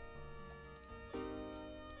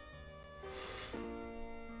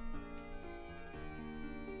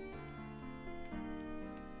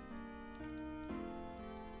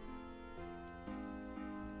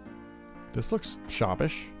 This looks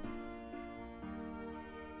shoppish.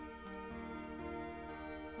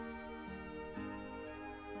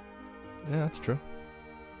 Yeah, that's true.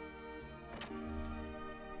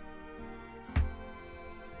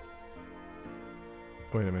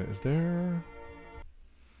 Wait a minute, is there...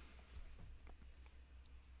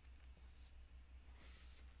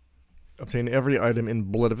 Obtain every item in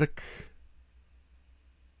Blodvik.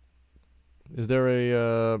 Is there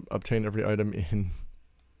a, obtain every item in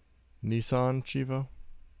Nissan, Chivo?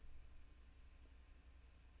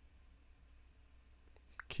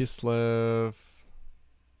 Kislev...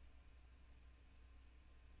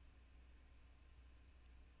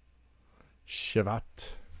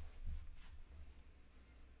 Shivat.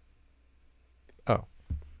 Oh.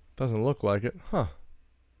 Doesn't look like it. Huh.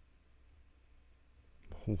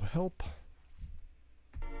 Welp.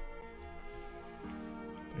 I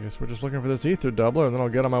guess we're just looking for this ether doubler and then I'll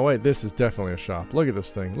get on my way. This is definitely a shop. Look at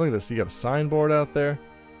this thing. Look at this. You got a signboard out there.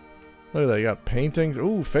 Look at that. You got paintings.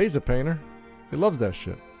 Ooh, Phaser Painter. He loves that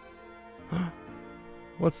shit.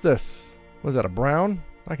 What's this? What is that, a brown?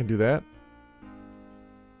 I can do that.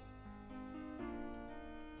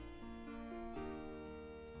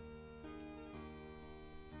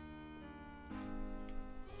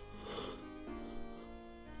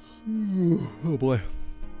 Oh boy.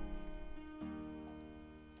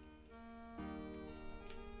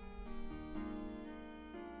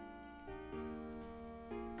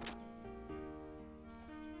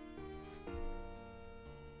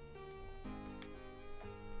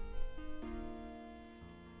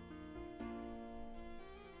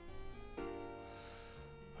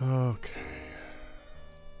 Okay.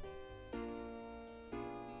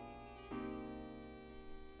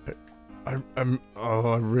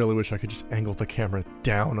 Oh, I really wish I could just angle the camera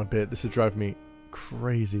down a bit. This is driving me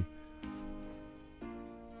crazy.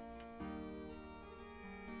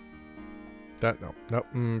 No,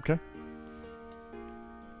 okay.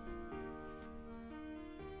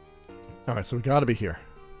 Alright, so we gotta be here.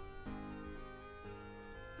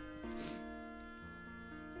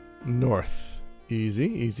 North. Easy,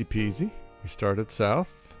 easy peasy. We started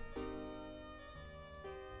south.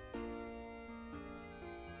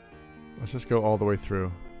 Let's just go all the way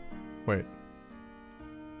through. Wait.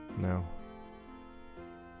 No.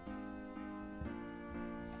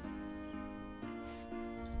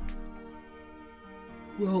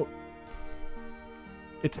 Well,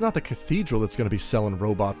 it's not the cathedral that's going to be selling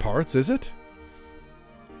robot parts, is it?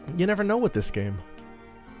 You never know with this game.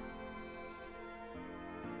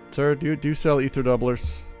 Sir, do you sell ether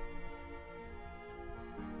doublers?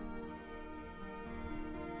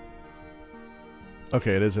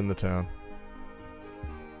 Okay, it is in the town.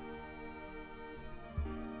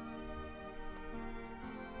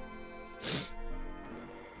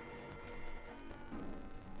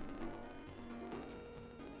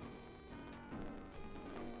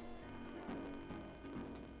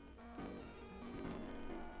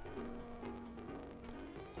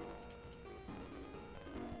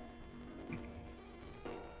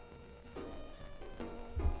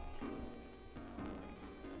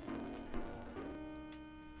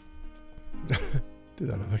 Did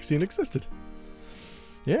not know vaccine existed.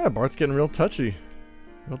 Yeah, Bart's getting real touchy.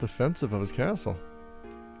 Real defensive of his castle.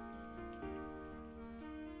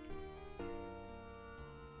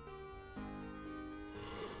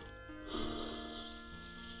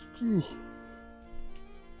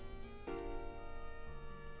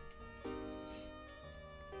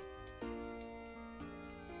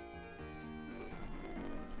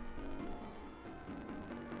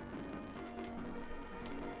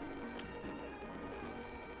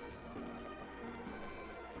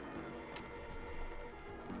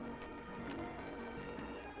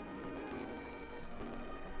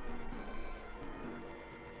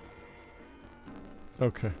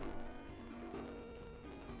 Okay.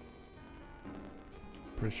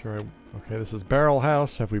 Pretty sure okay, this is Barrel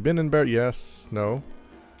House. Have we been in Barrel? Yes. No.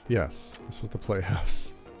 Yes. This was the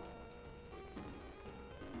playhouse.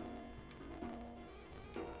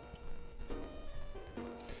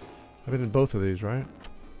 I've been in both of these, right?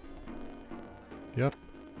 Yep.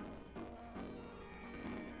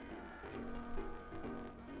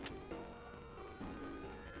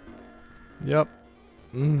 Yep.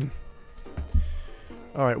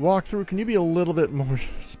 Alright, walkthrough. Can you be a little bit more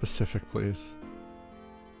specific, please?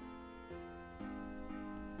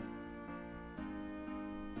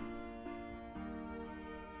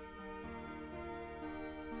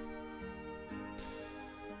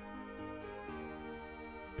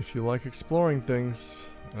 If you like exploring things,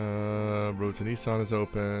 Road to Nissan is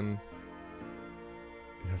open.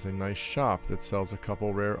 It has a nice shop that sells a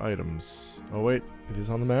couple rare items. Oh wait, it is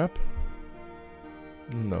on the map?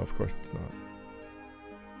 No, of course it's not.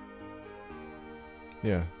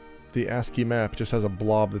 Yeah, the ASCII map just has a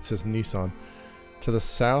blob that says Nissan. To the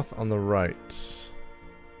south on the right.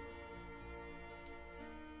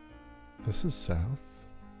 This is south.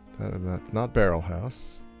 That's not Barrel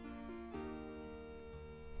House.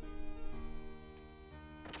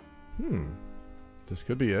 This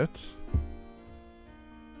could be it.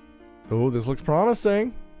 Oh, this looks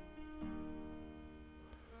promising.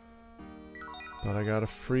 But I got a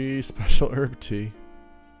free special herb tea.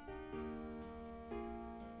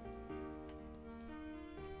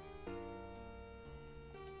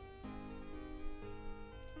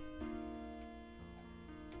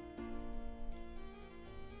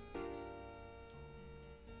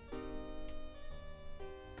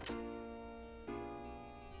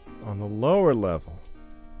 On the lower level.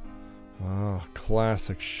 Ah,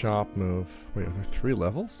 classic shop move. Wait, are there 3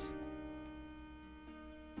 levels?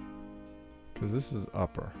 Because this is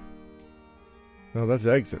upper. No, that's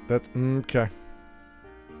exit. That's... okay.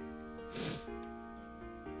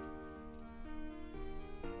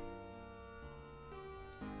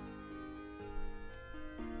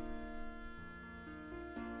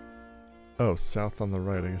 Oh, south on the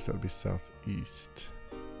right. I guess that would be southeast.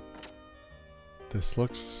 This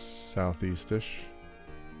looks southeast-ish.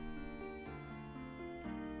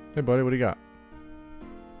 Hey buddy, what do you got?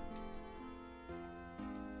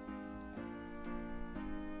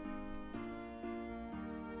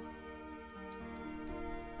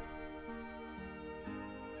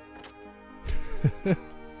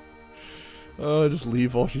 Oh, just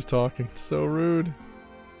leave while she's talking. It's so rude.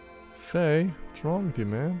 Faye, what's wrong with you,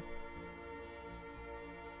 man?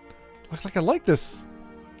 Looks like I like this.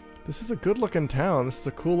 This is a good looking town. This is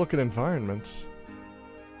a cool looking environment.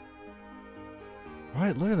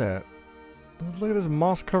 Right, look at that. Look at this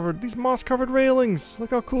moss covered, these moss covered railings.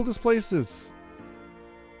 Look how cool this place is.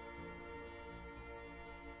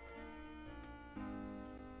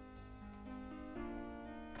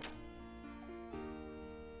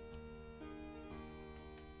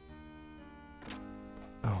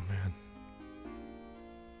 Oh man.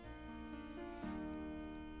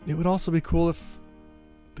 It would also be cool if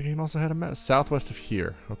the game also had a map. Southwest of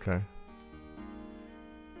here. Okay.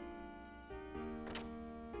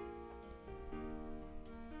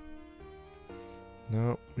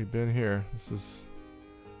 No, we've been here. This is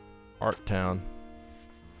Art Town.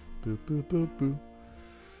 Boop, boop, boop, boop.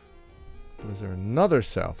 But is there another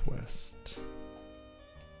Southwest?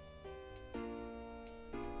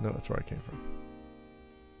 No, that's where I came from.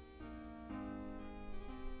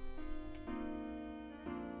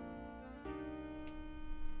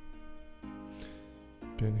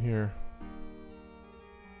 Been here.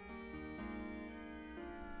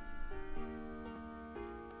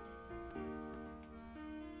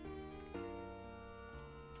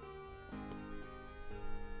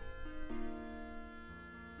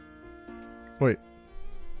 Wait.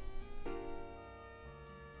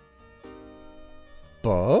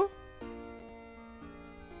 Buh?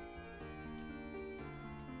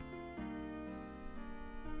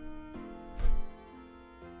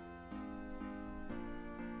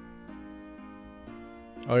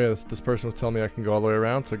 yeah, this person was telling me I can go all the way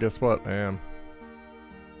around, so guess what? I am.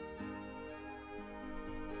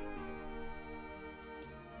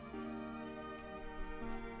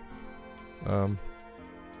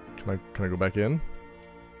 Can I go back in?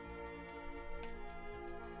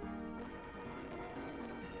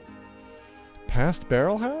 Past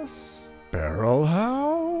Barrel House? Barrel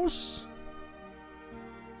House?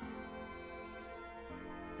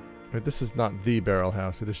 Wait, this is not the Barrel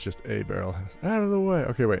House, it is just a Barrel House. Out of the way.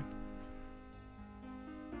 Okay, wait.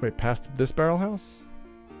 Wait, past this Barrel House?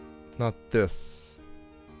 Not this.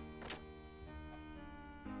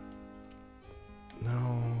 No,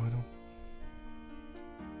 I don't.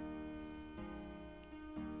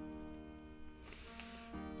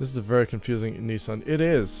 This is a very confusing Nissan. It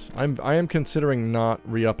is. I am considering not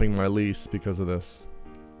re-upping my lease because of this.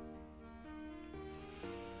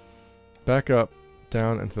 Back up,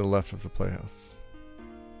 down, and to the left of the playhouse.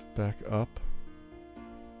 Back up.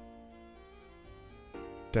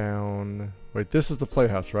 Down. Wait, this is the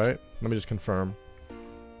playhouse, right? Let me just confirm.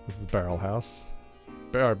 This is Barrel House.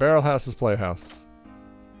 Barrel House is playhouse.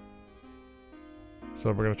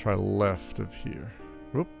 So we're gonna try left of here.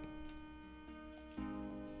 Whoop.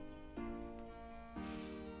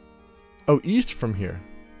 Oh, east from here.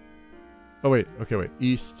 Oh, wait. Okay, wait.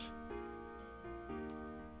 East.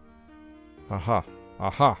 Aha.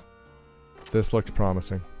 Aha. This looks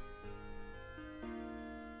promising.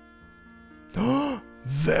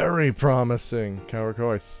 Very promising.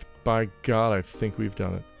 Kawariko, by God, I think we've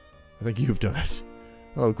done it. I think you've done it.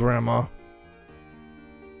 Hello, Grandma.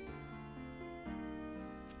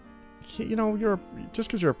 You know, just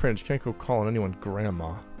because you're a prince, you can't go calling anyone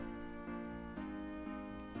Grandma.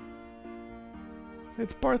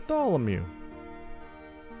 It's Bartholomew.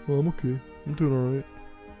 Well, I'm okay. I'm doing alright.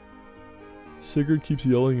 Sigurd keeps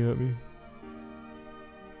yelling at me.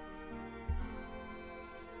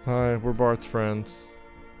 Hi, we're Bart's friends.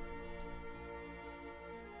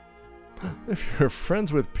 If you're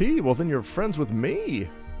friends with P, well then you're friends with me.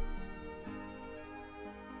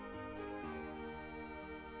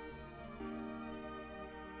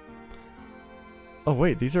 Oh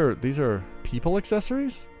wait, these are people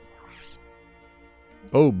accessories?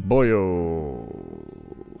 Oh boyo.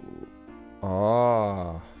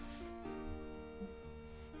 Ah.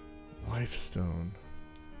 Lifestone.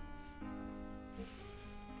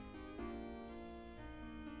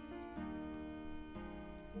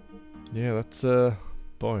 Yeah, that's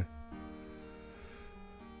boy.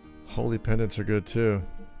 Holy pendants are good too.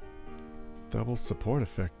 Double support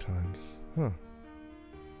effect times. Huh.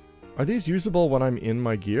 Are these usable when I'm in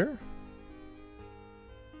my gear?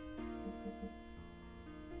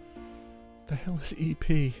 The hell is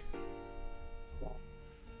EP?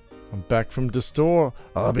 I'm back from the store.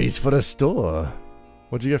 Hobbies for the store.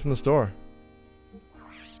 What'd you get from the store?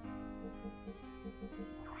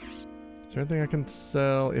 Is there anything I can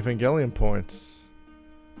sell? Evangelion points.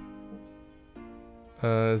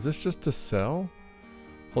 Is this just to sell?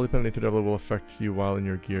 Holy Pen Ether Double will affect you while in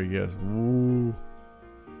your gear, yes. Woo.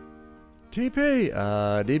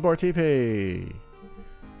 TP! Need more TP!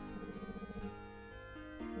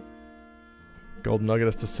 Gold nugget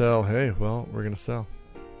is to sell. Hey, well, we're gonna sell.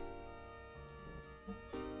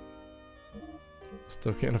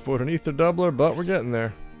 Still can't afford an ether doubler, but we're getting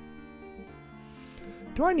there.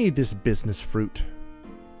 Do I need this business fruit?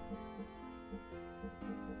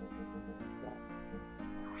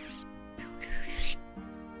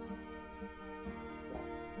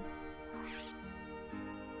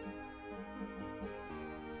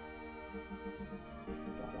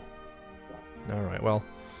 Alright, well.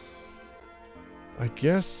 I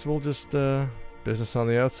guess we'll just, business on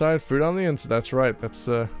the outside, fruit on the inside. That's right, that's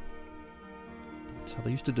how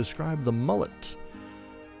they used to describe the mullet.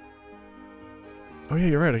 Oh yeah,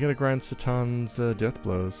 you're right, I gotta grind Satan's death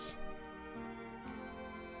blows.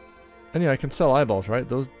 And yeah, I can sell eyeballs, right?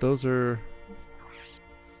 Those are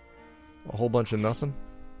a whole bunch of nothing.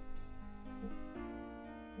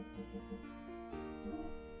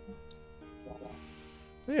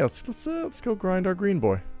 Yeah, let's go grind our green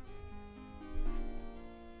boy.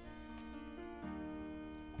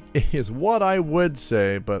 Is what I would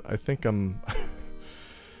say, but I think I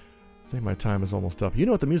think my time is almost up. You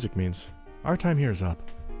know what the music means. Our time here is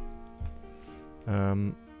up.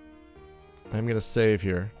 I'm gonna save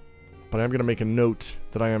here, but I'm gonna make a note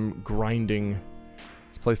that I am grinding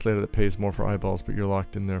this place later that pays more for eyeballs, but you're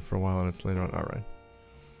locked in there for a while and it's later on. Alright.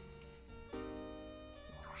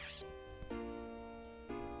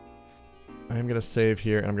 I'm gonna save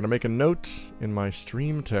here, and I'm gonna make a note in my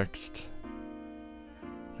stream text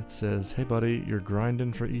that says, hey buddy, you're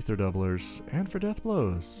grinding for ether doublers and for death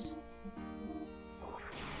blows.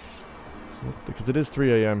 So because it is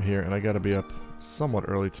 3 a.m. here, and I gotta be up somewhat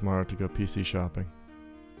early tomorrow to go PC shopping.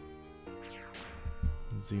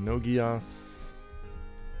 Xenogears.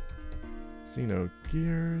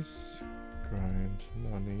 Xenogears. Grind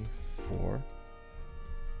money for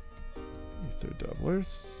ether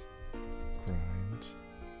doublers. Grind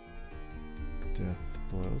death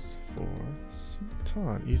blows for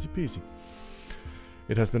Seaton. Easy peasy.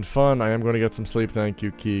 It has been fun. I am going to get some sleep. Thank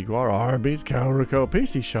you, Kigwar. Arby's, Kauriko,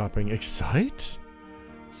 PC shopping. Excite?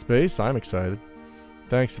 Space, I'm excited.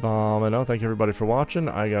 Thanks, Vomino. Thank you, everybody, for watching.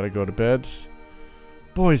 I gotta go to bed.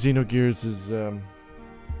 Boy, Xenogears is,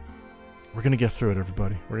 we're gonna get through it,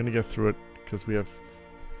 everybody. We're gonna get through it, because we have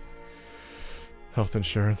health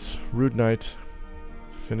insurance. Rude night.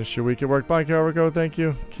 Finish your week at work. Bye, Kauriko. Thank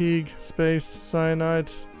you. Keeg, Space,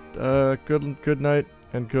 Cyanide. Good night,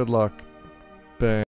 and good luck. Bang.